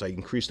windows. I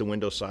increased the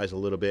window size a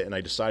little bit, and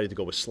I decided to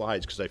go with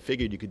slides because I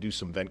figured you could do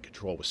some vent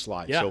control with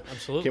slides. Yeah, so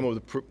absolutely. Came up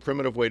with a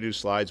primitive way to do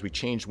slides. We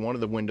changed one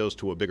of the windows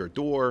to a bigger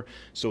door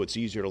so it's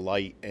easier to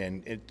light,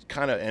 and it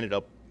kind of ended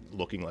up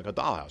looking like a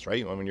dollhouse,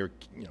 right? I mean,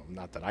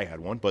 not that I had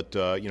one, but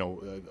a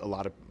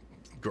lot of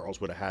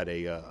girls would have had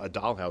a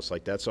dollhouse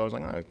like that. So I was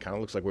like, it kind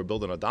of looks like we're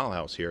building a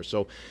dollhouse here.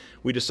 So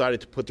we decided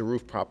to put the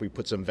roof properly,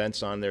 put some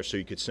vents on there so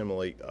you could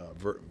simulate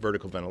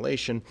vertical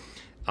ventilation.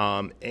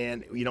 And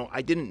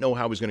I didn't know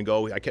how it was going to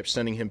go. I kept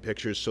sending him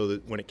pictures so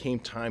that when it came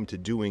time to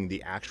doing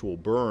the actual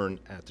burn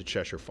at the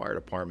Cheshire Fire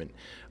Department,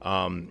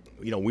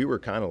 we were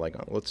kind of like,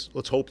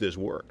 let's hope this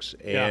works.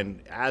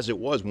 And as it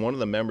was, one of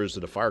the members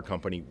of the fire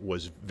company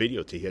was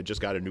videotaped. He had just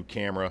got a new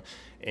camera,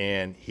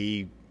 and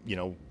he,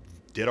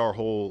 did our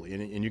whole,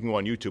 and you can go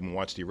on YouTube and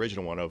watch the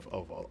original one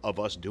of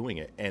us doing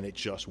it, and it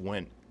just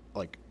went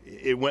like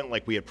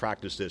we had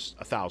practiced this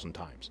 1,000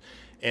 times.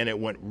 And it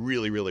went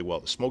really, really well.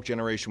 The smoke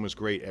generation was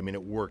great. I mean,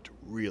 it worked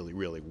really,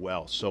 really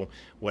well. So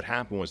what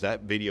happened was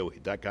that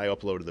guy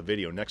uploaded the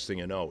video. Next thing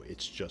you know,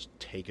 it's just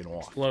taken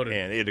off. Exploded.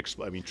 And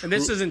and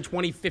this is in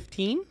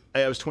 2015?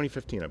 It was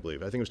 2015, I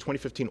believe. I think it was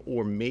 2015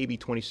 or maybe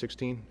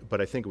 2016, but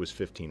I think it was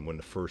 15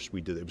 when we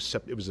did it.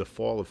 It was the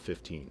fall of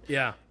 15.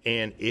 Yeah.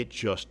 And it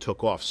just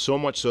took off so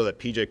much so that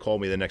PJ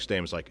called me the next day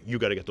and was like, "You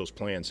got to get those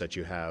plans that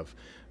you have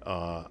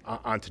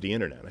onto the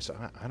internet." And I said,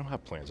 I don't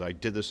have plans. I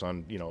did this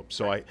on,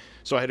 so I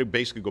had to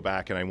basically go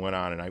back, and I went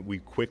on and we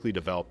quickly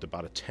developed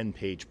about a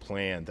 10-page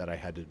plan that I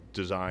had to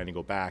design and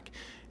go back,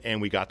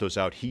 and we got those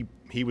out.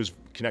 He was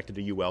connected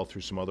to UL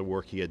through some other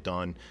work he had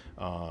done.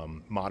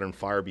 Modern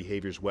Fire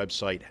Behaviors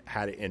website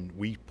had it, and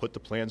we put the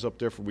plans up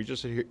there. We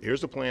just said,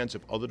 here's the plans.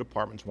 If other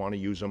departments want to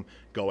use them,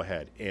 go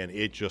ahead. And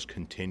it just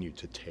continued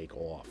to take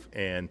off.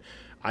 And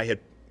I had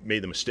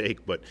made the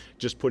mistake, but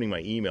just putting my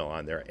email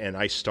on there, and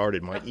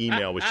my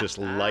email was just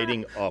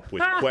lighting up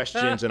with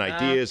questions and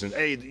ideas, and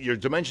hey, your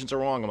dimensions are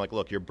wrong. I'm like,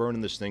 look, you're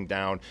burning this thing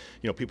down.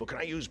 People, can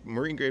I use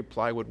marine grade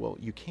plywood? Well,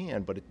 you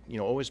can, but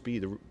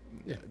OSB,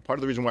 part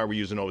of the reason why we're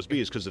using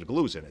OSB is because of the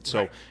glues in it.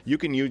 So you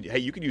can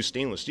use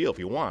stainless steel if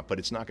you want, but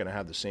it's not going to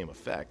have the same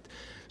effect.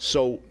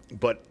 So,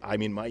 but I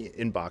mean, my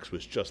inbox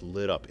was just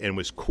lit up, and it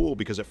was cool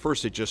because at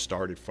first it just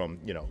started from,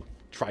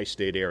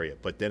 tri-state area,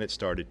 but then it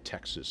started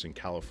Texas and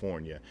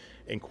California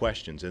and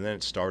questions, and then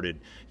it started,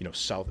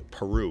 South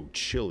Peru,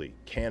 Chile,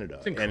 Canada.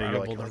 It's incredible, and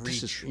you're like, the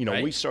reach,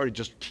 right? We started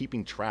just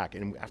keeping track,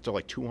 and after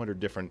like 200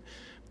 different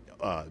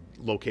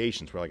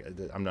locations, we're like,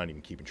 I'm not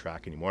even keeping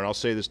track anymore. And I'll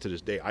say this to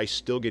this day, I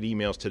still get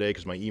emails today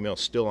because my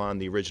email's still on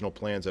the original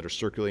plans that are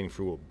circulating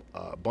through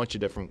a bunch of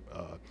different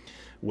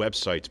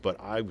websites, but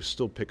I will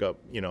still pick up,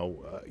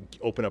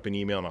 open up an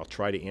email, and I'll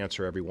try to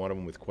answer every one of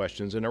them with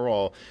questions, and they're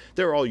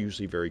all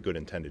usually very good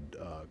intended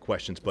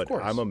questions. But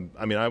I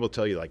will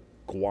tell you, like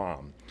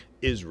Guam,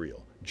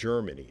 Israel,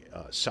 Germany,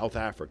 South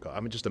Africa,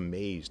 I'm just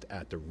amazed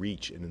at the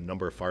reach and the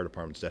number of fire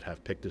departments that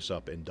have picked this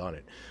up and done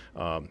it.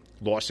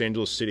 Los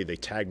Angeles City, they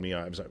tagged me.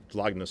 I was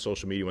logging into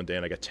social media one day,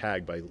 and I got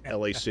tagged by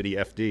LA City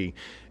FD,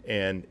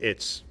 and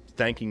it's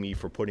thanking me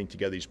for putting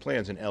together these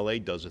plans. And LA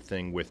does a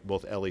thing with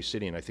both LA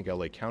City and I think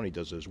LA County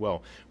does it as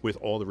well with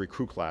all the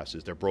recruit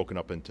classes. They're broken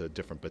up into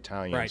different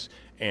battalions,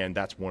 and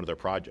that's one of their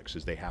projects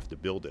is they have to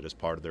build it as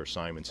part of their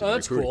assignments in the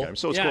recruiting academy.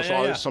 So it's cool. So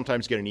I'll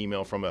sometimes get an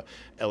email from a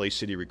LA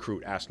City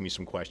recruit asking me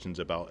some questions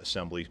about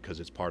assembly because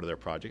it's part of their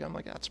project. I'm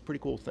like, that's a pretty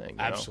cool thing.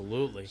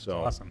 Absolutely.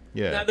 So awesome.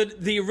 Yeah. Now,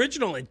 the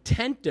original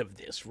intent of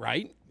this,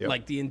 right? Yep.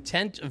 Like the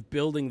intent of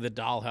building the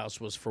dollhouse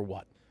was for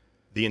what?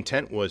 The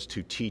intent was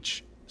to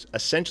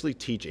essentially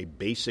teach a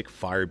basic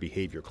fire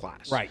behavior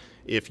class. Right.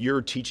 If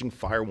you're teaching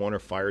Fire 1 or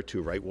Fire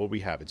 2, right, what we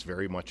have, it's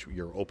very much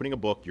you're opening a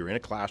book, you're in a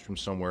classroom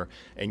somewhere,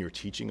 and you're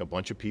teaching a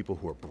bunch of people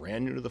who are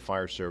brand new to the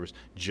fire service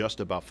just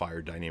about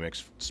fire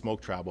dynamics,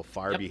 smoke travel,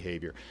 fire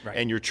behavior. Right.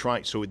 And you're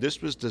trying, so this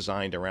was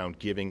designed around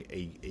giving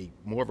a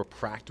more of a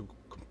practical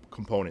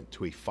component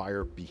to a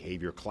fire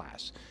behavior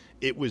class.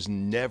 It was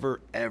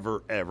never,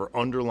 ever, ever,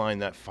 underline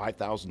that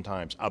 5,000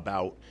 times,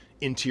 about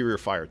interior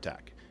fire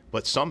attack.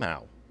 But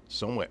somehow,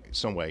 some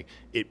way,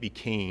 it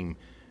became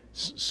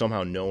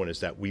somehow known as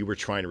that we were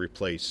trying to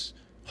replace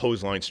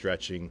hose line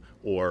stretching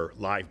or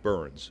live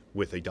burns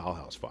with a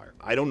dollhouse fire.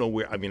 I don't know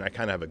where, I kind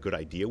of have a good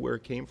idea where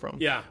it came from.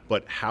 Yeah.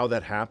 But how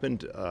that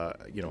happened, I'll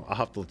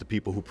have to let the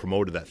people who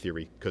promoted that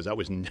theory, because that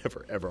was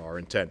never, ever our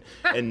intent.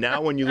 And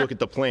now when you look at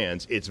the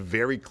plans, it's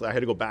very clear. I had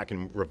to go back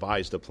and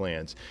revise the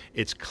plans.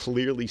 It's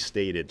clearly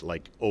stated,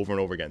 like, over and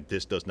over again,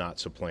 this does not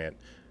supplant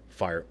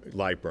fire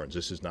live burns.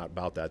 This is not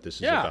about that. This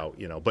is about,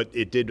 but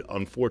it did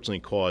unfortunately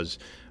cause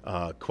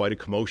quite a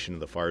commotion in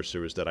the fire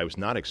service that I was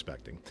not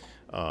expecting.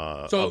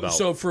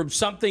 So from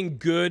something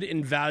good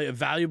and a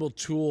valuable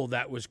tool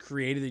that was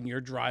created in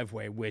your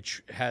driveway,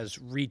 which has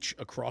reach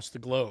across the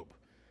globe,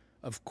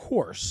 of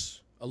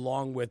course,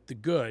 along with the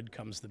good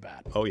comes the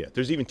bad. Oh yeah,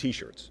 there's even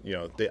T-shirts. You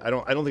know, I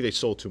don't think they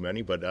sold too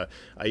many, but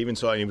I even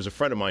saw. It was a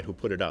friend of mine who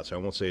put it out, so I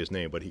won't say his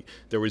name. But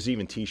there was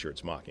even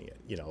T-shirts mocking it.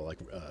 You know, like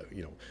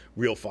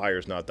real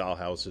fires, not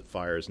dollhouse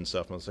fires and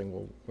stuff. And I was saying,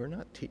 well, we're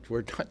not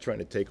trying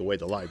to take away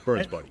the live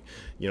burns, buddy.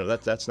 You know,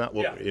 that's not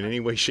what in any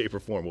way, shape, or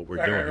form what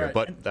we're doing here.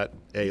 But that,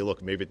 hey,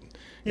 look, maybe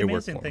the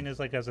amazing thing is,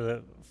 like, as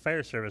a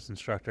fire service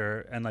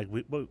instructor, and like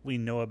what we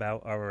know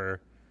about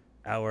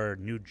our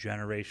new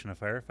generation of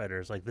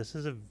firefighters, like, this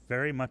is a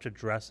very much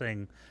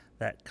addressing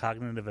that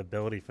cognitive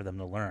ability for them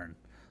to learn.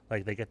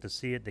 Like, they get to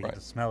see it, they get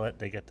to smell it,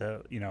 they get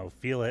to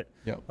feel it.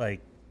 Yep.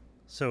 Like,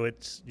 so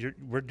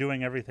we're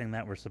doing everything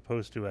that we're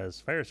supposed to as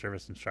fire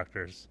service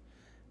instructors,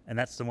 and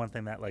that's the one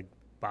thing that, like,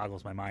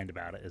 boggles my mind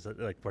about it, is that,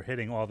 like, we're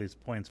hitting all these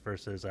points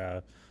versus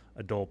a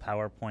dull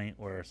PowerPoint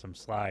or some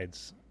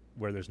slides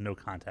where there's no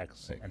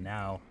context, and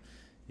now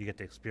you get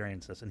to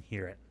experience this and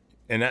hear it.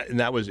 And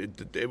that was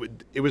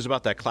it was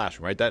about that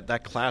classroom, right?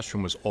 That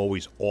classroom was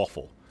always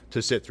awful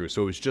to sit through.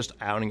 So it was just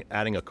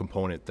adding a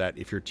component that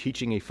if you're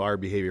teaching a fire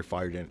behavior,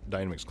 fire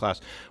dynamics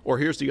class, or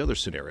here's the other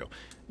scenario,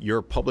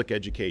 your public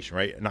education,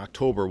 right? In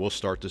October, we'll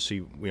start to see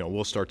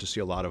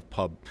a lot of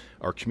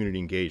our community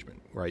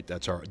engagement, right?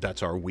 That's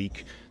our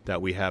week that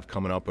we have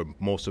coming up, and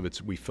most of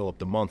we fill up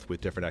the month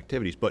with different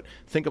activities. But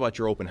think about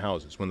your open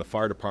houses when the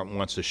fire department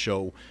wants to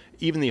show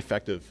even the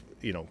effect of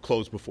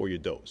close before you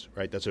doze,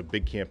 right? That's a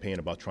big campaign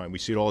about trying. We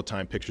see it all the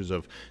time, pictures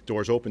of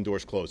doors open,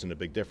 doors closed, and a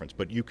big difference.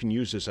 But you can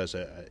use this as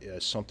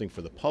something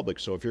for the public.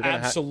 So if you're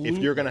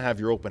going to have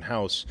your open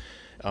house,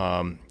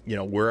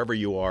 wherever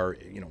you are,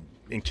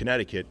 in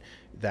Connecticut,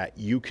 that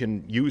you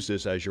can use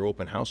this as your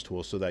open house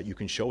tool so that you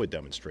can show a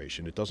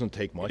demonstration. It doesn't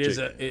take much.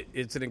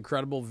 It's an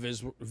incredible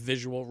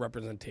visual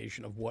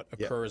representation of what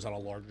occurs on a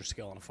larger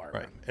scale in a fire.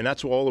 Right, and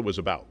that's all it was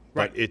about.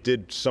 Right. But it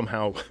did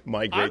somehow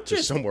migrate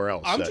to somewhere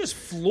else. I'm just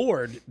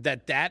floored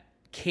that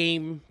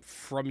came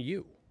from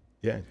you.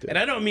 Yeah, and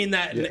I don't mean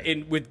that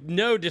with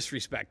no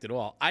disrespect at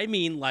all. I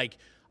mean, like,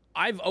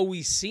 I've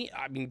always seen,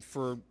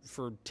 for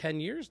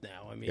 10 years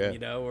now,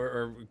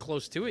 or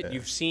close to it,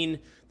 you've seen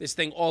this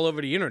thing all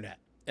over the internet.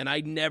 And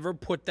I never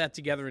put that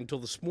together until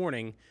this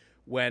morning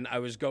when I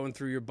was going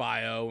through your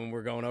bio and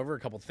we're going over a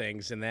couple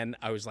things, and then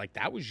I was like,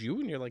 "That was you,"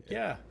 and you're like,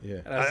 "Yeah."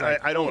 Yeah. And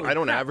I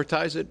don't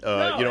advertise it.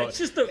 It's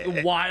just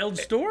a wild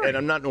story. And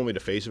I'm not normally the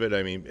face of it.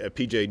 I mean,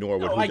 PJ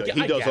Norwood,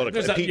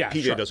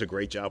 PJ does a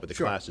great job with the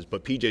classes,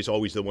 but PJ's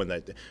always the one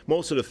that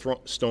most of the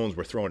stones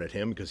were thrown at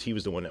him because he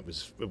was the one that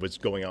was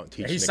going out and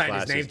teaching. He the signed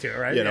classes. his name to it,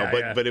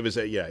 right? But it was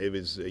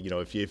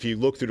if you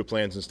look through the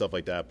plans and stuff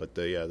like that, but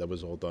that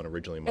was all done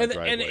originally in my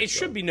driveway. And it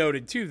should be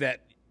noted too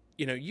that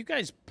you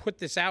guys put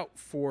this out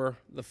for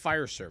the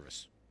fire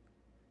service.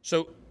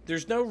 So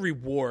there's no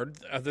reward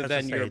other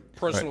than your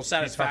personal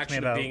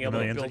satisfaction of being able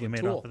to build a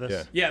tool.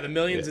 The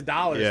millions of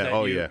dollars.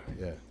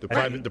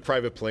 The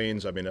private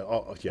planes. I mean,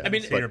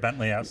 your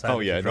Bentley outside. Oh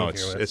yeah, no,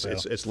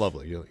 it's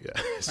lovely.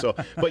 So,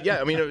 but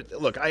yeah, I mean,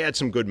 look, I had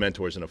some good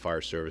mentors in the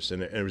fire service,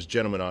 and it was a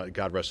gentleman,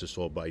 God rest his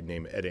soul, by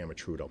name Ed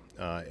Amatrudo.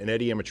 And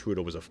Eddie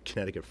Amatrudo was a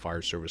Connecticut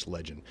fire service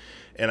legend.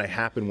 And I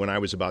happened when I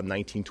was about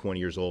 19, 20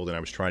 years old, and I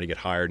was trying to get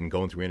hired and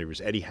going through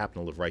interviews. Eddie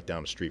happened to live right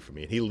down the street from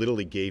me, and he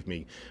literally gave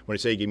me, when I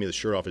say he gave me the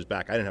shirt off his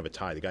back, I didn't have a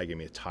tie. The guy gave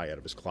me a tie out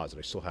of his closet.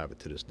 I still have it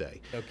to this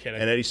day. No kidding.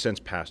 And Eddie's since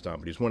passed on,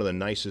 but he's one of the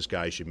nicest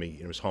guys you meet,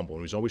 and he was humble,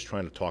 and he was always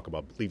trying to talk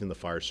about leaving the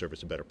fire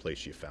service a better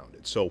place you found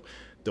it. So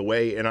the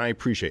way, and I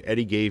appreciate,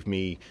 Eddie gave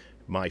me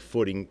my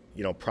footing,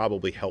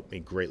 probably helped me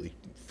greatly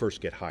first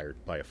get hired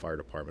by a fire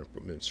department,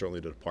 and certainly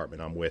the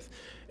department I'm with.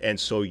 And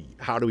so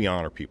how do we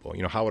honor people?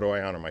 How do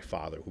I honor my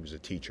father, who was a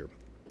teacher?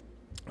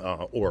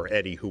 Or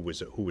Eddie, who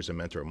was a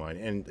mentor of mine,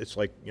 and it's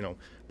like,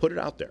 put it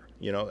out there.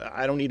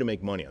 I don't need to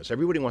make money on this.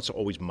 Everybody wants to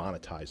always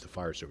monetize the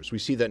fire service. We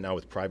see that now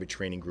with private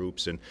training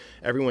groups and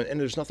everyone, and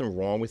there's nothing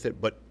wrong with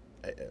it, but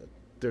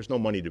there's no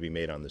money to be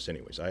made on this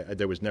anyways.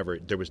 There was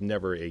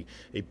never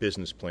a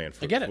business plan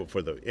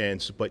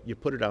but you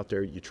put it out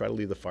there. You try to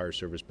leave the fire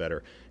service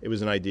better. It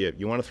was an idea.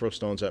 You want to throw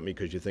stones at me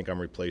because you think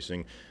I'm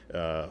replacing,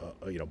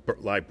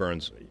 live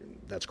burns.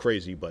 That's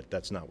crazy, but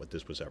that's not what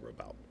this was ever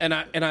about. And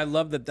I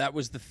love that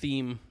was the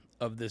theme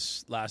of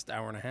this last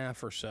hour and a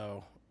half or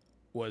so,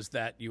 was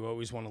that you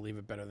always want to leave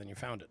it better than you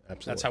found it.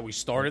 Absolutely. That's how we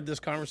started this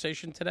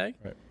conversation today.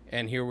 Right.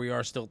 And here we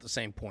are still at the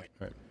same point.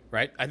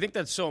 Right. I think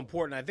that's so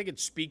important. I think it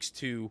speaks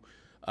to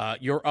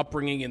your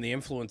upbringing and the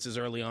influences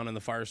early on in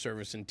the fire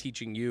service and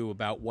teaching you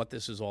about what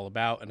this is all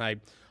about. And I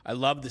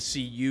love to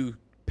see you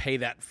pay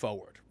that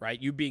forward,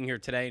 right? You being here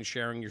today and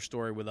sharing your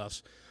story with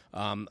us.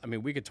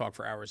 We could talk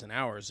for hours and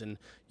hours, and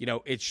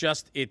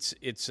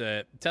it's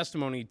a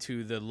testimony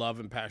to the love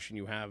and passion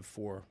you have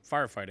for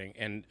firefighting,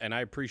 and I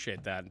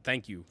appreciate that, and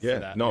thank you for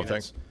that. No,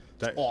 thanks.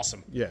 That's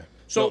awesome. Yeah.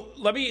 So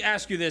let me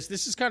ask you this.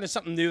 This is kind of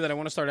something new that I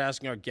want to start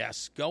asking our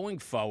guests going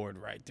forward.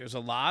 Right? There's a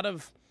lot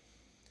of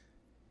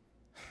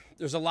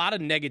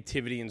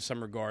negativity in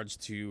some regards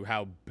to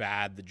how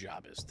bad the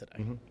job is today.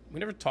 Mm-hmm. We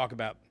never talk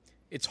about.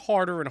 It's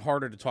harder and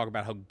harder to talk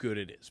about how good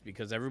it is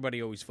because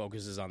everybody always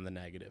focuses on the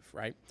negative,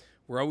 right?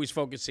 We're always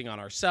focusing on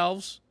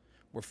ourselves.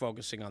 We're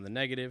focusing on the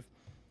negative.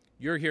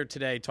 You're here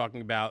today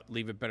talking about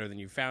leave it better than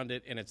you found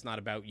it, and it's not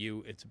about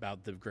you, it's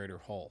about the greater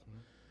whole.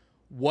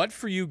 What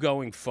for you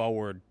going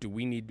forward do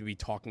we need to be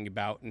talking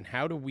about, and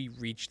how do we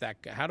reach that?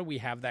 How do we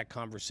have that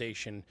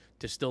conversation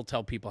to still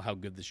tell people how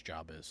good this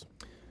job is?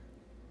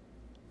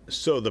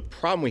 So the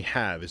problem we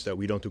have is that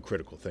we don't do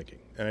critical thinking.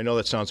 And I know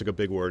that sounds like a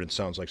big word and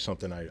sounds like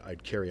something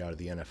I'd carry out of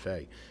the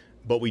NFA,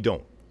 but we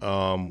don't.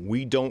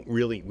 We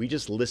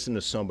just listen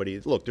to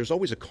somebody. Look, there's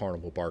always a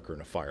carnival barker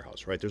in a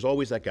firehouse, right? There's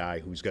always that guy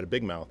who's got a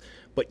big mouth,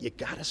 but you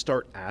got to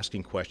start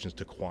asking questions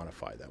to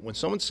quantify that. When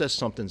someone says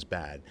something's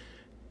bad,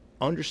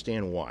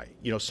 understand why.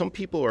 Some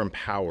people are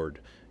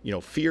empowered.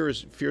 Fear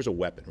is a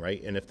weapon,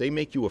 right? And if they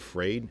make you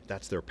afraid,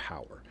 that's their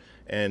power.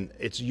 And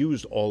it's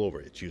used all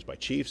over. It's used by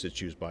chiefs.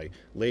 It's used by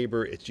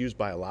labor. It's used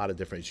by a lot of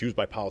different. It's used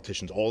by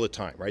politicians all the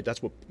time, right?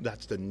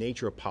 That's the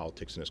nature of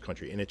politics in this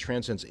country, and it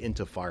transcends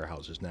into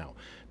firehouses now.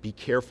 Be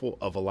careful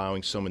of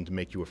allowing someone to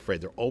make you afraid.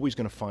 They're always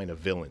going to find a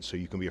villain, so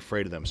you can be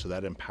afraid of them. So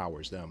that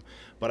empowers them.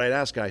 But I'd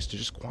ask guys to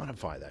just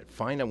quantify that.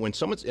 Find out when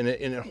someone's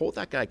and hold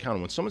that guy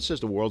accountable. When someone says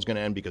the world's going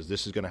to end because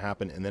this is going to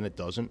happen, and then it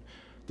doesn't.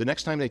 The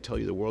next time they tell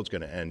you the world's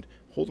going to end,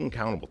 hold them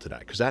accountable to that,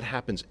 because that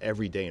happens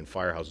every day in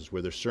firehouses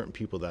where there's certain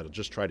people that'll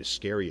just try to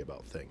scare you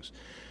about things.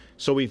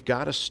 So we've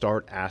got to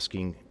start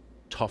asking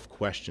tough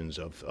questions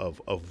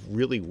of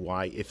really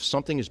why, if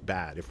something is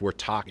bad, if we're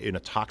in a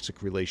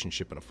toxic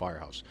relationship in a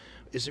firehouse,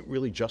 is it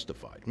really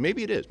justified?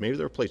 Maybe it is. Maybe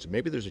there are places.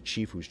 Maybe there's a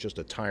chief who's just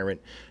a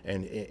tyrant,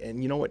 and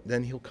you know what?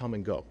 Then he'll come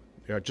and go.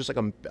 Just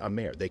like a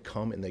mayor, they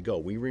come and they go.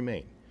 We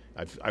remain.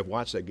 I've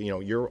watched that.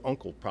 Your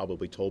uncle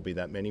probably told me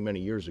that many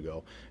years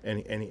ago,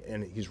 and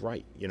he's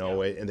right. Yeah.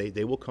 And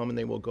they will come and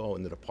they will go,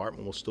 and the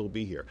department will still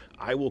be here.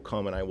 I will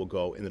come and I will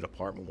go, and the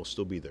department will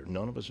still be there.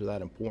 None of us are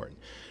that important,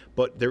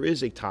 but there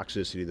is a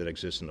toxicity that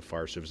exists in the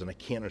fire service, and I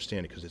can't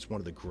understand it because it's one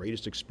of the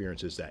greatest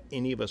experiences that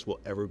any of us will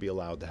ever be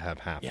allowed to have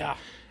happen. Yeah.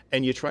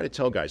 And you try to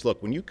tell guys,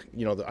 look, when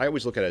I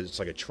always look at it, it's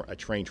like a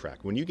train track.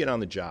 When you get on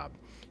the job,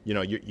 you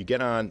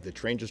get on, the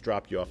train just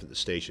dropped you off at the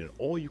station, and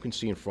all you can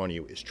see in front of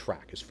you is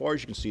track. As far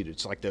as you can see,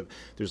 it's like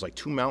there's like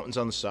two mountains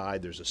on the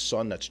side, there's a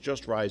sun that's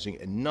just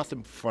rising, and nothing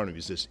in front of you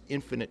is this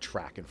infinite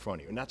track in front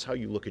of you. And that's how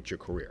you look at your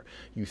career.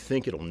 You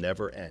think it'll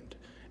never end.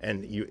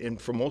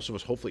 And for most of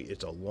us, hopefully,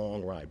 it's a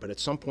long ride. But at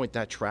some point,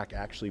 that track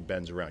actually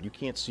bends around. You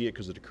can't see it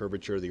because of the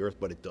curvature of the earth,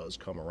 but it does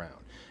come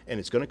around. And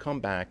it's going to come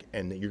back,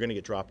 and you're going to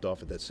get dropped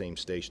off at that same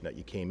station that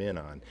you came in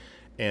on.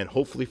 And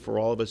hopefully, for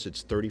all of us,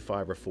 it's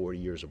 35 or 40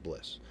 years of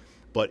bliss.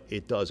 But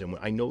it does. And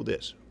I know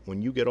this.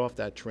 When you get off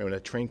that train, when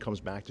that train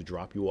comes back to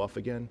drop you off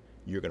again,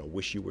 you're going to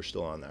wish you were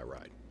still on that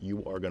ride.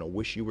 You are going to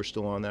wish you were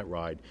still on that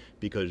ride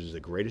because it's the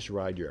greatest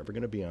ride you're ever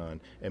going to be on.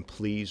 And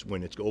please,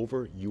 when it's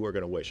over, you are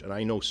going to wish. And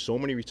I know so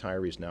many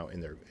retirees now in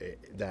there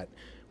that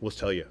will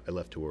tell you, I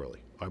left too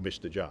early. I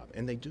missed the job.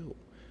 And they do.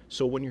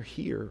 So when you're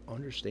here,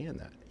 understand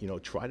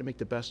that. Try to make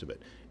the best of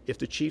it. If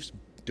the chief's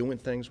doing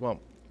things, well,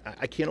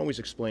 I can't always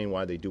explain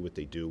why they do what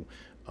they do.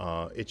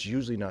 It's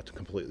usually not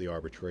completely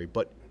arbitrary.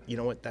 But you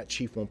know what? That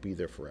chief won't be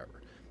there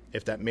forever.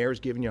 If that mayor's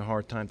giving you a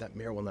hard time, that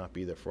mayor will not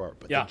be there forever.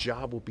 But the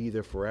job will be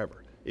there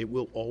forever. It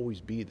will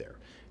always be there.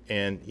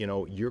 And,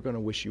 you're going to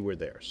wish you were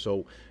there.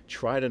 So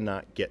try to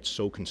not get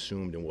so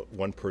consumed in what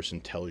one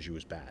person tells you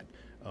is bad.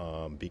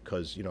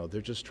 Because,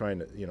 they're just trying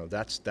to,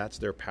 that's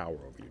their power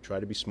over you. Try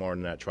to be smart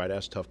in that. Try to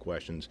ask tough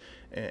questions.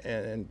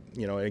 And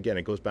again,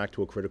 it goes back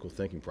to a critical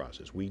thinking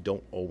process. We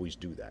don't always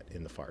do that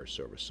in the fire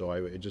service. So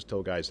I just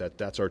tell guys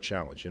that's our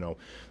challenge.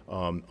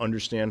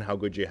 Understand how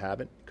good you have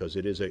it, because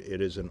it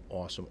is an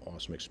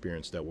awesome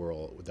experience that we're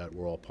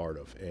all part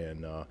of.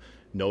 And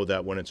know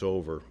that when it's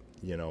over,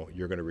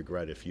 you're going to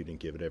regret if you didn't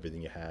give it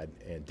everything you had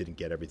and didn't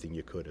get everything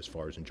you could as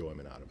far as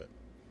enjoyment out of it.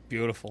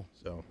 Beautiful.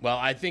 So, well,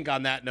 I think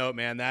on that note,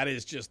 man, that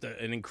is just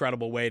an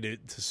incredible way to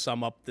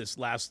sum up this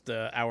last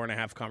hour and a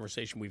half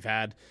conversation we've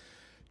had.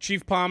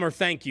 Chief Palmer,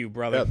 thank you,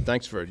 brother. Yeah,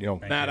 thanks for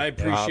Matt. I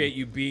appreciate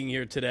you being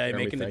here today,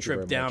 Jeremy, making the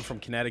trip down from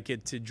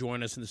Connecticut to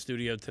join us in the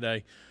studio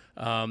today.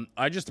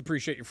 I just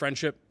appreciate your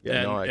friendship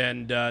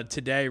and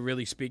today,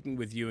 really speaking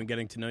with you and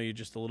getting to know you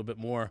just a little bit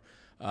more.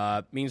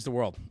 Means the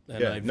world.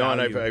 And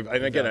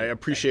I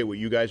appreciate what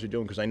you guys are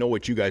doing, because I know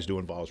what you guys do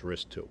involves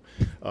risk too.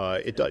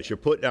 It does. You're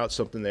putting out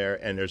something there,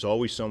 and there's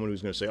always someone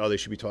who's going to say, "Oh, they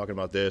should be talking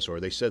about this,"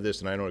 or "They said this,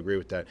 and I don't agree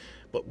with that."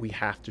 But we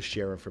have to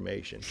share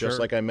information. Sure. Just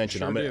like I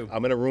mentioned, Sure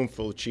I'm in a room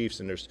full of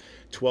chiefs, and there's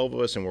 12 of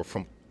us, and we're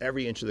from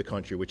every inch of the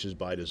country, which is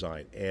by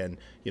design. And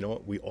you know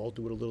what? We all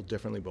do it a little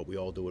differently, but we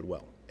all do it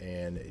well.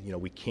 And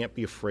we can't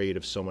be afraid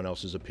of someone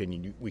else's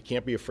opinion. We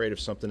can't be afraid of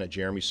something that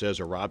Jeremy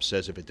says or Rob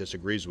says if it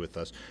disagrees with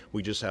us.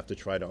 We just have to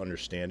try to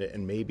understand it.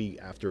 And maybe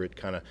after it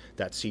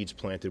that seed's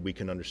planted, we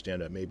can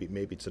understand that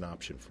maybe it's an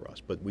option for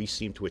us. But we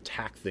seem to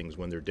attack things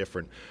when they're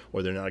different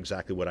or they're not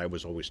exactly what I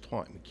was always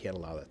taught. We can't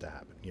allow that to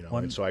happen.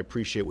 And so I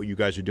appreciate what you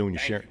guys are doing.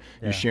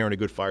 You're sharing a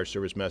good fire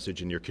service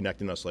message, and you're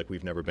connecting us like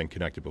we've never been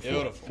connected before.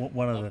 Beautiful.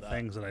 One of the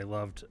things that I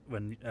loved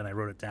I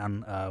wrote it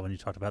down when you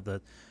talked about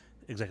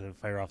executive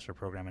fire officer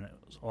program, and it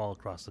was all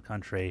across the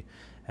country.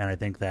 And I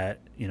think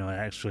that, I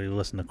actually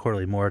listened to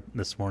Quarterly More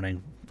this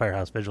morning,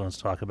 Firehouse Vigilance,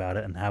 talk about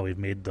it and how we've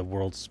made the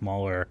world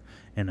smaller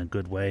in a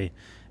good way.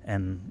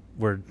 And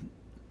we're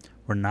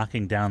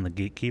knocking down the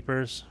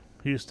gatekeepers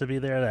who used to be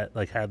there that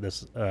like had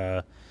this,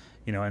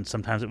 and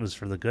sometimes it was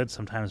for the good,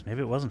 sometimes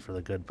maybe it wasn't for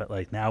the good, but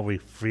like now we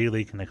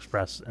freely can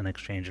express and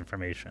exchange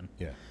information.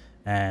 Yeah.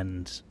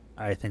 And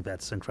I think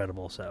that's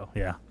incredible. So,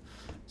 yeah.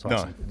 It's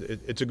awesome. No,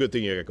 it's a good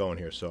thing you got going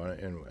here. So,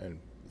 and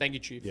thank you,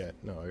 Chief. yeah,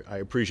 no, I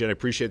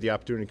appreciate the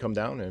opportunity to come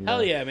down. And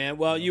hell yeah, man.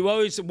 Well, you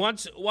always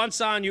once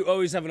on, you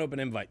always have an open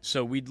invite.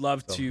 So we'd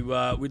love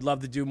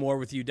to do more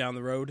with you down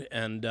the road.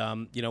 And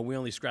we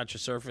only scratched the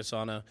surface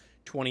on a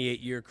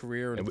 28-year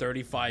career and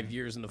 35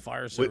 years in the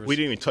fire service. We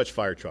didn't even touch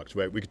fire trucks,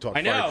 right? We could talk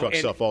I know, fire truck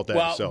stuff all day.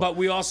 Well, so. but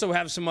we also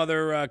have some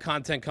other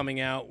content coming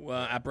out,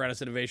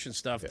 apparatus innovation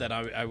stuff that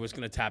I was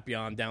going to tap you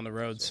on down the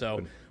road.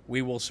 So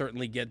we will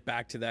certainly get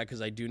back to that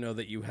because I do know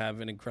that you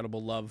have an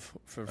incredible love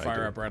for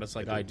fire apparatus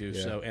like I do.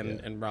 Yeah, so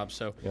and Rob.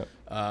 So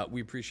Yep.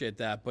 we appreciate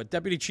that. But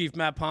Deputy Chief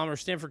Matt Palmer,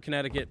 Stamford,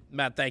 Connecticut.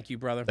 Matt, thank you,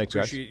 brother. Thanks,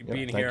 appreciate guys. you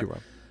being Thank here. you, Rob.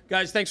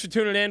 Guys, thanks for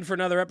tuning in for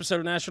another episode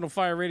of National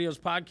Fire Radio's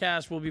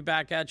podcast. We'll be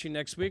back at you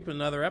next week with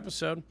another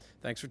episode.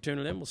 Thanks for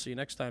tuning in. We'll see you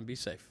next time. Be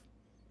safe.